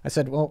I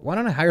said, well, why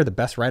don't I hire the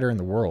best writer in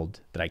the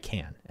world that I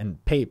can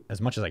and pay as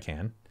much as I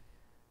can,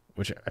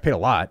 which I paid a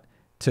lot,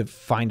 to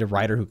find a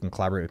writer who can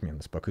collaborate with me on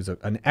this book, who's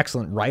an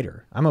excellent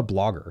writer. I'm a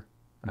blogger.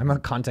 I'm a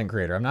content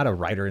creator. I'm not a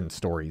writer in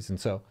stories. And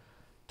so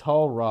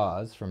Tal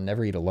Raz from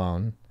Never Eat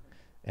Alone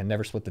and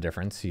Never Split the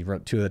Difference, he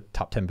wrote 2 of the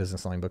top 10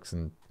 business selling books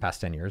in the past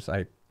 10 years.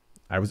 I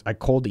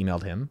cold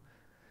emailed him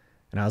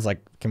and I was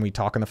like, can we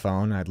talk on the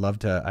phone? I'd love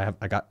to,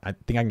 I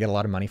think I can get a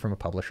lot of money from a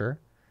publisher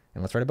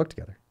and let's write a book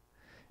together.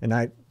 And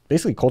I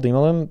basically cold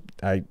emailed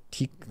him.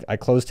 I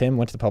closed him,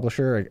 went to the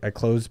publisher. I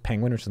closed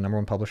Penguin, which is the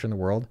 #1 publisher in the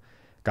world,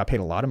 got paid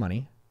a lot of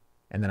money.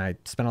 And then I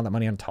spent all that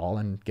money on Tal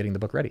and getting the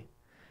book ready.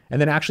 And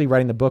then actually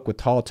writing the book with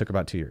Tal took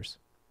about 2 years.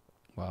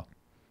 Wow.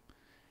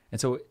 And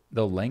so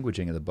the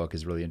languaging of the book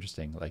is really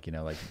interesting. Like,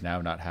 like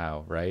now, not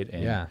how, right?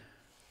 And yeah.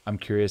 I'm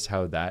curious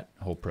how that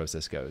whole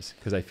process goes,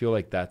 because I feel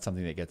like that's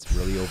something that gets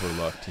really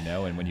overlooked,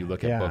 and when you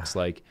look at books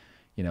like,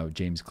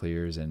 James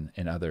Clear's and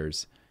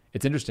others,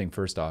 it's interesting,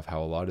 first off,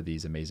 how a lot of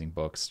these amazing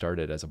books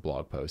started as a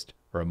blog post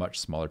or a much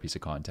smaller piece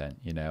of content,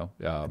 It's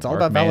all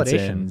Mark about validation.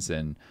 Manson's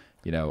and,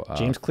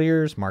 James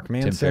Clear's, Mark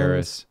Manson's. Tim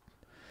Ferriss.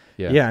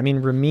 Yeah. I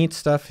mean, Ramit's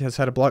stuff has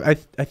had a blog.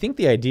 I think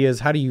the idea is,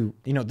 how do you,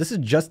 this is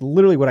just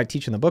literally what I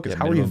teach in the book, is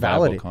how are you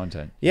validate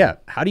content? Yeah.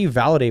 How do you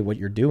validate what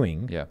you're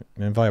doing? Yeah.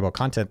 And valuable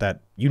content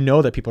that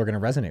that people are going to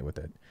resonate with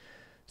it.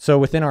 So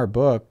within our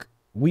book,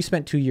 we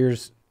spent 2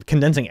 years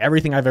condensing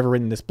everything I've ever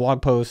written, this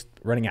blog post,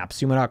 running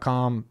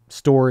AppSumo.com,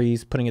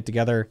 stories, putting it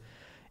together.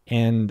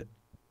 And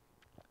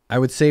I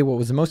would say what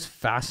was the most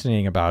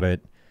fascinating about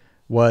it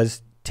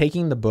was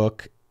taking the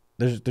book.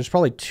 There's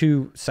probably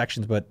 2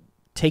 sections, but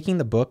taking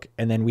the book,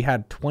 and then we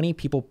had 20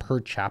 people per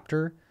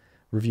chapter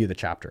review the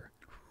chapter.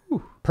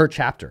 Whew. Per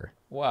chapter.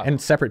 Wow.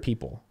 And separate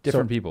people.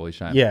 Different people each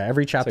time. Yeah,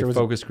 every chapter was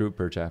focus group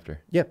per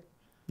chapter. Yep.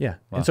 Yeah.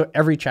 Wow. And so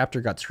every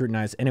chapter got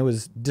scrutinized, and it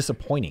was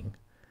disappointing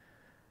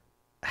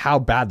how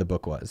bad the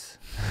book was.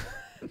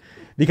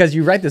 Because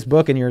you write this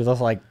book and you're just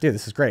like, dude,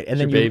 this is great. And it's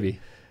then your baby.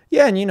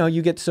 Yeah, and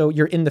you get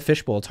you're in the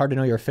fishbowl. It's hard to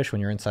know you're a fish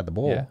when you're inside the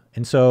bowl. Yeah.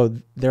 And so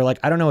they're like,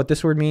 I don't know what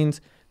this word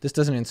means. This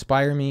doesn't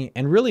inspire me.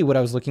 And really what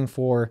I was looking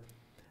for,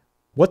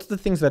 what's the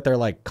things that they're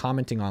like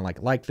commenting on,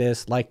 like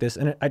this.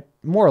 And I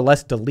more or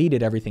less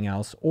deleted everything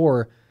else,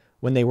 or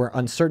when they were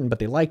uncertain but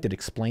they liked it,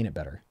 explain it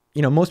better.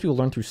 Most people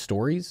learn through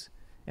stories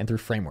and through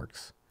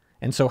frameworks.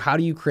 And so how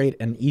do you create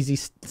an easy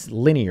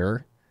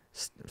linear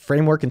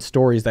framework and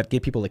stories that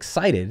get people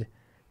excited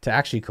to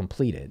actually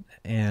complete it?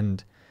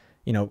 And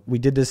we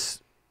did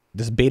this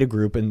beta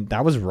group, and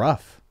that was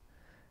rough.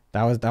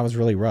 That was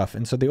really rough.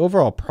 And so the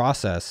overall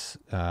process,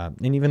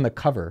 and even the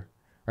cover,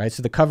 right?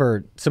 So the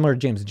cover, similar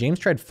to James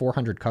tried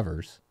 400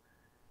 covers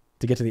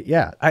to get to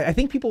the, I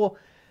think people,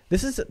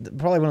 this is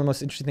probably one of the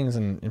most interesting things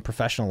in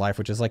professional life,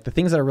 which is like the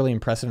things that are really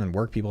impressive in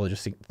work, people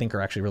just think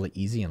are actually really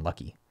easy and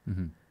lucky.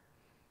 Mm-hmm.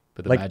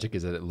 But the magic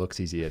is that it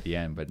looks easy at the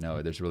end, but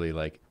no, there's really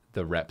like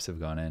the reps have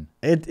gone in.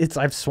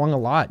 I've swung a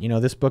lot.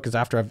 This book is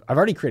after I've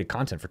already created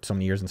content for so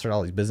many years and started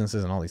all these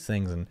businesses and all these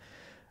things.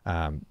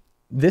 And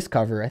this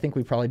cover, I think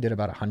we probably did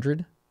about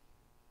 100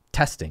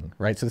 testing,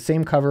 right? So the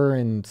same cover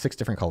in 6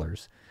 different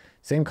colors,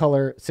 same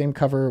color, same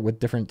cover with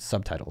different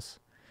subtitles.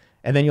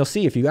 And then you'll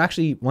see if you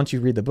actually, once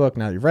you read the book,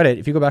 now that you've read it,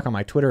 if you go back on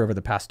my Twitter over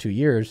the past 2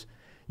 years,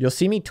 you'll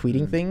see me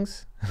tweeting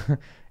things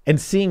and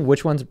seeing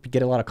which ones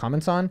get a lot of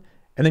comments on.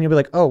 And then you'll be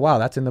like, oh, wow,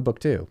 that's in the book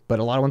too. But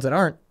a lot of ones that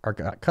aren't are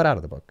cut out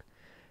of the book.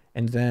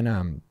 And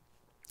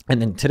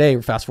then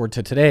today, fast forward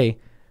to today,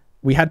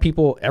 we had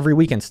people every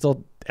weekend,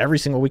 still every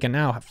single weekend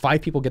now,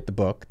 5 people get the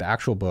book, the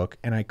actual book,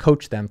 and I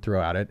coach them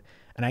throughout it.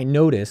 And I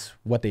notice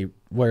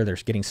where they're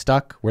getting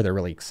stuck, where they're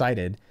really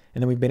excited.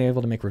 And then we've been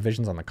able to make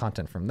revisions on the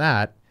content from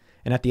that.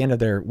 And at the end of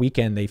their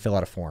weekend, they fill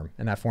out a form.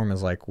 And that form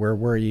is like, where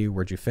were you?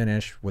 Where'd you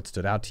finish? What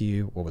stood out to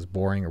you? What was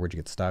boring? Or where'd you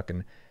get stuck?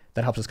 And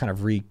that helps us kind of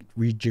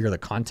rejigger the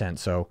content.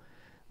 So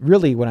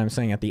really what I'm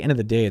saying at the end of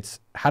the day, it's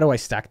how do I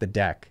stack the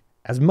deck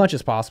as much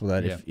as possible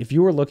that if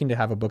you were looking to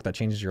have a book that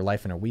changes your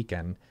life in a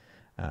weekend,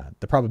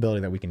 the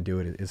probability that we can do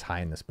it is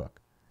high in this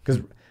book.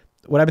 Because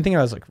what I've been thinking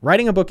about is like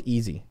writing a book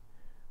easy,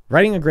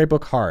 writing a great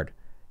book hard,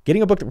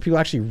 getting a book that people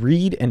actually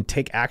read and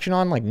take action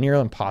on like near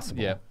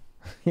impossible. Yeah.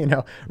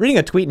 Reading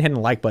a tweet and hitting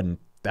the like button,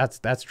 that's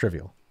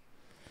trivial.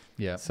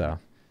 Yeah. So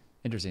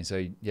interesting.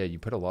 So yeah, you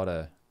put a lot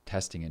of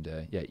testing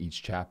into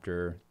each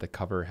chapter. The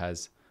cover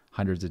has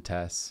hundreds of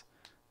tests,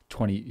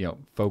 20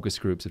 focus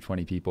groups of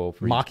 20 people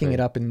for mocking it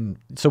up. And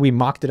so we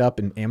mocked it up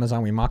in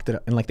Amazon. We mocked it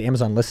up in like the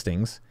Amazon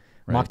listings,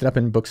 mocked it up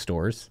in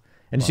bookstores.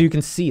 And so you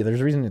can see there's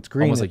a reason it's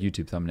green. Almost like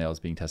YouTube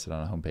thumbnails being tested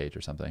on a homepage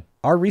or something.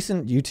 Our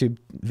recent YouTube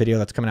video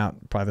that's coming out,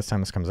 probably this time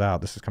this comes out,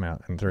 this is coming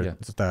out. And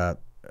it's the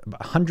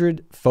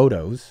 100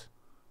 photos.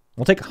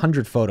 We'll take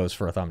 100 photos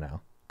for a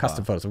thumbnail,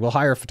 custom photos. We'll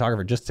hire a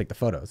photographer just to take the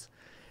photos.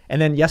 And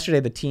then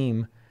yesterday, the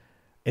team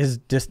is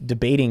just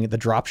debating the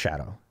drop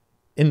shadow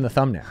in the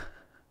thumbnail.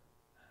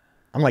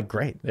 I'm like,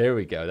 great. There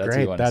we go. That's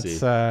what you want to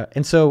see.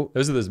 And so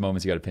those are those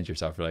moments you got to pinch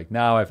yourself. You're like,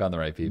 now I found the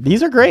right people.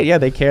 These are great. Yeah,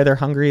 they care. They're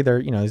hungry.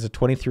 He's a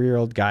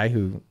 23-year-old guy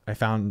who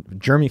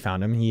Jeremy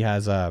found him. He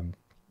has a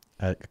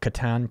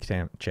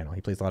Catan channel.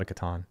 He plays a lot of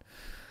Catan.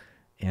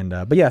 And,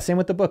 but yeah, same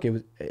with the book. It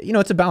was,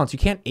 it's a balance. You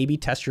can't A/B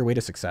test your way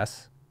to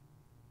success.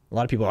 A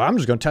lot of people, I'm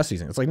just going to test these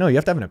things. It's like, no, you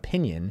have to have an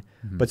opinion,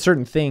 but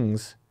certain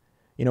things,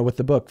 with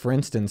the book, for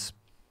instance,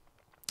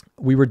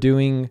 we were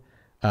doing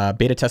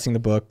beta testing the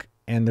book,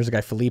 and there's a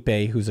guy, Felipe,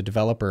 who's a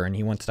developer, and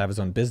he wants to have his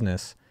own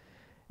business.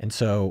 And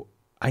so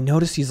I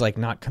noticed he's like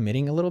not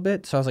committing a little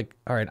bit. So I was like,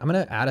 all right, I'm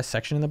going to add a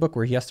section in the book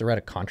where he has to write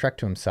a contract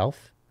to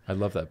himself. I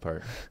love that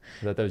part.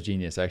 I thought that was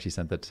genius. I actually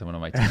sent that to someone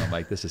on my team. I'm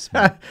like, this is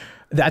smart.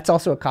 That's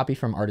also a copy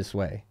from Artist's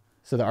Way.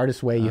 So the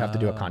Artist's Way, you have to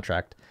do a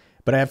contract.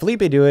 But I have Felipe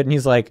do it, and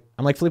he's like,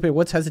 I'm like, Felipe,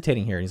 what's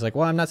hesitating here? And he's like,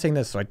 well, I'm not saying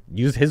this. So I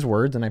used his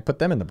words, and I put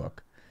them in the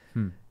book.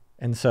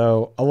 And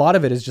so a lot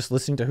of it is just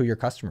listening to who your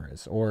customer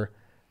is. Or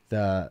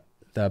the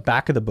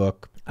back of the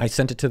book, I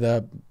sent it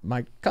to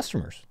my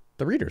customers,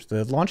 the readers,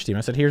 the launch team.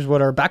 I said, here's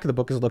what our back of the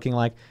book is looking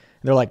like.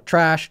 And they're like,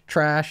 trash,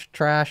 trash,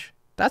 trash.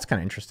 That's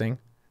kind of interesting.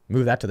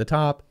 Move that to the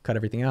top, cut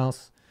everything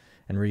else,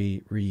 and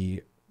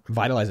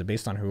revitalize it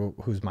based on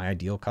who's my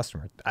ideal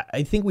customer.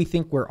 I think we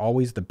think we're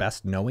always the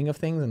best knowing of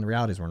things, and the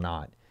reality is we're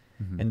not.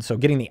 And so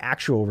getting the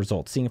actual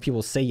results, seeing if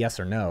people say yes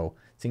or no,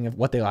 seeing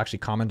what they'll actually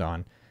comment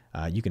on,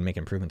 you can make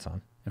improvements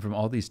on. And from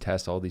all these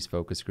tests, all these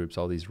focus groups,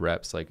 all these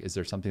reps, like, is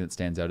there something that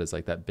stands out as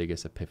like that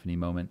biggest epiphany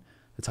moment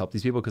that's helped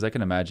these people? Because I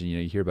can imagine,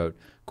 you hear about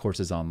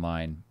courses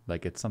online,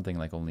 like it's something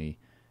like only,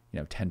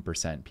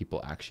 10%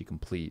 people actually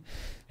complete.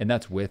 And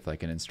that's with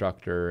like an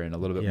instructor and a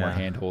little bit more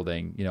hand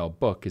holding. A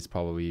book is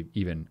probably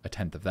even a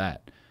tenth of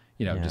that,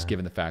 just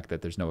given the fact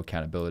that there's no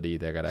accountability.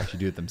 They got to actually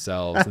do it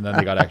themselves. And then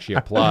they got to actually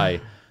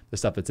apply the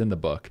stuff that's in the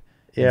book.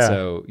 And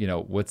so,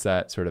 what's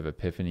that sort of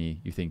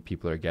epiphany you think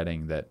people are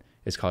getting that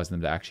is causing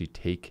them to actually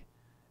take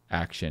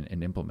action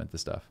and implement the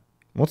stuff?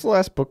 What's the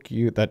last book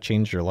that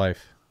changed your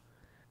life?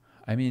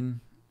 I mean,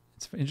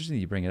 it's interesting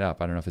that you bring it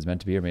up. I don't know if it's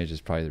meant to be, or maybe it's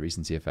just probably the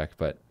recency effect,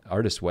 but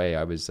Artist Way,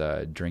 I was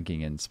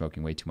drinking and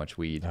smoking way too much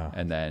weed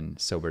and then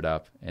sobered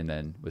up, and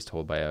then was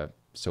told by a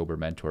sober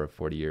mentor of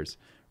 40 years,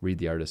 read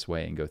The Artist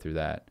Way and go through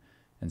that.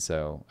 And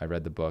so I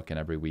read the book, and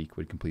every week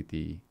would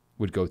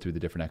go through the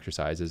different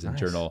exercises and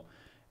journal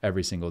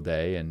every single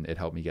day. And it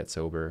helped me get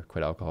sober,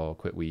 quit alcohol,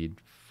 quit weed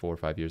 4 or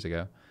 5 years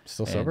ago.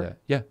 Still sober?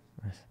 Yeah.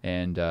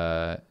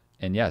 Nice.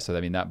 And yeah, so I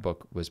mean, that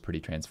book was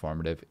pretty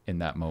transformative in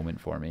that moment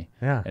for me.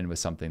 Yeah. And was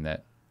something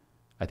that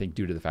I think,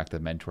 due to the fact that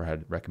the mentor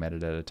had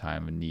recommended at a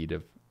time in need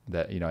of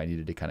that, I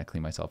needed to kind of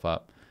clean myself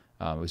up.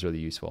 It was really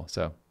useful.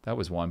 So that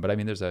was one. But I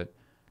mean, there's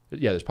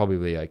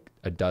probably like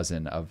a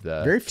dozen of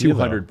the very few,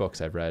 200 books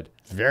I've read.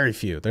 Very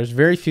few. There's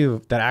very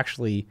few that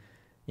actually,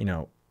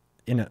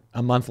 in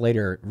a month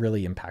later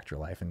really impact your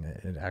life, and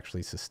it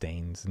actually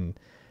sustains. And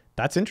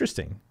that's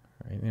interesting.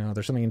 Right?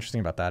 There's something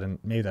interesting about that. And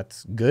maybe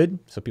that's good,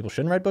 so people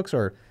shouldn't write books,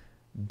 or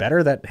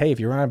better that, hey, if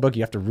you write a book,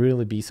 you have to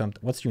really be something.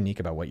 What's unique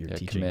about what you're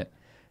teaching? Commit.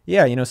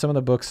 Yeah, some of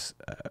the books,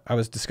 I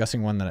was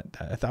discussing one that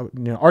I thought,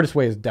 Artist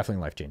Way is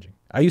definitely life-changing.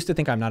 I used to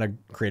think I'm not a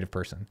creative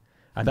person.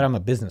 I thought I'm a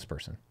business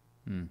person.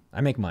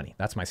 I make money.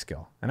 That's my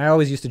skill. And I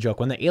always used to joke,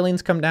 when the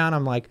aliens come down,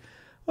 I'm like,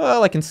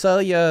 well, I can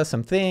sell you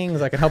some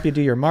things. I can help you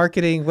do your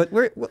marketing. But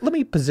let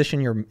me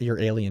position your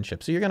alien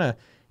ship. So you're gonna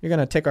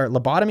take our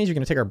lobotomies. You're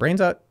gonna take our brains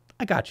out.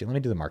 I got you. Let me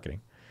do the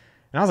marketing.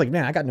 And I was like,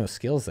 man, I got no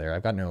skills there.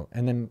 I've got no.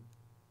 And then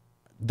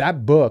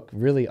that book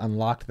really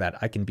unlocked that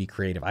I can be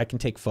creative. I can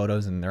take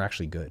photos and they're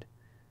actually good.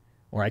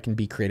 Or I can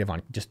be creative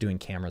on just doing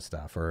camera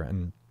stuff.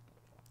 And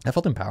I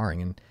felt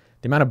empowering. And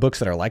the amount of books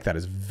that are like that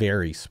is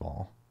very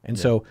small. And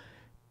so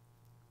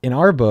in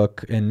our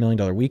book, in $1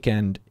 Million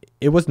Weekend,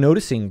 it was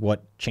noticing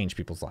what changed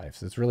people's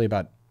lives. It's really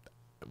about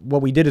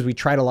what we did is we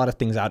tried a lot of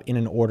things out in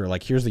an order.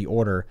 Like, here's the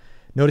order,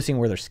 noticing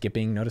where they're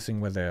skipping,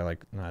 noticing where they're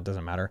like, no, it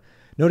doesn't matter.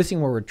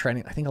 Noticing where we're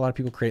trying. I think a lot of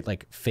people create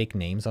like fake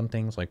names on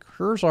things. Like,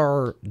 here's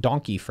our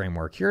donkey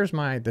framework. Here's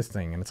this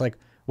thing. And it's like,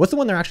 what's the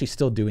one they're actually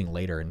still doing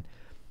later? And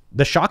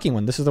the shocking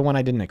one, this is the one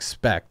I didn't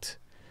expect.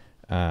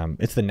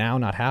 It's the now,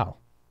 not how.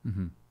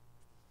 Mm-hmm.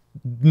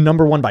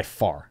 Number one by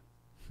far.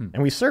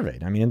 And we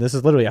surveyed. I mean, this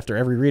is literally after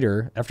every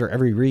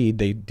read,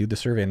 they do the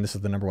survey, and this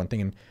is the number one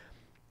thing. And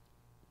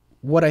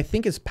what I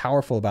think is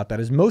powerful about that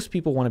is most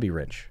people want to be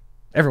rich.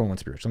 Everyone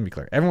wants to be rich. Let me be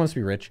clear. Everyone wants to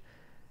be rich.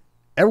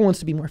 Everyone wants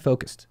to be more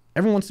focused.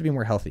 Everyone wants to be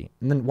more healthy.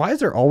 And then why is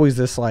there always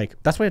this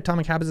that's why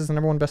Atomic Habits is the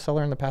number one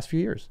bestseller in the past few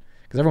years,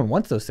 because everyone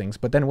wants those things.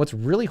 But then what's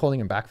really holding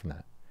them back from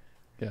that?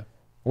 Yeah.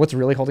 What's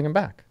really holding them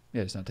back?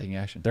 Yeah, it's not taking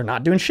action. They're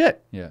not doing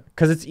shit. Yeah.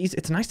 Because it's easy.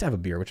 It's nice to have a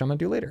beer, which I'm going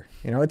to do later.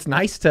 It's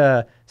nice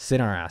to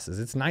sit on our asses.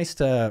 It's nice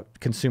to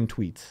consume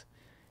tweets.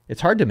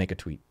 It's hard to make a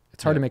tweet.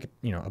 It's hard to make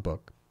a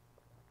book.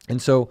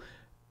 And so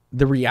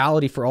the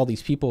reality for all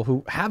these people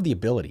who have the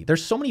ability,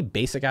 there's so many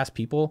basic ass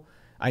people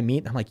I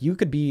meet. I'm like, you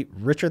could be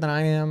richer than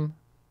I am.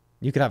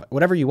 You could have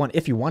whatever you want.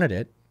 If you wanted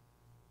it,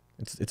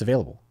 it's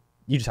available.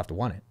 You just have to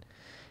want it.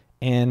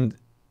 And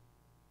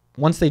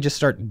once they just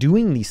start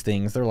doing these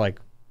things, they're like,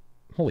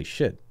 holy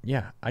shit,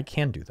 yeah, I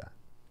can do that.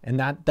 And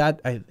that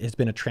has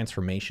been a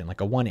transformation,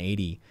 like a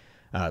 180.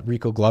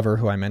 Rico Glover,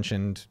 who I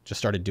mentioned, just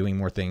started doing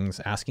more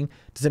things, asking,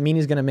 does it mean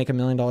he's going to make $1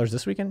 million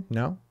this weekend?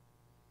 No.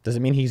 Does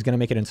it mean he's going to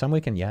make it in some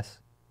weekend? Yes.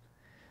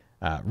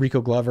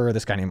 Rico Glover,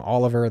 this guy named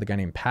Oliver, the guy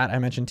named Pat I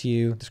mentioned to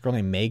you, this girl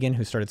named Megan,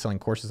 who started selling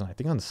courses on, I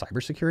think, on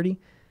cybersecurity.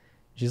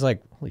 She's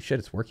like, holy shit,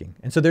 it's working.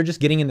 And so they're just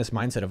getting in this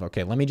mindset of,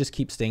 okay, let me just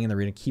keep staying in the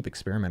arena, keep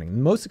experimenting.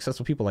 The most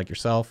successful people like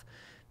yourself,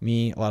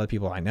 me, a lot of the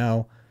people I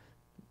know,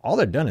 all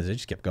they've done is they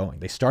just kept going.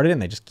 They started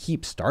and they just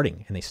keep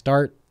starting, and they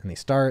start and they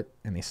start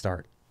and they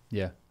start.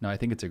 Yeah. No, I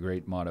think it's a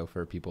great motto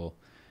for people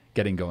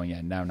getting going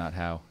at now, not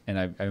how. And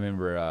I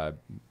remember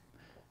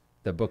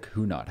the book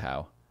Who Not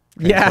How.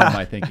 Informed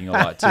my thinking a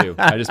lot too.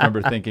 I just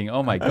remember thinking,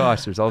 oh my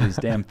gosh, there's all these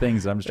damn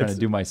things that I'm just trying to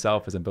do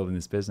myself as I'm building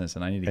this business,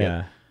 and I need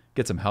to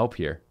get some help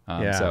here.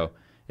 So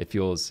it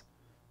feels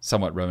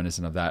somewhat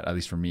reminiscent of that, at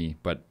least for me,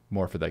 but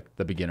more for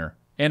the beginner.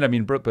 And I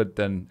mean, but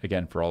then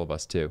again, for all of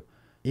us too.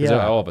 Because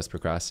all of us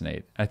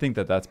procrastinate. I think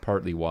that's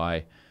partly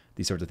why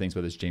these sorts of things,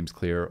 whether it's James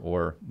Clear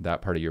or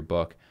that part of your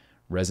book,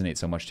 resonate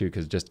so much too,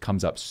 because it just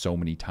comes up so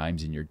many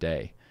times in your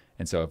day.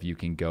 And so if you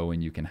can go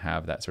and you can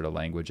have that sort of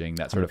languaging,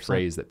 that sort 100%. Of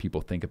phrase that people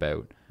think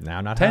about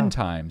now, not 10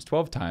 times,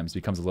 12 times,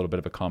 becomes a little bit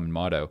of a common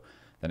motto.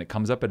 Then it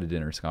comes up at a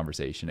dinner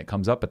conversation. It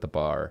comes up at the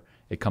bar.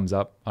 It comes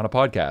up on a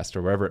podcast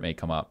or wherever it may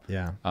come up.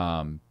 Yeah.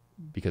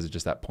 Because it's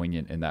just that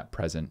poignant and that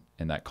present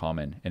and that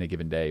common in a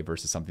given day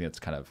versus something that's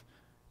kind of,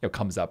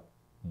 comes up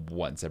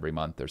once every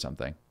month or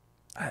something.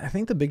 I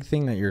think the big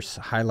thing that you're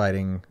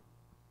highlighting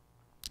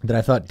that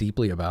I thought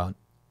deeply about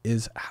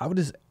is, how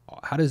does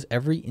how does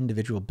every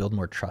individual build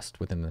more trust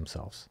within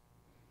themselves?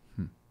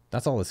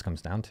 That's all this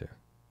comes down to.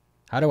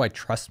 How do I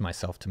trust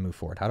myself to move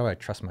forward? How do I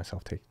trust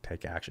myself to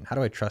take action? How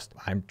do I trust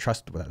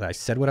that I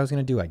said what I was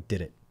going to do, I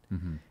did it.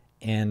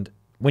 And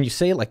when you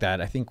say it like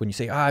that, I think when you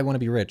say, I want to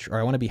be rich, or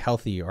I want to be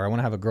healthy, or I want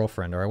to have a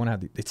girlfriend, or I want to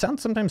have, it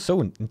sounds sometimes so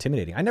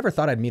intimidating. I never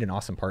thought I'd meet an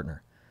awesome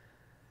partner.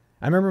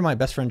 I remember my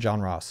best friend, John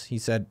Ross, he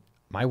said,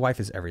 my wife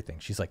is everything.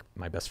 She's like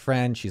my best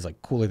friend. She's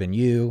like cooler than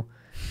you.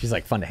 She's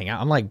like fun to hang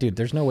out. I'm like, dude,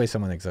 there's no way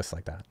someone exists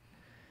like that.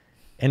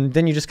 And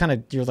then you just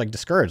you're like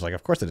discouraged. Like,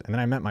 of course it is. And then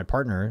I met my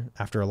partner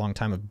after a long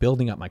time of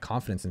building up my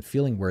confidence and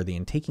feeling worthy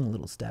and taking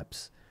little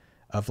steps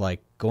of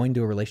like going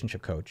to a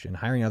relationship coach and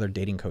hiring other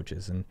dating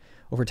coaches. And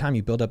over time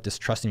you build up this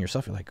trust in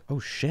yourself. You're like, oh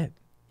shit.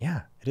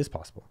 Yeah, it is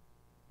possible.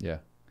 Yeah.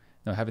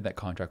 No, having that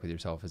contract with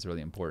yourself is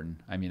really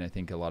important. I mean, I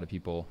think a lot of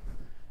people,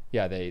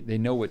 yeah, they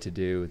know what to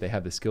do. They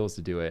have the skills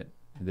to do it.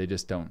 They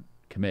just don't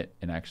commit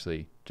and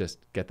actually just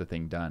get the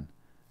thing done.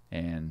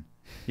 And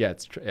yeah,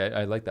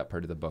 I like that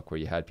part of the book where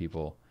you had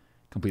people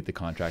complete the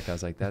contract. I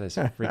was like, that is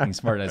freaking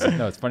smart. And I said,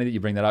 no, it's funny that you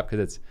bring that up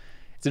because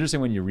it's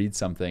interesting when you read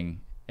something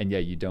and yeah,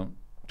 you don't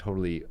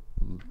totally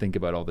think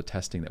about all the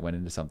testing that went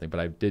into something, but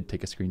I did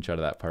take a screenshot of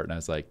that part and I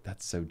was like,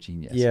 that's so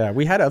genius. Yeah,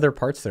 we had other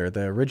parts there.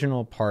 The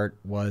original part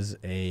was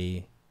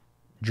a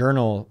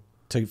journal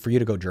for you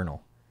to go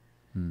journal.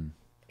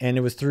 And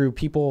it was through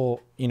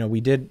people, we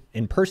did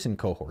in-person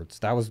cohorts.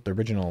 That was the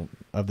original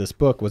of this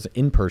book, was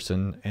in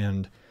person,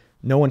 and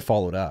no one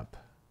followed up.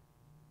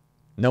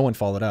 And I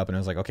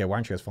was like, okay, why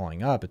aren't you guys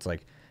following up? It's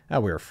like, we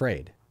were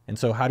afraid. And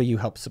so how do you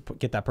help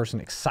get that person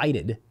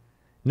excited?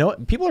 No,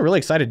 people are really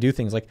excited to do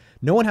things. Like,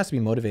 no one has to be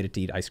motivated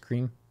to eat ice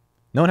cream.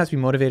 No one has to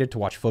be motivated to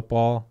watch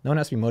football. No one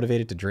has to be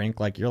motivated to drink.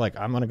 Like, you're like,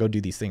 I'm going to go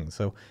do these things.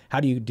 So how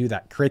do you do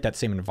that? Create that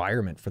same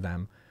environment for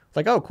them. It's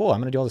like, oh, cool. I'm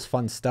going to do all this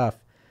fun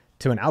stuff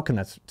to an outcome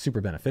that's super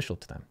beneficial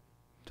to them.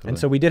 Totally. And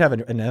so we did have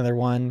another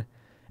one,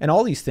 and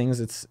all these things,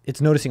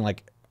 it's noticing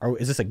like,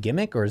 is this a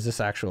gimmick or is this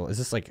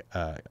like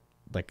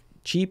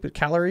cheap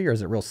calorie or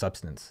is it real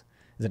substance?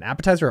 Is it an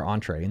appetizer or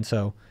entree? And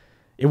so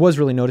it was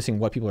really noticing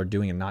what people are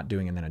doing and not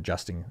doing and then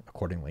adjusting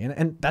accordingly.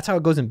 And that's how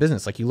it goes in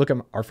business. Like, you look at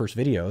our first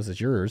videos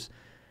as yours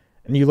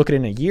and you look at it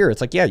in a year,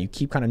 it's like, yeah, you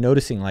keep kind of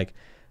noticing like,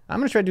 I'm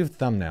going to try to do a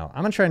thumbnail.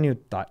 I'm going to try a new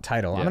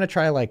title. Yeah. I'm going to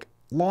try like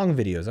long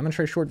videos. I'm going to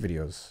try short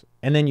videos.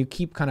 And then you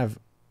keep kind of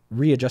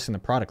readjusting the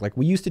product. Like,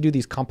 we used to do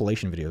these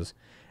compilation videos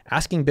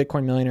asking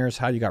Bitcoin millionaires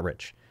how you got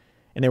rich.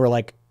 And they were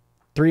like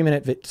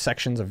 3-minute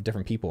sections of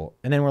different people.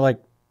 And then we're like,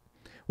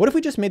 what if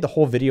we just made the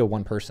whole video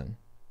one person?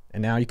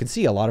 And now you can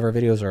see a lot of our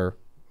videos are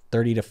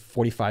 30 to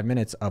 45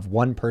 minutes of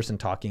one person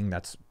talking.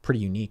 That's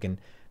pretty unique. And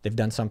they've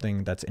done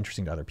something that's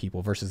interesting to other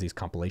people versus these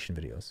compilation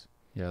videos.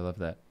 Yeah, I love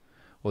that.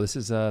 Well, this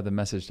is the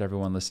message to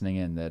everyone listening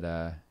in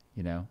that,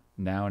 now,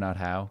 not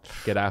how.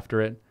 Get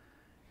after it.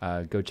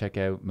 Go check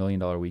out $1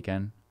 Million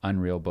Weekend.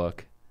 Unreal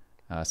book,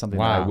 something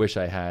that I wish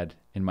I had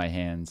in my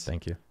hands.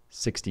 Thank you.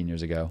 16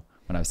 years ago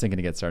when I was thinking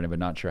to get started, but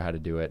not sure how to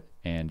do it.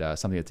 And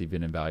something that's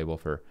even invaluable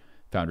for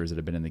founders that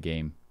have been in the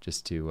game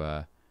just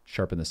to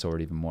sharpen the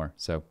sword even more.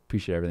 So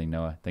appreciate everything,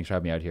 Noah. Thanks for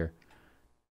having me out here.